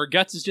 where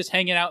Guts is just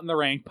hanging out in the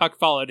rain. Puck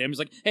followed him. He's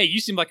like, hey, you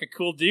seem like a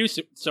cool dude,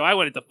 so I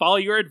wanted to follow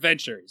your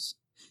adventures.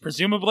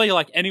 Presumably,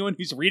 like anyone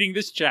who's reading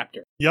this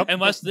chapter. Yep.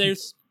 Unless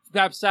there's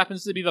perhaps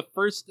happens to be the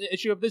first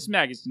issue of this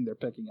magazine they're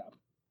picking up.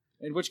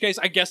 In which case,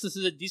 I guess this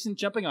is a decent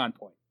jumping on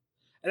point.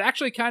 It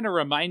actually kind of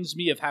reminds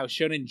me of how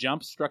Shonen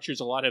Jump structures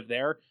a lot of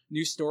their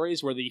new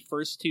stories, where the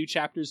first two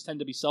chapters tend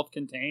to be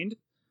self-contained.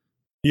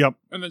 Yep.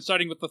 And then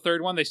starting with the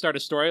third one, they start a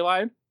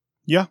storyline.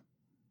 Yeah.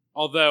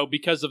 Although,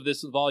 because of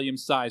this volume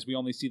size, we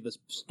only see the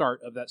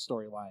start of that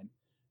storyline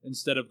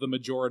instead of the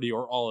majority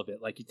or all of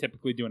it, like you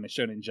typically do in a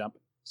Shonen Jump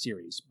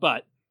series.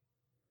 But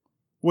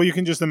Well, you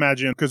can just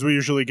imagine, because we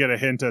usually get a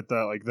hint at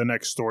the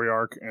next story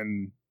arc,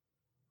 and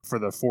for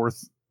the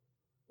fourth,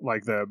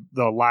 like the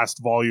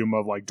last volume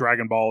of like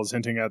Dragon Ball is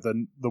hinting at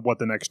the what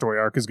the next story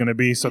arc is going to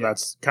be. So Yeah.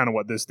 that's kind of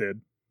what this did.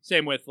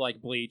 same with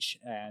like Bleach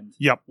and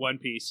Yep. One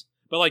Piece.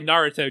 But like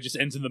Naruto just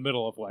ends in the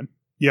middle of one.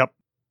 Yep.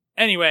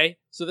 Anyway,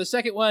 so the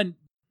second one,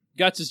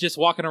 Guts is just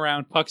walking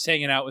around, Puck's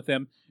hanging out with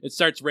him. It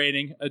starts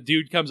raining. A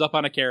dude comes up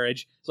on a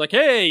carriage. It's like,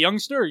 hey,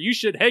 youngster, you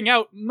should hang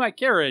out in my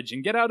carriage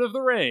and get out of the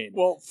rain.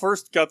 Well,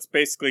 first Guts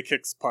basically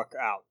kicks Puck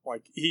out.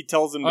 Like, he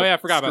tells him Oh, to yeah, I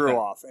forgot about screw that.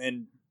 off,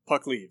 and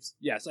Puck leaves.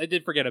 Yes, I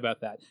did forget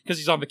about that, because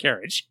he's on the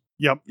carriage.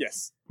 Yep.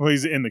 Yes. Well,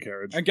 he's in the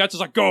carriage. And Guts is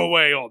like, go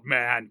away, old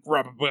man.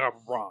 Rah, rah, rah,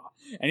 rah.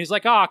 And he's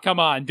like, come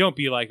on, don't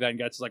be like that. And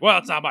Guts is like, well,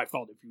 it's not my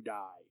fault if you die.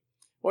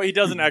 Well, he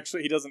doesn't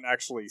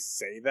actually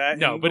say that.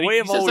 No, And but the he way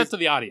I've says always that to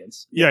the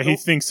audience. Yeah, he the-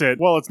 thinks it.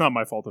 Well, it's not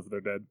my fault if they're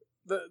dead.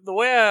 the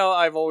way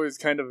I've always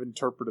kind of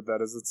interpreted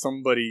that is it's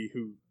somebody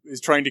who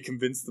is trying to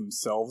convince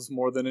themselves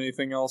more than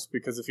anything else.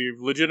 Because if you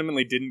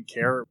legitimately didn't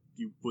care,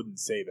 you wouldn't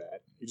say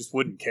that. You just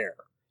wouldn't care.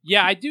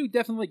 Yeah, I do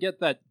definitely get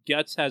that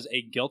Guts has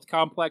a guilt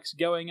complex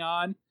going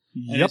on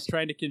and is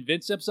trying to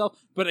convince himself.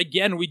 But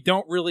again, we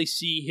don't really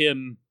see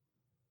him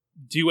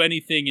do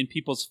anything in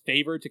people's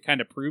favor to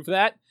kind of prove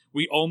that.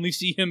 We only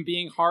see him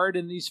being hard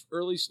in these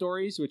early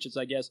stories, which is,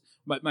 I guess,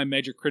 my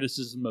major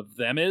criticism of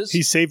them is.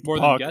 He saved more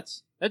Puck. than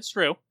Guts. That's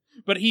true.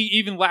 But he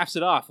even laughs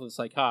it off. It's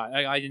like,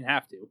 I didn't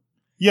have to.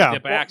 Yeah.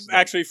 By Well, accident.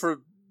 actually,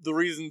 for the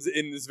reasons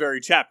in this very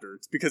chapter,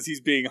 it's because he's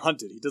being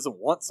hunted. He doesn't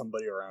want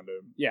somebody around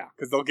him. Yeah.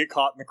 Because they'll get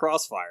caught in the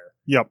crossfire.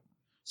 Yep.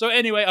 So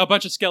anyway, a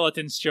bunch of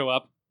skeletons show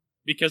up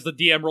because the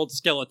DM rolled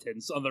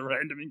skeletons on the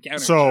random encounter.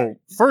 So,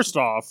 first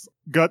off,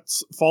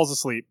 Guts falls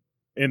asleep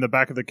in the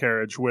back of the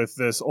carriage with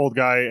this old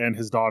guy and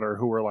his daughter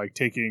who are like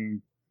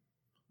taking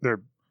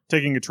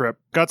a trip.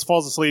 Guts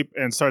falls asleep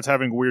and starts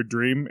having a weird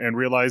dream and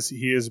realizes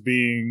he is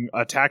being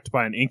attacked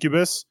by an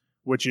incubus,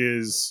 which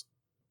is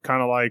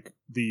kind of like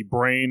the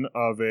brain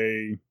of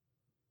a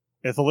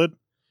Ithalid.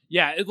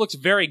 Yeah, it looks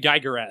very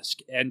Geiger-esque,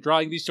 and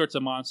drawing these sorts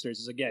of monsters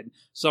is, again,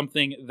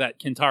 something that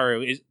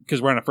Kentaro is,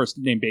 because we're on a first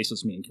name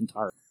basis, me and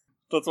Kentaro.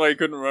 That's why he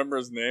couldn't remember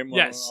his name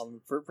Yes. on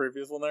the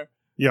previous one there.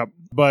 Yep.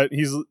 But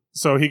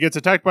he gets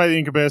attacked by the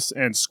incubus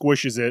and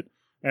squishes it,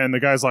 and the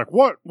guy's like,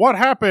 What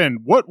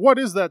happened? What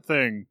is that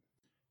thing?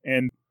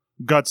 And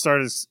Guts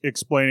starts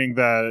explaining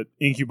that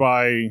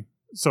incubi,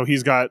 so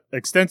he's got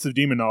extensive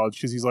demon knowledge,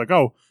 because he's like,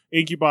 oh,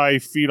 incubi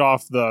feed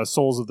off the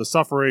souls of the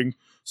suffering,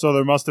 so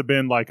there must have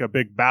been like a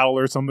big battle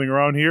or something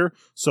around here,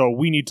 so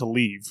we need to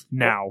leave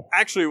now. Well,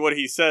 actually, what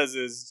he says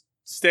is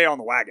stay on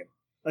the wagon.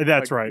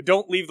 That's Like, right.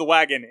 Don't leave the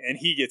wagon, and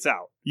he gets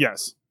out.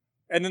 Yes.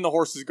 And then the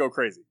horses go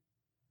crazy.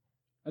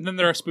 And then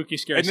there are spooky,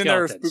 scary And then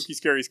skeletons. there are spooky,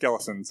 scary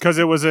skeletons. Because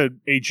it was an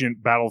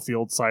ancient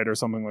battlefield site or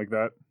something like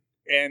that.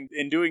 And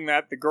in doing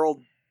that, the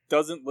girl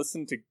doesn't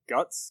listen to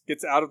Guts,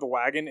 gets out of the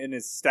wagon, and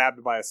is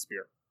stabbed by a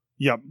spear.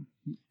 Yep.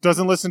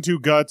 Doesn't listen to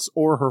Guts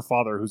or her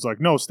father, who's like,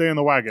 no, stay in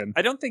the wagon.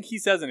 I don't think he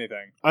says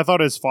anything. I thought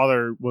his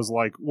father was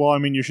like, well, I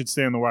mean, you should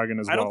stay in the wagon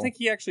as I well. don't think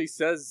he actually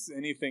says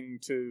anything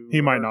to He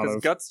might her, not 'cause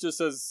have. Guts just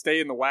says stay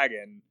in the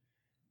wagon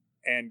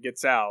and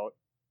gets out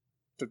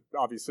to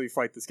obviously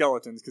fight the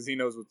skeletons because he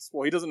knows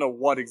he doesn't know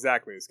what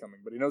exactly is coming,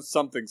 but he knows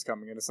something's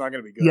coming and it's not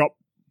going to be good. Yep.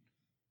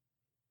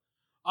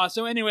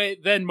 So anyway,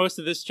 then most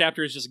of this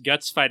chapter is just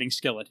Guts fighting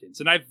skeletons.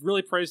 And I've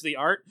really praised the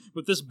art,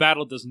 but this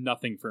battle does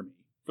nothing for me,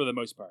 for the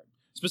most part.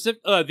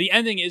 The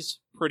ending is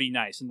pretty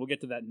nice, and we'll get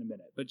to that in a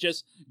minute. But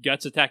just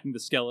Guts attacking the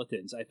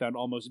skeletons, I found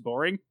almost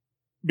boring.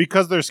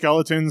 Because they're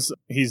skeletons,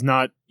 he's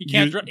not... He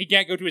can't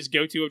go to his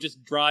go-to of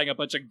just drawing a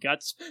bunch of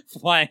guts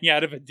flying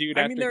out of a dude.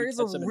 I after mean, there he is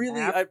cuts a him in really,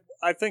 half.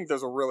 I think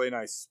there's a really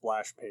nice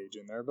splash page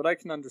in there, but I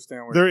can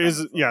understand where There you're is,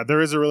 coming from. yeah,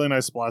 there is a really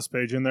nice splash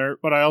page in there,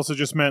 but I also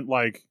just meant,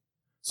 like...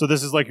 So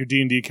this is like your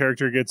D&D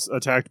character gets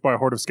attacked by a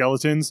horde of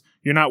skeletons.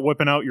 You're not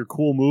whipping out your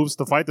cool moves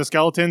to fight the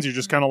skeletons. You're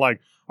just kind of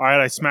like, all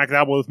right, I smack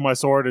that one with my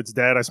sword, it's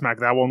dead. I smack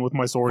that one with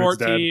my sword, it's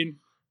dead. 14,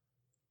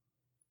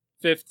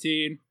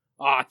 15,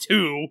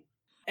 2.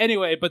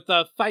 Anyway, but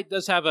the fight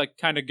does have a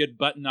kind of good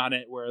button on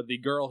it where the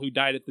girl who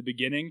died at the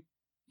beginning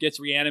gets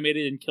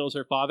reanimated and kills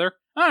her father.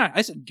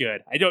 I said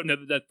good. I don't know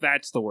that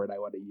that's the word I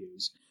want to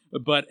use.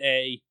 But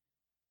a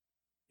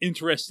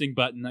interesting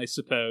button, I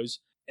suppose.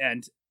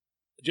 And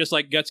just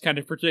like Guts kind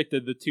of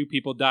predicted, the two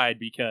people died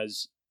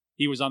because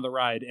he was on the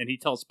ride, and he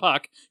tells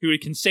Puck, who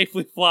can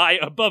safely fly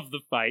above the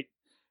fight,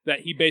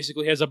 that he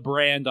basically has a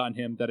brand on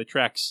him that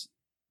attracts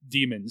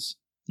demons.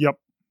 Yep.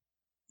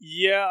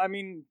 Yeah, I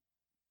mean,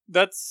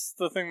 that's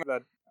the thing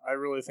that I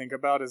really think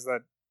about is that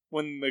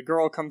when the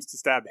girl comes to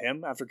stab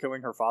him after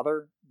killing her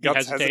father, He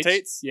Guts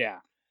hesitates. Yeah.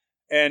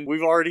 And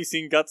we've already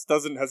seen Guts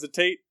doesn't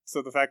hesitate,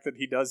 so the fact that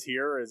he does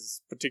here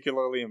is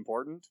particularly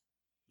important.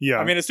 Yeah.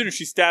 I mean, as soon as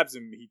she stabs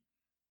him, he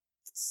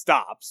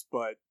stops,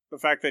 but the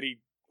fact that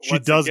she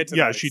lets does, it get to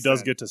yeah, that she does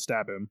extent- get to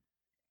stab him.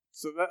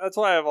 So that's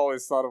why I've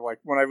always thought of, like,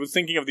 when I was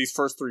thinking of these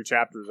first three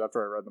chapters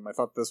after I read them, I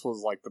thought this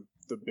was, like,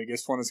 the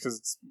biggest one, is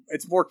because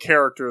it's more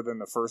character than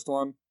the first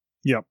one.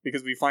 Yep.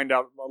 Because we find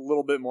out a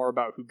little bit more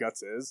about who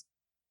Guts is.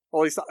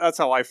 Well, at least that's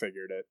how I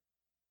figured it.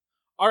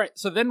 All right,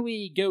 so then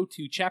we go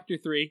to Chapter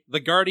 3, The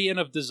Guardian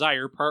of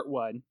Desire, Part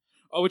 1,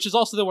 which is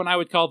also the one I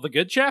would call the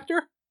good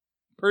chapter,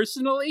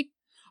 personally.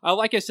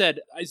 Like I said,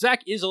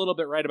 Zach is a little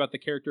bit right about the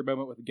character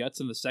moment with Guts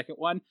in the second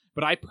one,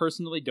 but I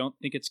personally don't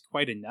think it's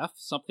quite enough.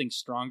 Something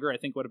stronger, I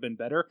think, would have been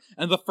better.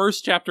 And the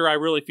first chapter, I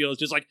really feel, is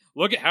just like,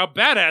 look at how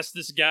badass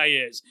this guy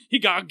is. He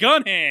got a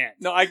gun hand.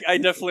 No, I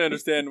definitely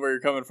understand where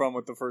you're coming from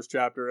with the first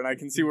chapter, and I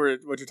can see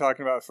what you're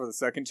talking about for the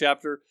second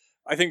chapter.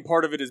 I think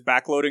part of it is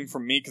backloading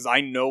from me, because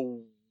I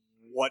know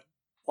what,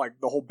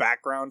 like, the whole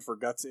background for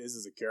Guts is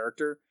as a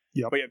character.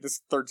 Yep. But yeah,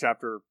 this third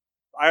chapter,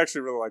 I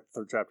actually really like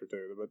the third chapter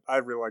too, but I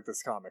really like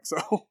this comic,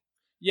 so...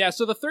 Yeah,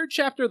 so the third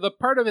chapter, the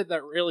part of it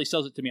that really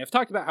sells it to me, I've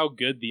talked about how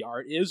good the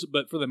art is,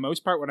 but for the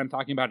most part, what I'm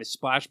talking about is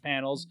splash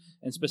panels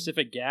and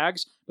specific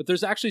gags. But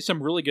there's actually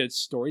some really good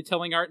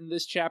storytelling art in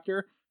this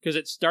chapter, because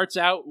it starts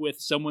out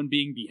with someone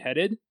being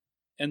beheaded,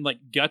 and like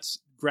Guts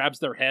grabs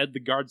their head. The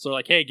guards are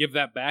like, hey, give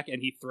that back,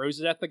 and he throws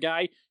it at the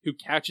guy, who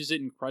catches it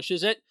and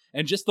crushes it.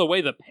 And just the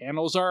way the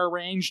panels are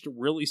arranged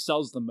really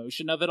sells the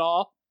motion of it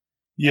all.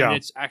 Yeah. And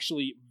it's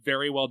actually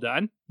very well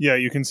done. Yeah,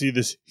 you can see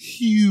this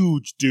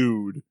huge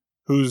dude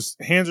whose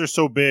hands are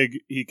so big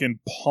he can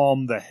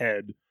palm the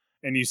head,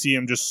 and you see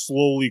him just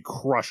slowly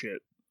crush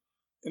it.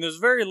 And there's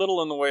very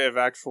little in the way of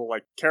actual,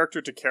 like,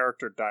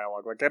 character-to-character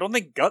dialogue. Like, I don't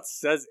think Guts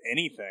says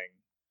anything.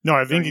 No, I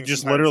think During he this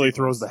just entire literally sequence.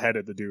 throws the head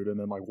at the dude and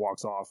then, like,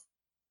 walks off.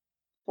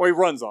 Well, he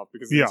runs off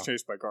because he Yeah. gets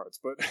chased by guards,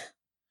 but...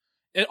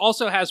 It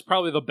also has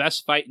probably the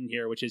best fight in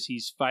here, which is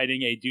he's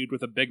fighting a dude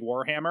with a big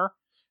warhammer,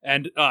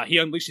 and he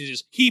unleashes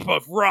this heap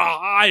of raw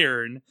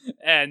iron,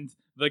 and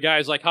the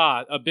guy's like,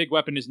 a big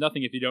weapon is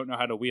nothing if you don't know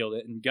how to wield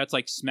it, and Guts,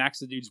 like, smacks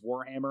the dude's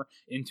warhammer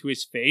into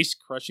his face,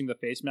 crushing the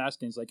face mask,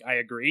 and he's like, I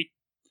agree.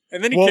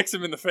 And then he Well- kicks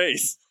him in the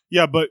face.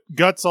 Yeah, but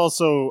Guts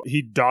also,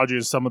 he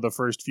dodges some of the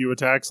first few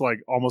attacks, like,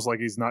 almost like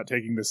he's not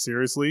taking this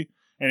seriously.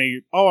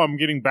 And I'm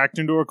getting backed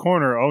into a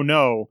corner, oh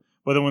no.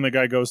 But then when the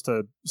guy goes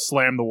to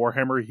slam the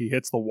warhammer, he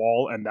hits the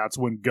wall, and that's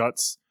when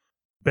Guts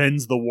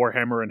bends the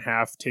warhammer in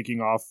half, taking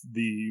off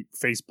the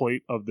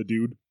faceplate of the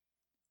dude.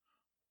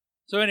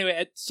 So anyway,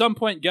 at some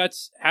point,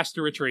 Guts has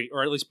to retreat,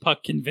 or at least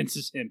Puck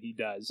convinces him he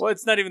does. Well,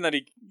 it's not even that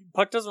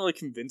Puck doesn't really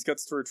convince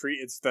Guts to retreat,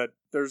 it's that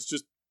there's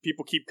just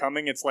people keep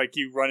coming. It's like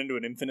you run into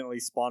an infinitely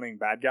spawning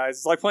bad guys.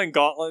 It's like playing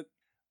Gauntlet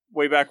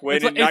way back when.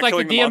 It's like, and not the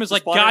killing DM is monster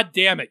like, spawner. God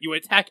damn it, you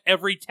attack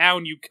every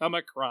town you come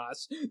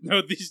across.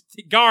 No, these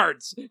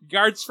guards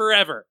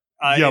forever.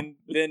 Yep. And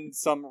then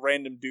some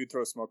random dude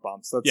throws smoke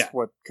bombs. That's Yeah.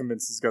 what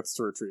convinces Guts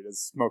to retreat, is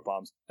smoke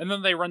bombs. And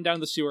then they run down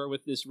the sewer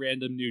with this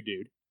random new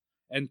dude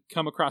and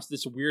come across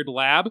this weird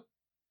lab.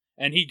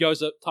 And he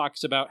goes up,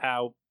 talks about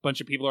how a bunch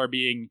of people are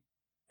being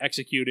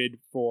executed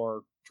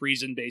for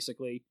treason,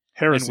 basically,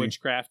 Heresy. and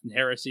witchcraft and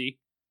heresy.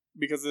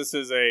 Because this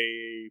is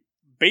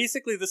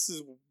basically this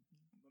is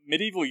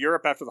medieval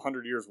Europe after the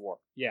 100 Years' War.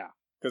 Yeah.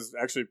 Because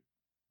actually,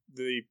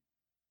 the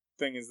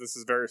thing is, this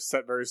is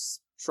set very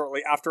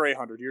shortly after a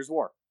 100 Years'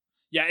 War.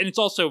 Yeah, and it's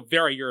also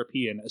very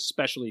European,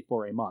 especially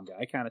for a manga.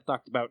 I kind of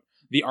talked about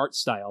the art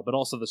style, but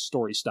also the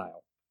story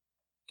style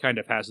kind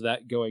of has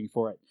that going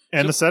for it.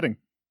 And So- the setting.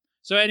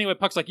 So anyway,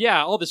 Puck's like,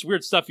 yeah, all this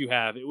weird stuff you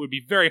have, it would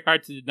be very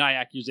hard to deny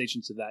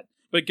accusations of that.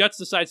 But Guts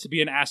decides to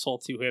be an asshole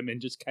to him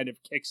and just kind of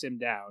kicks him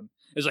down.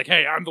 It's like,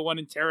 hey, I'm the one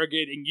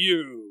interrogating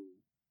you.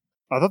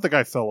 I thought the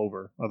guy fell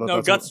over. I thought No,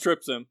 that's Guts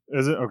trips him.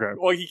 Is it? Okay.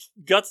 Well,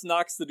 Guts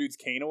knocks the dude's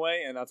cane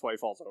away, and that's why he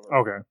falls over.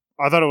 Okay.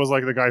 I thought it was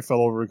like the guy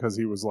fell over because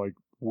he was, like,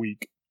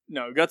 weak.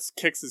 No, Guts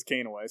kicks his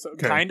cane away. So,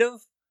 Okay. kind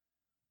of.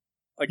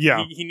 Like,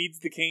 Yeah. he needs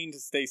the cane to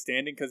stay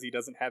standing because he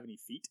doesn't have any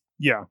feet.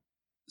 Yeah.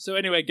 So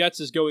anyway, Guts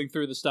is going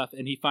through the stuff,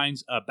 and he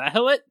finds a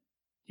Bahelit.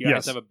 You guys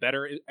Yes. have a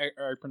better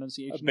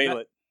pronunciation? A of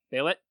that? Baelit.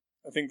 Baelit?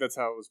 I think that's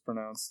how it was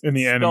pronounced. In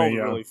the It's anime, spelled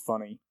yeah. really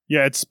funny.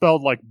 Yeah, it's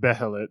spelled like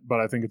Behelit, but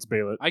I think it's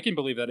Baelit. I can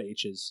believe that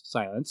H is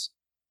silence.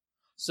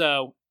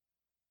 So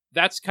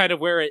that's kind of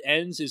where it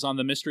ends, is on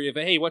the mystery of,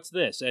 hey, what's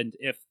this? And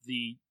if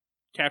the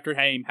chapter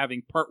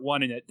having part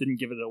 1 in it didn't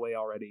give it away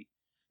already,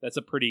 that's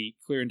a pretty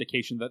clear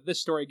indication that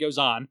this story goes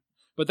on.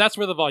 But that's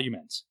where the volume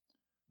ends.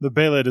 The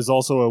Baelit is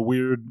also a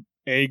weird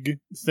egg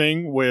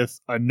thing with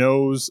a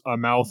nose, a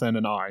mouth, and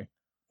an eye.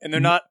 And they're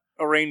not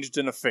arranged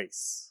in a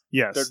face.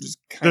 Yes. They're just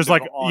kind There's of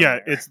like on yeah,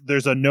 there.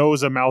 there's a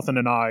nose, a mouth, and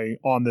an eye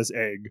on this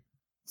egg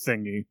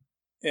thingy.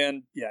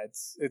 And yeah,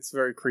 it's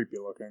very creepy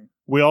looking.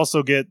 We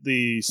also get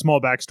the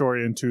small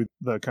backstory into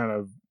the kind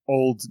of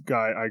old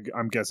guy.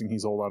 I'm guessing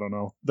he's old. I don't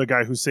know. The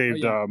guy who saved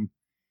yeah.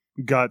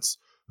 Guts,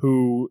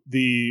 who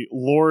the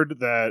lord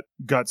that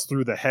Guts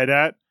threw the head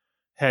at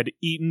had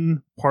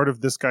eaten part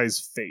of this guy's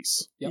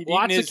face. Yeah, He'd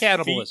lots eaten of his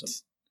cannibalism.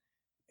 feet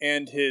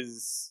and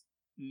his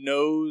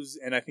nose,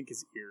 and I think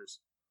his ears.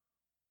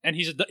 And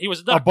he was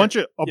a doctor.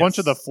 A bunch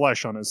of the Yes.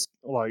 flesh on his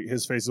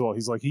face as well.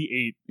 He's like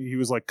he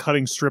was like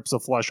cutting strips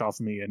of flesh off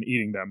me and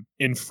eating them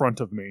in front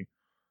of me.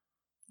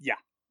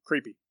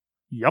 Creepy.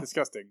 Yep.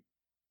 Disgusting.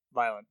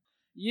 Violent.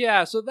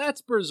 Yeah, so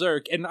that's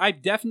Berserk, and I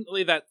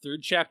definitely, that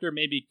third chapter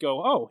made me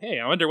go, oh, hey,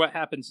 I wonder what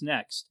happens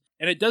next.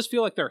 And it does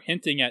feel like they're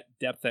hinting at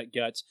depth at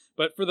Guts,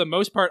 but for the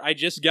most part, I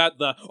just got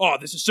the, oh,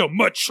 this is so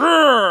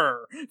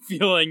mature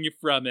feeling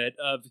from it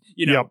of,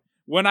 Yep.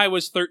 when I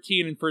was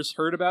 13 and first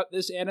heard about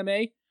this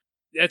anime,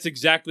 that's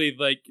exactly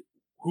like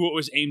who it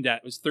was aimed at.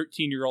 It was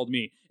 13-year-old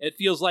me. It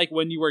feels like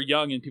when you were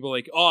young and people are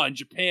like, oh, in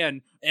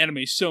Japan, anime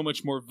is so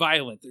much more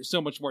violent. There's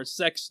so much more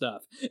sex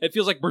stuff. It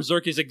feels like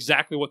Berserk is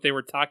exactly what they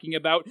were talking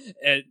about,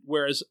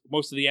 whereas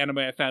most of the anime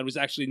I found was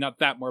actually not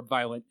that more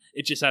violent.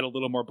 It just had a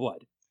little more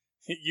blood.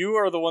 You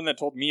are the one that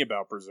told me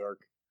about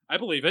Berserk, I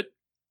believe it.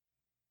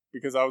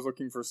 because I was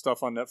looking for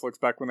stuff on Netflix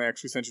back when they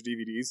actually sent you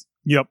DVDs.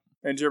 Yep.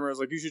 And Jeremy was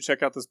like, you should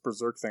check out this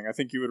Berserk thing. I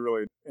think you would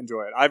really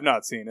enjoy it. I've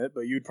not seen it,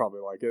 but you'd probably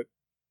like it.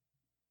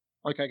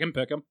 Like, I can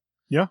pick them.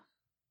 Yeah.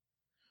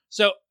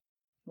 So,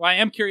 I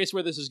am curious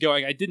where this is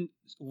going. I didn't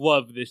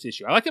love this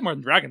issue. I liked it more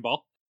than Dragon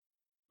Ball,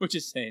 which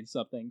is saying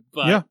something.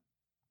 But Yeah.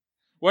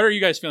 what are you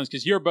guys' feelings?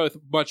 Because you're both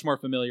much more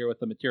familiar with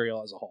the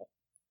material as a whole.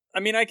 I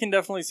mean, I can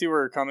definitely see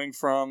where you're coming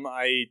from.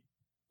 I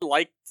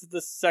liked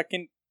the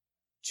second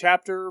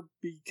chapter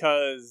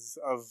because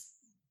of,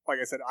 like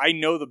I said, I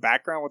know the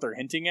background, what they're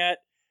hinting at,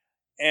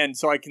 and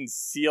so I can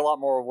see a lot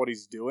more of what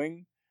he's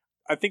doing.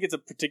 I think it's a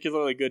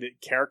particularly good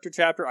character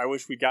chapter. I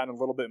wish we'd gotten a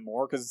little bit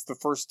more, because it's the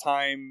first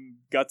time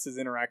Guts has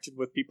interacted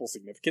with people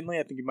significantly.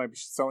 I think he might be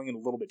selling it a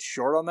little bit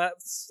short on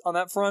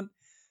that front.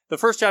 The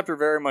first chapter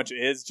very much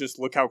is just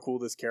look how cool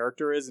this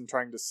character is and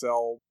trying to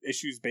sell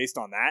issues based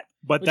on that.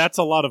 But that's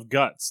a lot of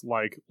Guts.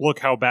 Like, look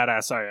how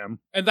badass I am.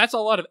 And that's a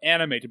lot of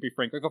anime, to be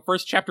frank. Like, the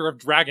first chapter of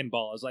Dragon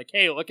Ball is like,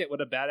 hey, look at what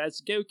a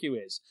badass Goku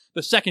is.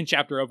 The second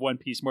chapter of One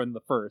Piece, more than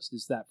the first,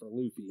 is that for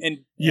Luffy.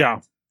 And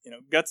Yeah. you know,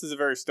 Guts is a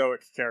very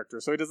stoic character,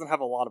 so he doesn't have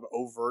a lot of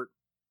overt,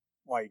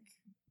 like,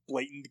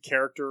 blatant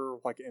character,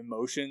 like,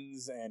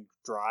 emotions and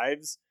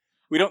drives.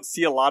 We don't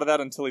see a lot of that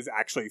until he's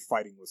actually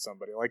fighting with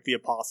somebody, like the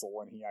Apostle,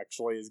 when he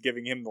actually is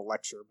giving him the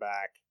lecture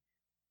back.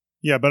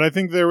 Yeah, but I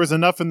think there was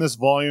enough in this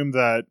volume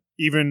that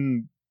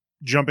even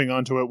jumping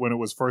onto it when it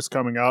was first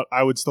coming out,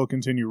 I would still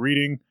continue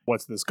reading.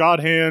 What's this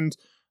God Hand?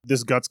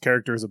 This Guts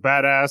character is a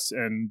badass,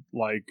 and,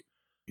 like,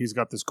 he's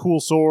got this cool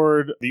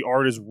sword. The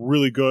art is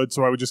really good,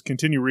 so I would just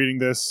continue reading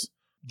this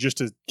just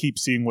to keep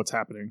seeing what's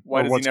happening.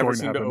 Why or does what's he never going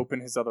seem to happen. open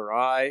his other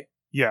eye?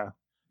 Yeah.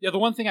 Yeah, the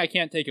one thing I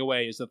can't take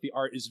away is that the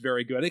art is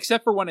very good,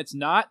 except for when it's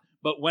not,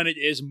 but when it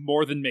is,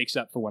 more than makes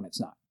up for when it's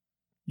not.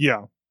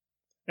 Yeah.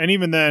 And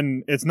even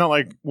then, it's not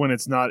like when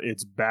it's not,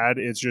 it's bad.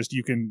 It's just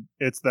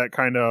it's that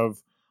kind of,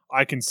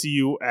 I can see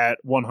you at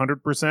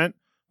 100%,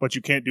 but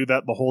you can't do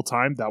that the whole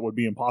time. That would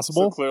be So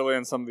impossible. clearly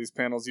on some of these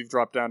panels, you've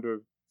dropped down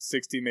to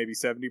 60, maybe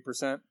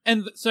 70%.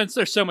 And since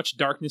there's so much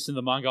darkness in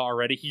the manga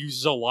already, he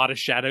uses a lot of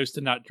shadows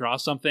to not draw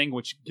something,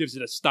 which gives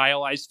it a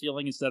stylized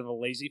feeling instead of a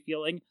lazy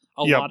feeling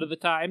a Yep. lot of the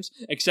times.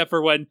 Except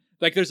for when,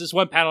 like, there's this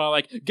one panel, I'm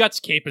like,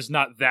 Guts' cape is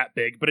not that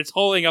big, but it's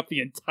holding up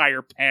the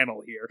entire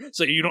panel here,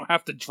 so you don't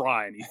have to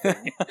draw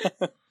anything.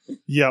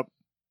 Yep.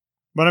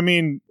 But I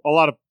mean, a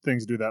lot of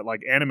things do that.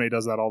 Like, anime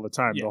does that all the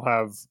time. Yeah. They'll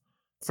have,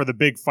 for the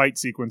big fight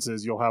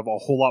sequences, you'll have a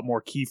whole lot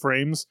more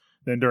keyframes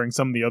than during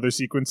some of the other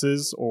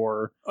sequences,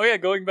 or... Oh yeah,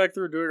 going back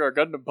through doing our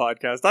Gundam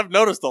podcast, I've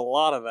noticed a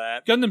lot of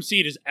that. Gundam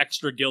Seed is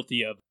extra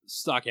guilty of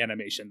stock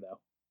animation, though.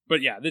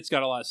 But yeah, it's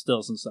got a lot of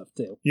stills and stuff,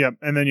 too. Yep,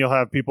 and then you'll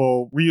have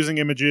people reusing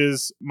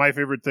images. My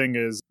favorite thing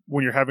is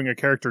when you're having a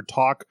character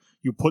talk,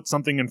 you put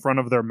something in front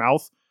of their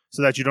mouth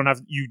so that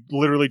you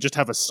literally just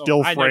have a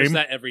still I frame. notice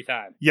that every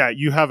time. Yeah,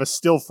 you have a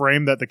still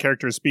frame that the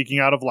character is speaking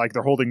out of, like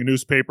they're holding a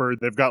newspaper,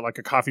 they've got like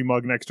a coffee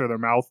mug next to their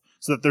mouth,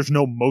 so that there's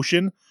no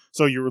motion.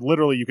 So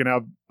you can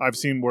have, I've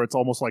seen where it's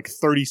almost like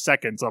 30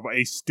 seconds of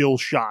a still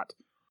shot,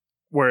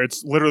 where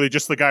it's literally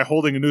just the guy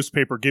holding a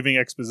newspaper giving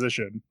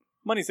exposition.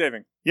 Money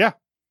saving.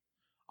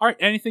 All right,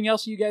 anything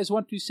else you guys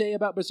want to say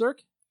about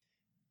Berserk?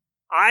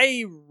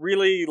 I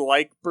really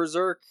like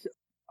Berserk.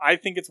 I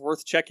think it's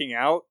worth checking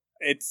out.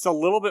 It's a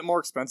little bit more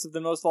expensive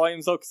than most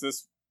volumes, though,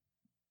 because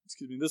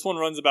this one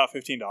runs about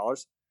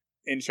 $15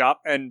 in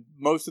shop, and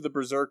most of the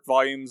Berserk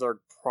volumes are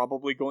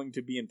probably going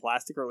to be in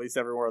plastic, or at least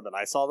everywhere that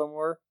I saw them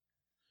were.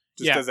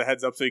 Just Yeah. as a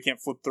heads up, so you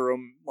can't flip through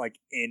them like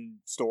in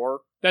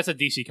store. That's a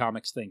DC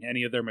Comics thing.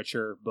 Any of their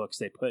mature books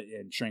they put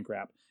in shrink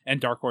wrap,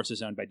 and Dark Horse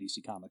is owned by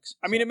DC Comics.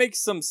 I mean, it makes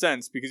some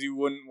sense because you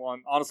wouldn't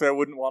want. Honestly, I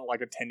wouldn't want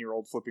like a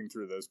 10-year-old flipping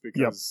through this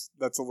because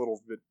that's a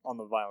little bit on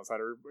the violent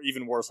side, or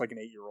even worse, like an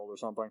 8-year-old or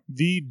something.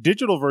 The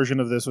digital version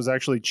of this was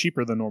actually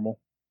cheaper than normal.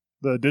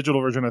 The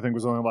digital version, I think,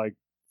 was only like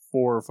 $4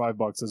 or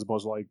 $5 as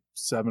opposed to like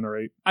 7 or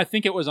 8. I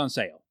think it was on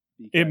sale.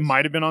 It because-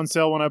 might have been on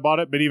sale when I bought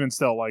it, but even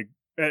still, like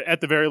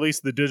at the very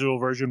least, the digital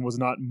version was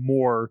not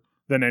more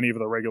than any of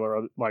the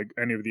regular, like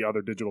any of the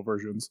other digital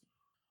versions.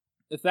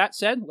 With that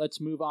said, let's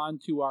move on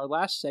to our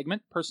last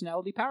segment,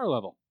 Personality Power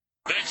Level.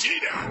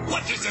 Vegeta,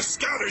 what does the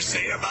scouter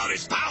say about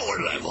his power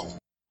level?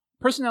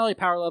 Personality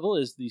Power Level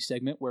is the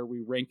segment where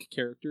we rank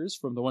characters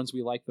from the ones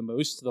we like the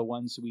most to the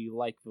ones we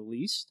like the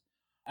least.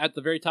 At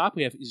the very top,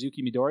 we have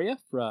Izuki Midoriya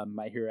from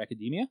My Hero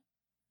Academia.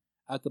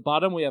 At the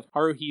bottom, we have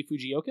Haruhi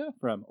Fujioka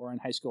from Ouran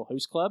High School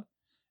Host Club.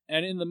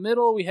 And in the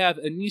middle, we have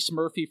Anise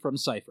Murphy from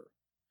Cypher.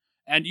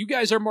 And you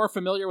guys are more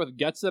familiar with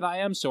Guts than I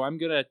am, so I'm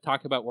going to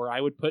talk about where I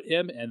would put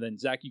him, and then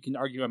Zach, you can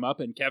argue him up,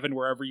 and Kevin,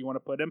 wherever you want to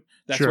put him,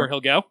 that's Sure. where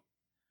he'll go.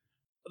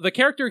 The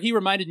character he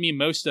reminded me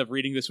most of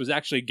reading this was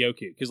actually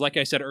Goku, because like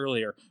I said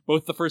earlier,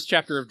 both the first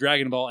chapter of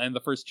Dragon Ball and the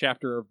first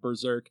chapter of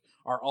Berserk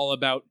are all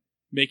about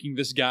making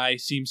this guy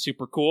seem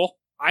super cool.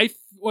 I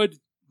would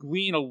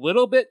lean a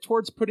little bit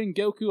towards putting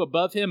Goku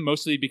above him,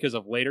 mostly because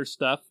of later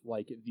stuff,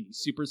 like the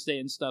Super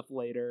Saiyan stuff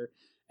later,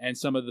 and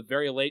some of the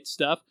very late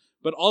stuff,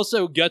 but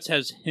also Guts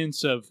has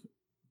hints of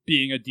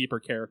being a deeper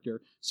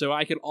character, so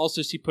I could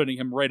also see putting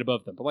him right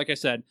above them. But like I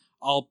said,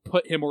 I'll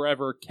put him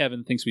wherever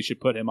Kevin thinks we should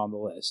put him on the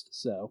list,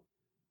 so...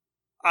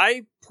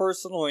 I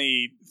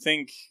personally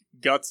think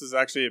Guts is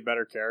actually a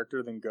better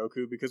character than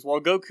Goku because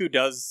while Goku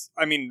does,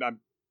 I mean,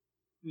 I'm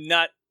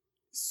not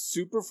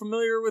super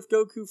familiar with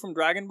Goku from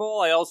Dragon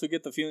Ball. I also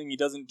get the feeling he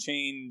doesn't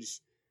change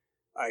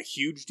a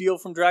huge deal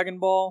from Dragon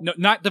Ball. No,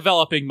 not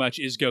developing much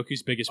is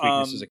Goku's biggest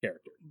weakness as a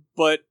character.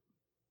 But,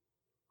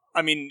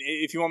 I mean,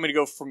 if you want me to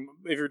go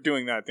if you're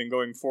doing that, then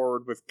going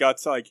forward with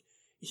Guts, like,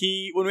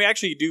 when we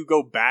actually do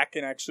go back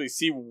and actually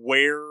see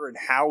where and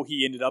how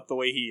he ended up the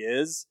way he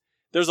is,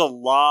 there's a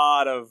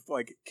lot of,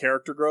 like,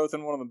 character growth,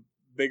 and one of the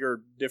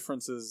bigger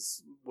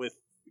differences with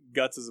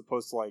Guts as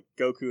opposed to, like,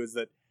 Goku is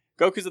that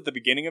Goku's at the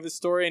beginning of his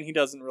story, and he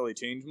doesn't really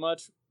change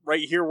much.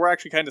 Right here, we're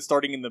actually kind of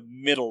starting in the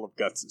middle of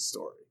Guts'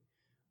 story.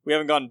 We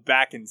haven't gone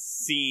back and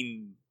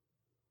seen,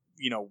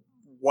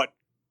 what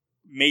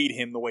made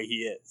him the way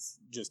he is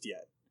just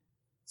yet.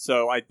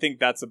 So I think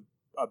that's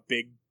a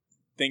big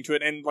thing to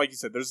it. And like you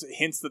said, there's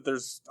hints that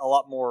there's a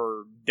lot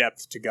more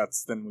depth to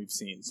Guts than we've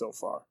seen so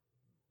far.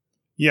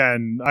 Yeah,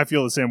 and I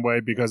feel the same way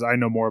because I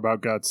know more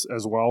about Guts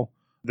as well.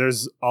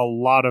 There's a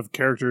lot of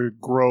character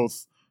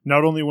growth,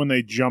 not only when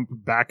they jump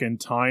back in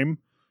time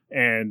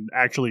and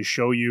actually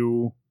show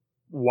you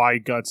why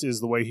Guts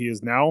is the way he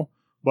is now,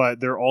 but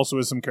there also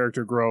is some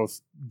character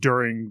growth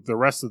during the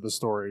rest of the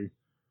story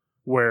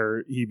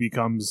where he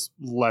becomes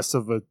less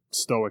of a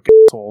stoic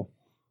asshole.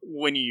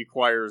 When he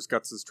acquires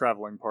Guts'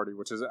 traveling party,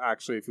 which is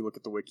actually, if you look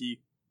at the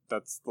wiki,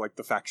 that's like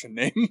the faction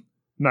name.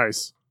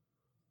 Nice.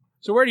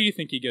 So where do you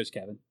think he goes,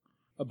 Kevin?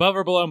 Above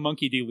or below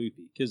Monkey D.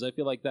 Luffy? Because I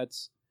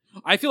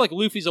feel like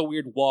Luffy's a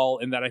weird wall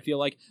in that I feel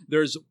like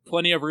there's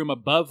plenty of room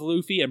above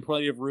Luffy and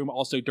plenty of room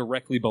also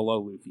directly below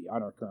Luffy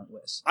on our current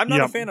list. I'm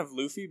not a fan of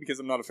Luffy because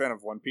I'm not a fan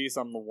of One Piece.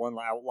 I'm the one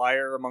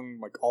outlier among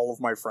like all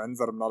of my friends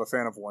that I'm not a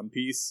fan of One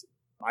Piece.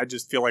 I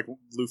just feel like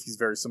Luffy's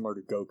very similar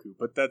to Goku,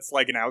 but that's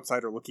like an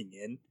outsider looking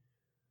in.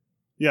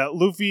 Yeah,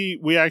 Luffy,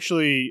 we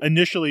actually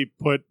initially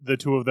put the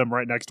two of them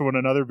right next to one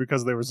another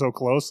because they were so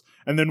close,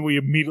 and then we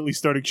immediately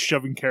started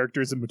shoving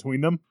characters in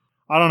between them.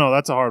 I don't know,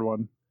 that's a hard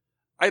one.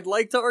 I'd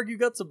like to argue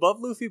Guts above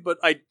Luffy, but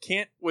I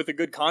can't with a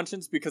good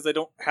conscience because I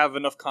don't have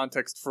enough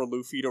context for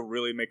Luffy to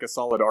really make a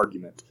solid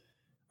argument.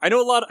 I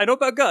know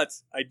about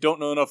Guts, I don't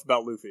know enough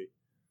about Luffy.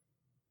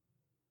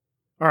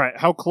 Alright,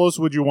 how close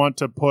would you want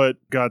to put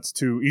Guts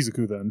to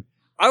Izuku then?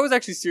 I was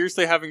actually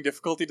seriously having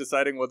difficulty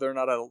deciding whether or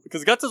not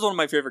because Guts is one of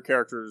my favorite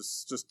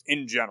characters just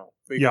in general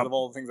because of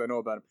all the things I know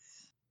about him.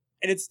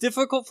 And it's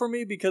difficult for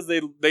me because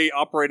they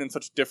operate in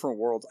such different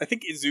worlds. I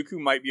think Izuku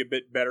might be a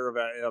bit better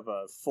of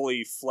a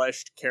fully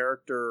fleshed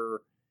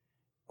character,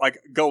 like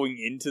going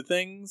into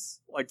things,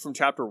 like from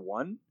chapter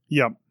 1.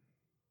 Yep.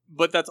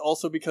 But that's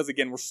also because,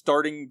 again, we're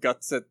starting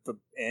Guts at the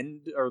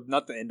end, or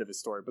not the end of his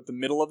story, but the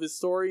middle of his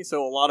story.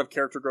 So a lot of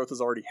character growth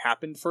has already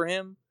happened for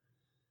him.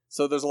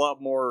 So there's a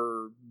lot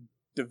more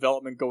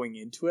development going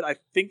into it. I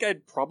think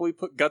I'd probably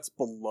put Guts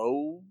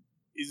below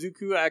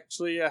Izuku,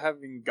 actually,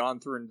 having gone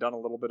through and done a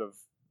little bit of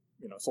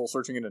soul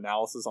searching and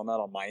analysis on that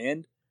on my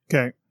end.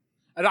 Okay.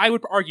 And I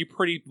would argue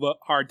pretty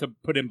hard to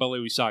put him below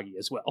Usagi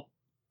as well.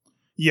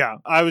 Yeah,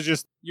 I was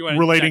just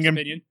relating him.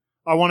 Opinion?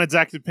 I wanted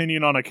Zach's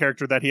opinion on a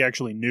character that he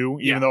actually knew,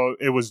 even though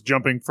it was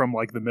jumping from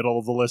like the middle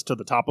of the list to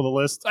the top of the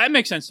list. That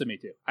makes sense to me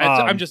too.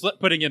 I'm just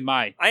putting in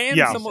my. I am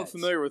somewhat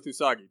familiar with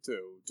Usagi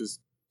too. Just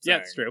saying.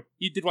 Yeah, it's true.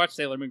 You did watch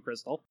Sailor Moon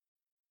Crystal.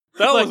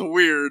 That was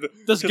weird.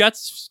 Does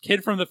Guts'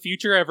 kid from the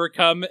future ever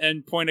come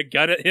and point a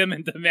gun at him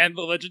and demand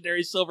the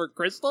legendary silver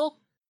crystal?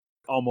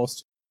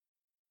 Almost.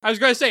 I was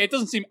going to say, it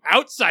doesn't seem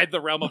outside the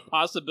realm of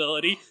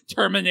possibility.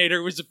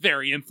 Terminator was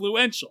very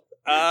influential.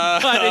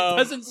 But it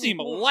doesn't seem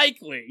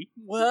likely.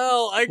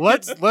 Well,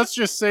 let's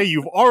just say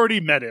you've already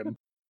met him.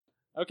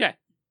 Okay.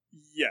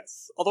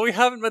 Yes. Although we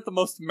haven't met the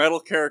most metal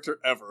character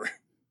ever.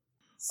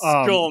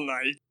 Skull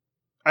Knight.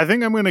 I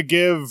think I'm going to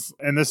give,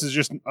 and this is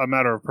just a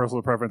matter of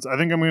personal preference, I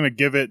think I'm going to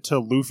give it to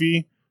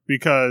Luffy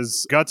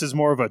because Guts is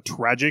more of a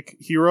tragic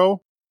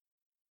hero.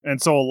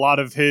 And so a lot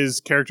of his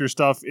character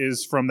stuff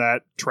is from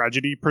that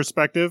tragedy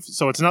perspective.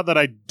 So it's not that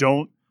I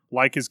don't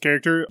like his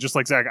character. Just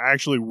like Zach, I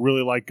actually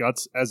really like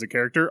Guts as a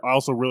character. I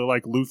also really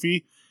like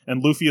Luffy.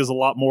 And Luffy is a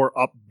lot more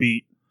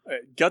upbeat.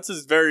 Guts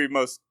is very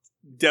most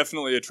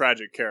definitely a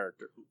tragic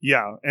character.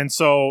 Yeah. And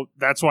so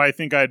that's why I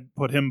think I'd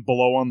put him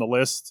below on the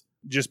list.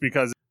 Just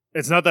because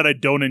it's not that I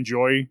don't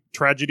enjoy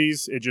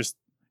tragedies.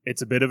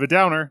 It's a bit of a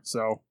downer.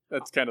 So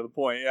that's kind of the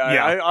point.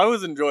 Yeah. I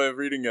always enjoy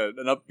reading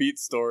an upbeat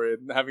story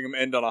and having him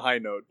end on a high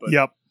note. But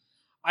yep.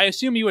 I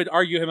assume you would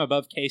argue him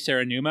above Kei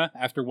Saranuma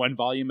after one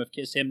volume of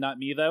Kiss Him, Not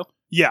Me, though?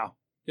 Yeah.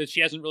 Because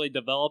she hasn't really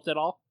developed at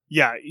all?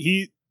 Yeah,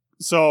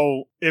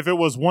 so if it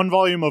was one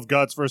volume of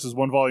Guts versus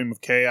one volume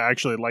of Kei, I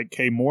actually like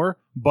Kei more.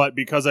 But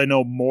because I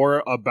know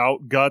more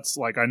about Guts,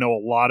 like I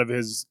know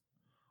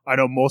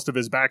most of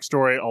his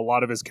backstory, a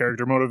lot of his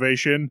character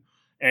motivation,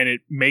 and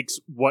it makes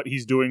what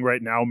he's doing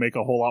right now make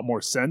a whole lot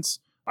more sense.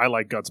 I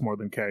like Guts more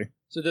than Kei.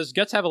 So does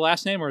Guts have a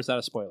last name, or is that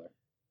a spoiler?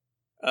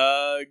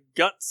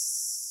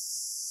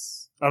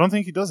 Guts... I don't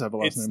think he does have a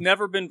last name. It's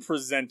never been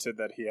presented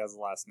that he has a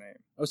last name.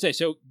 Okay,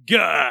 so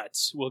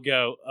Guts will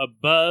go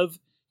above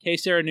Kei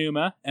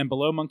Saranuma and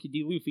below Monkey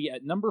D. Luffy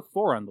at number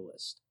 4 on the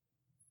list.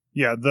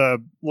 Yeah,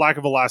 the lack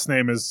of a last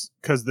name is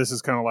because this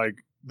is kind of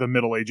like the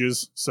Middle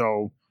Ages,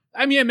 so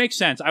I mean, it makes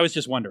sense. I was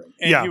just wondering.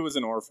 And Yeah. he was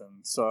an orphan,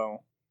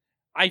 so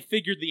I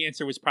figured the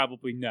answer was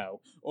probably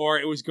no, or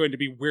it was going to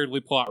be weirdly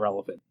plot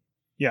relevant.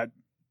 I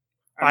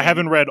mean,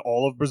 haven't read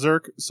all of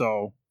Berserk,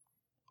 so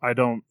I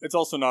don't. It's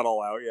also not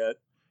all out yet.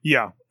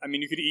 Yeah, I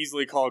mean, you could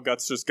easily call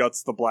Guts just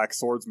Guts the Black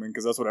Swordsman,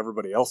 because that's what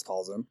everybody else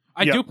calls him.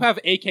 I Yeah. do have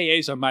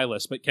AKAs on my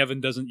list, but Kevin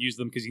doesn't use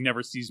them because he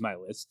never sees my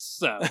lists.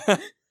 So,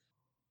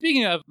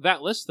 speaking of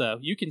that list, though,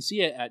 you can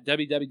see it at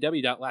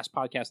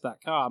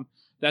www.lastpodcast.com.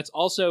 That's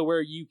also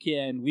where you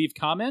can leave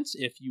comments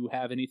if you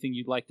have anything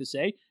you'd like to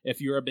say.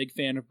 If you're a big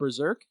fan of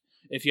Berserk,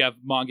 if you have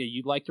manga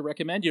you'd like to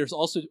recommend, there's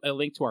also a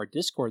link to our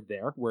Discord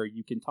there where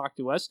you can talk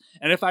to us.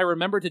 And if I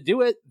remember to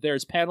do it,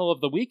 there's Panel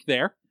of the Week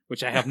there,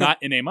 which I have not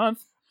in a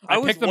month. I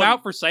was picked them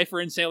out for Cypher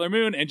and Sailor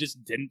Moon and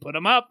just didn't put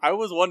them up. I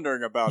was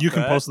wondering about you that.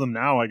 can post them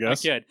now, I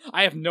guess. I could.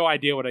 I have no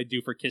idea what I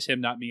do for Kiss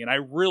Him Not Me, and I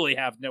really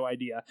have no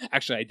idea.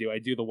 Actually, I do. I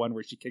do the one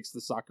where she kicks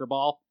the soccer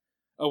ball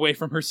away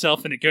from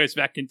herself and it goes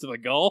back into the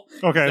goal.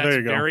 Okay, That's there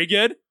you go. very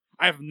good.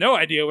 I have no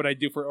idea what I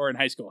do for Orin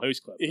High School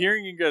Host Club.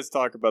 Hearing you guys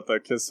talk about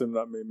that Kiss Him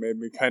Not Me made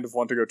me kind of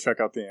want to go check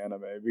out the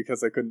anime,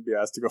 because I couldn't be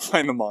asked to go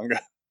find the manga.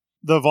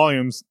 The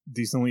volume's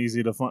decently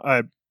easy to find.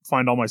 I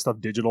find all my stuff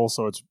digital,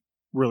 so it's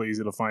really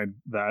easy to find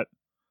that.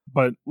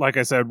 But like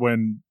I said,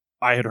 when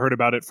I had heard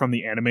about it from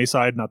the anime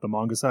side, not the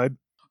manga side.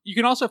 You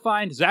can also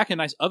find Zach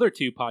and I's other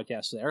two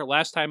podcasts there.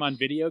 Last time on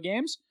video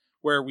games,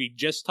 where we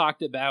just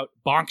talked about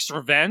Bonk's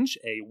Revenge,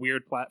 a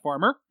weird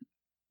platformer,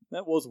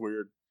 That was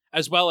weird.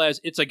 as well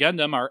as It's a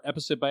Gundam, our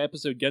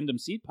episode-by-episode Gundam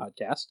Seed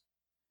podcast.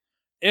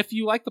 If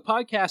you like the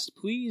podcast,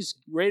 please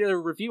rate or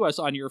review us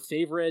on your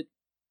favorite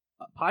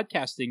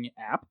podcasting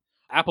app.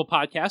 Apple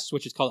Podcasts,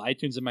 which is called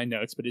iTunes in my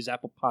notes, but is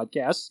Apple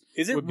Podcasts.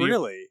 Is it Would be-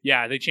 really?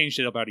 Yeah, they changed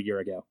it about a year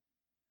ago.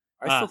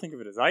 I still think of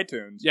it as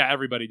iTunes. Yeah,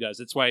 everybody does.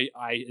 That's why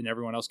I and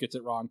everyone else gets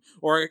it wrong.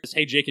 Or, as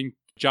Hey Jake and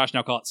Josh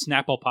now call it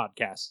Snapple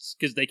Podcasts,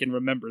 because they can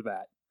remember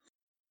that.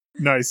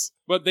 Nice.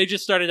 But they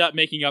just started up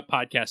making up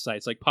podcast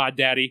sites like Pod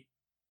Daddy,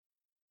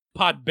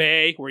 Pod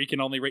Bay, where you can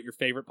only rate your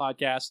favorite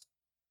podcast.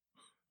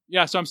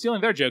 Yeah, so I'm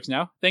stealing their jokes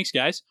now. Thanks,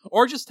 guys.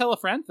 Or just tell a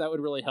friend. That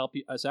would really help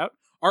us out.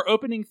 Our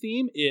opening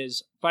theme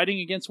is Fighting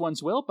Against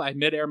One's Will by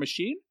Midair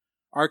Machine.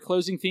 Our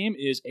closing theme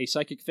is A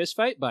Psychic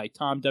Fistfight by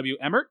Tom W.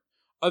 Emmert.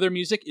 Other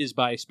music is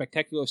by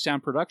Spectacular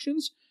Sound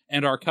Productions.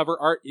 And our cover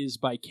art is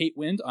by Kate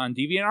Wind on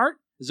DeviantArt.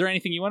 Is there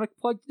anything you want to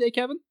plug today,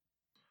 Kevin?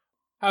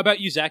 How about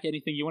you, Zach?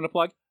 Anything you want to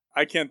plug?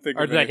 I can't think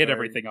Or of did I hit anything.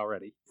 everything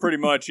already? Pretty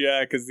much,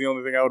 yeah, because the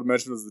only thing I would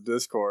mention was the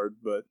Discord,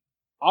 but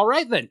All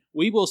right, then.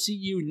 We will see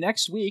you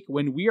next week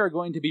when we are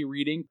going to be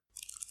reading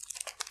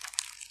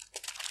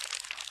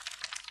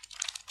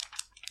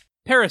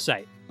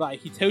Parasite by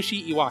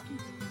Hitoshi Iwaki.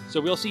 So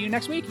we'll see you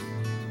next week.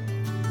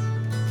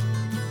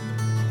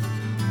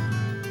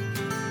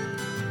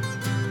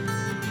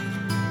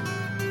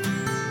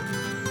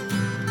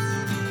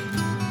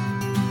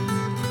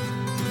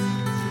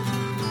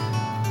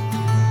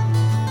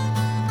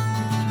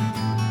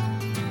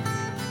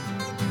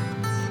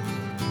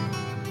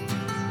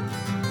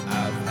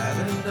 I've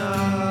had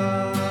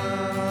enough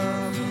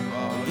of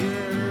all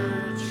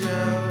your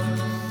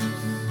jokes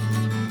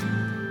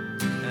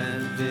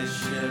and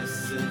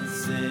vicious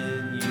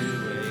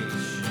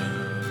insinuation.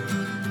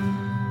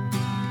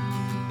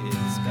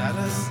 It's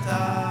gotta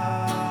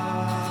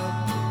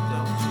stop,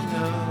 don't you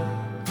know?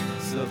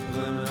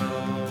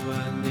 Subliminal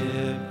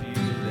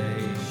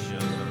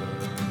manipulation.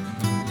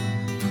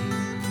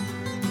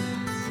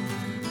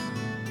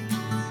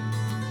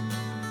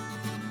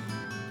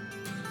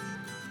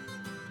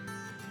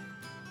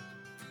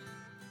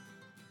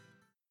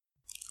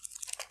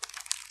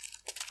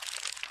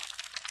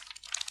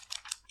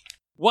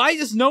 Why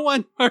does no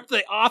one mark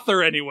the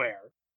author anywhere?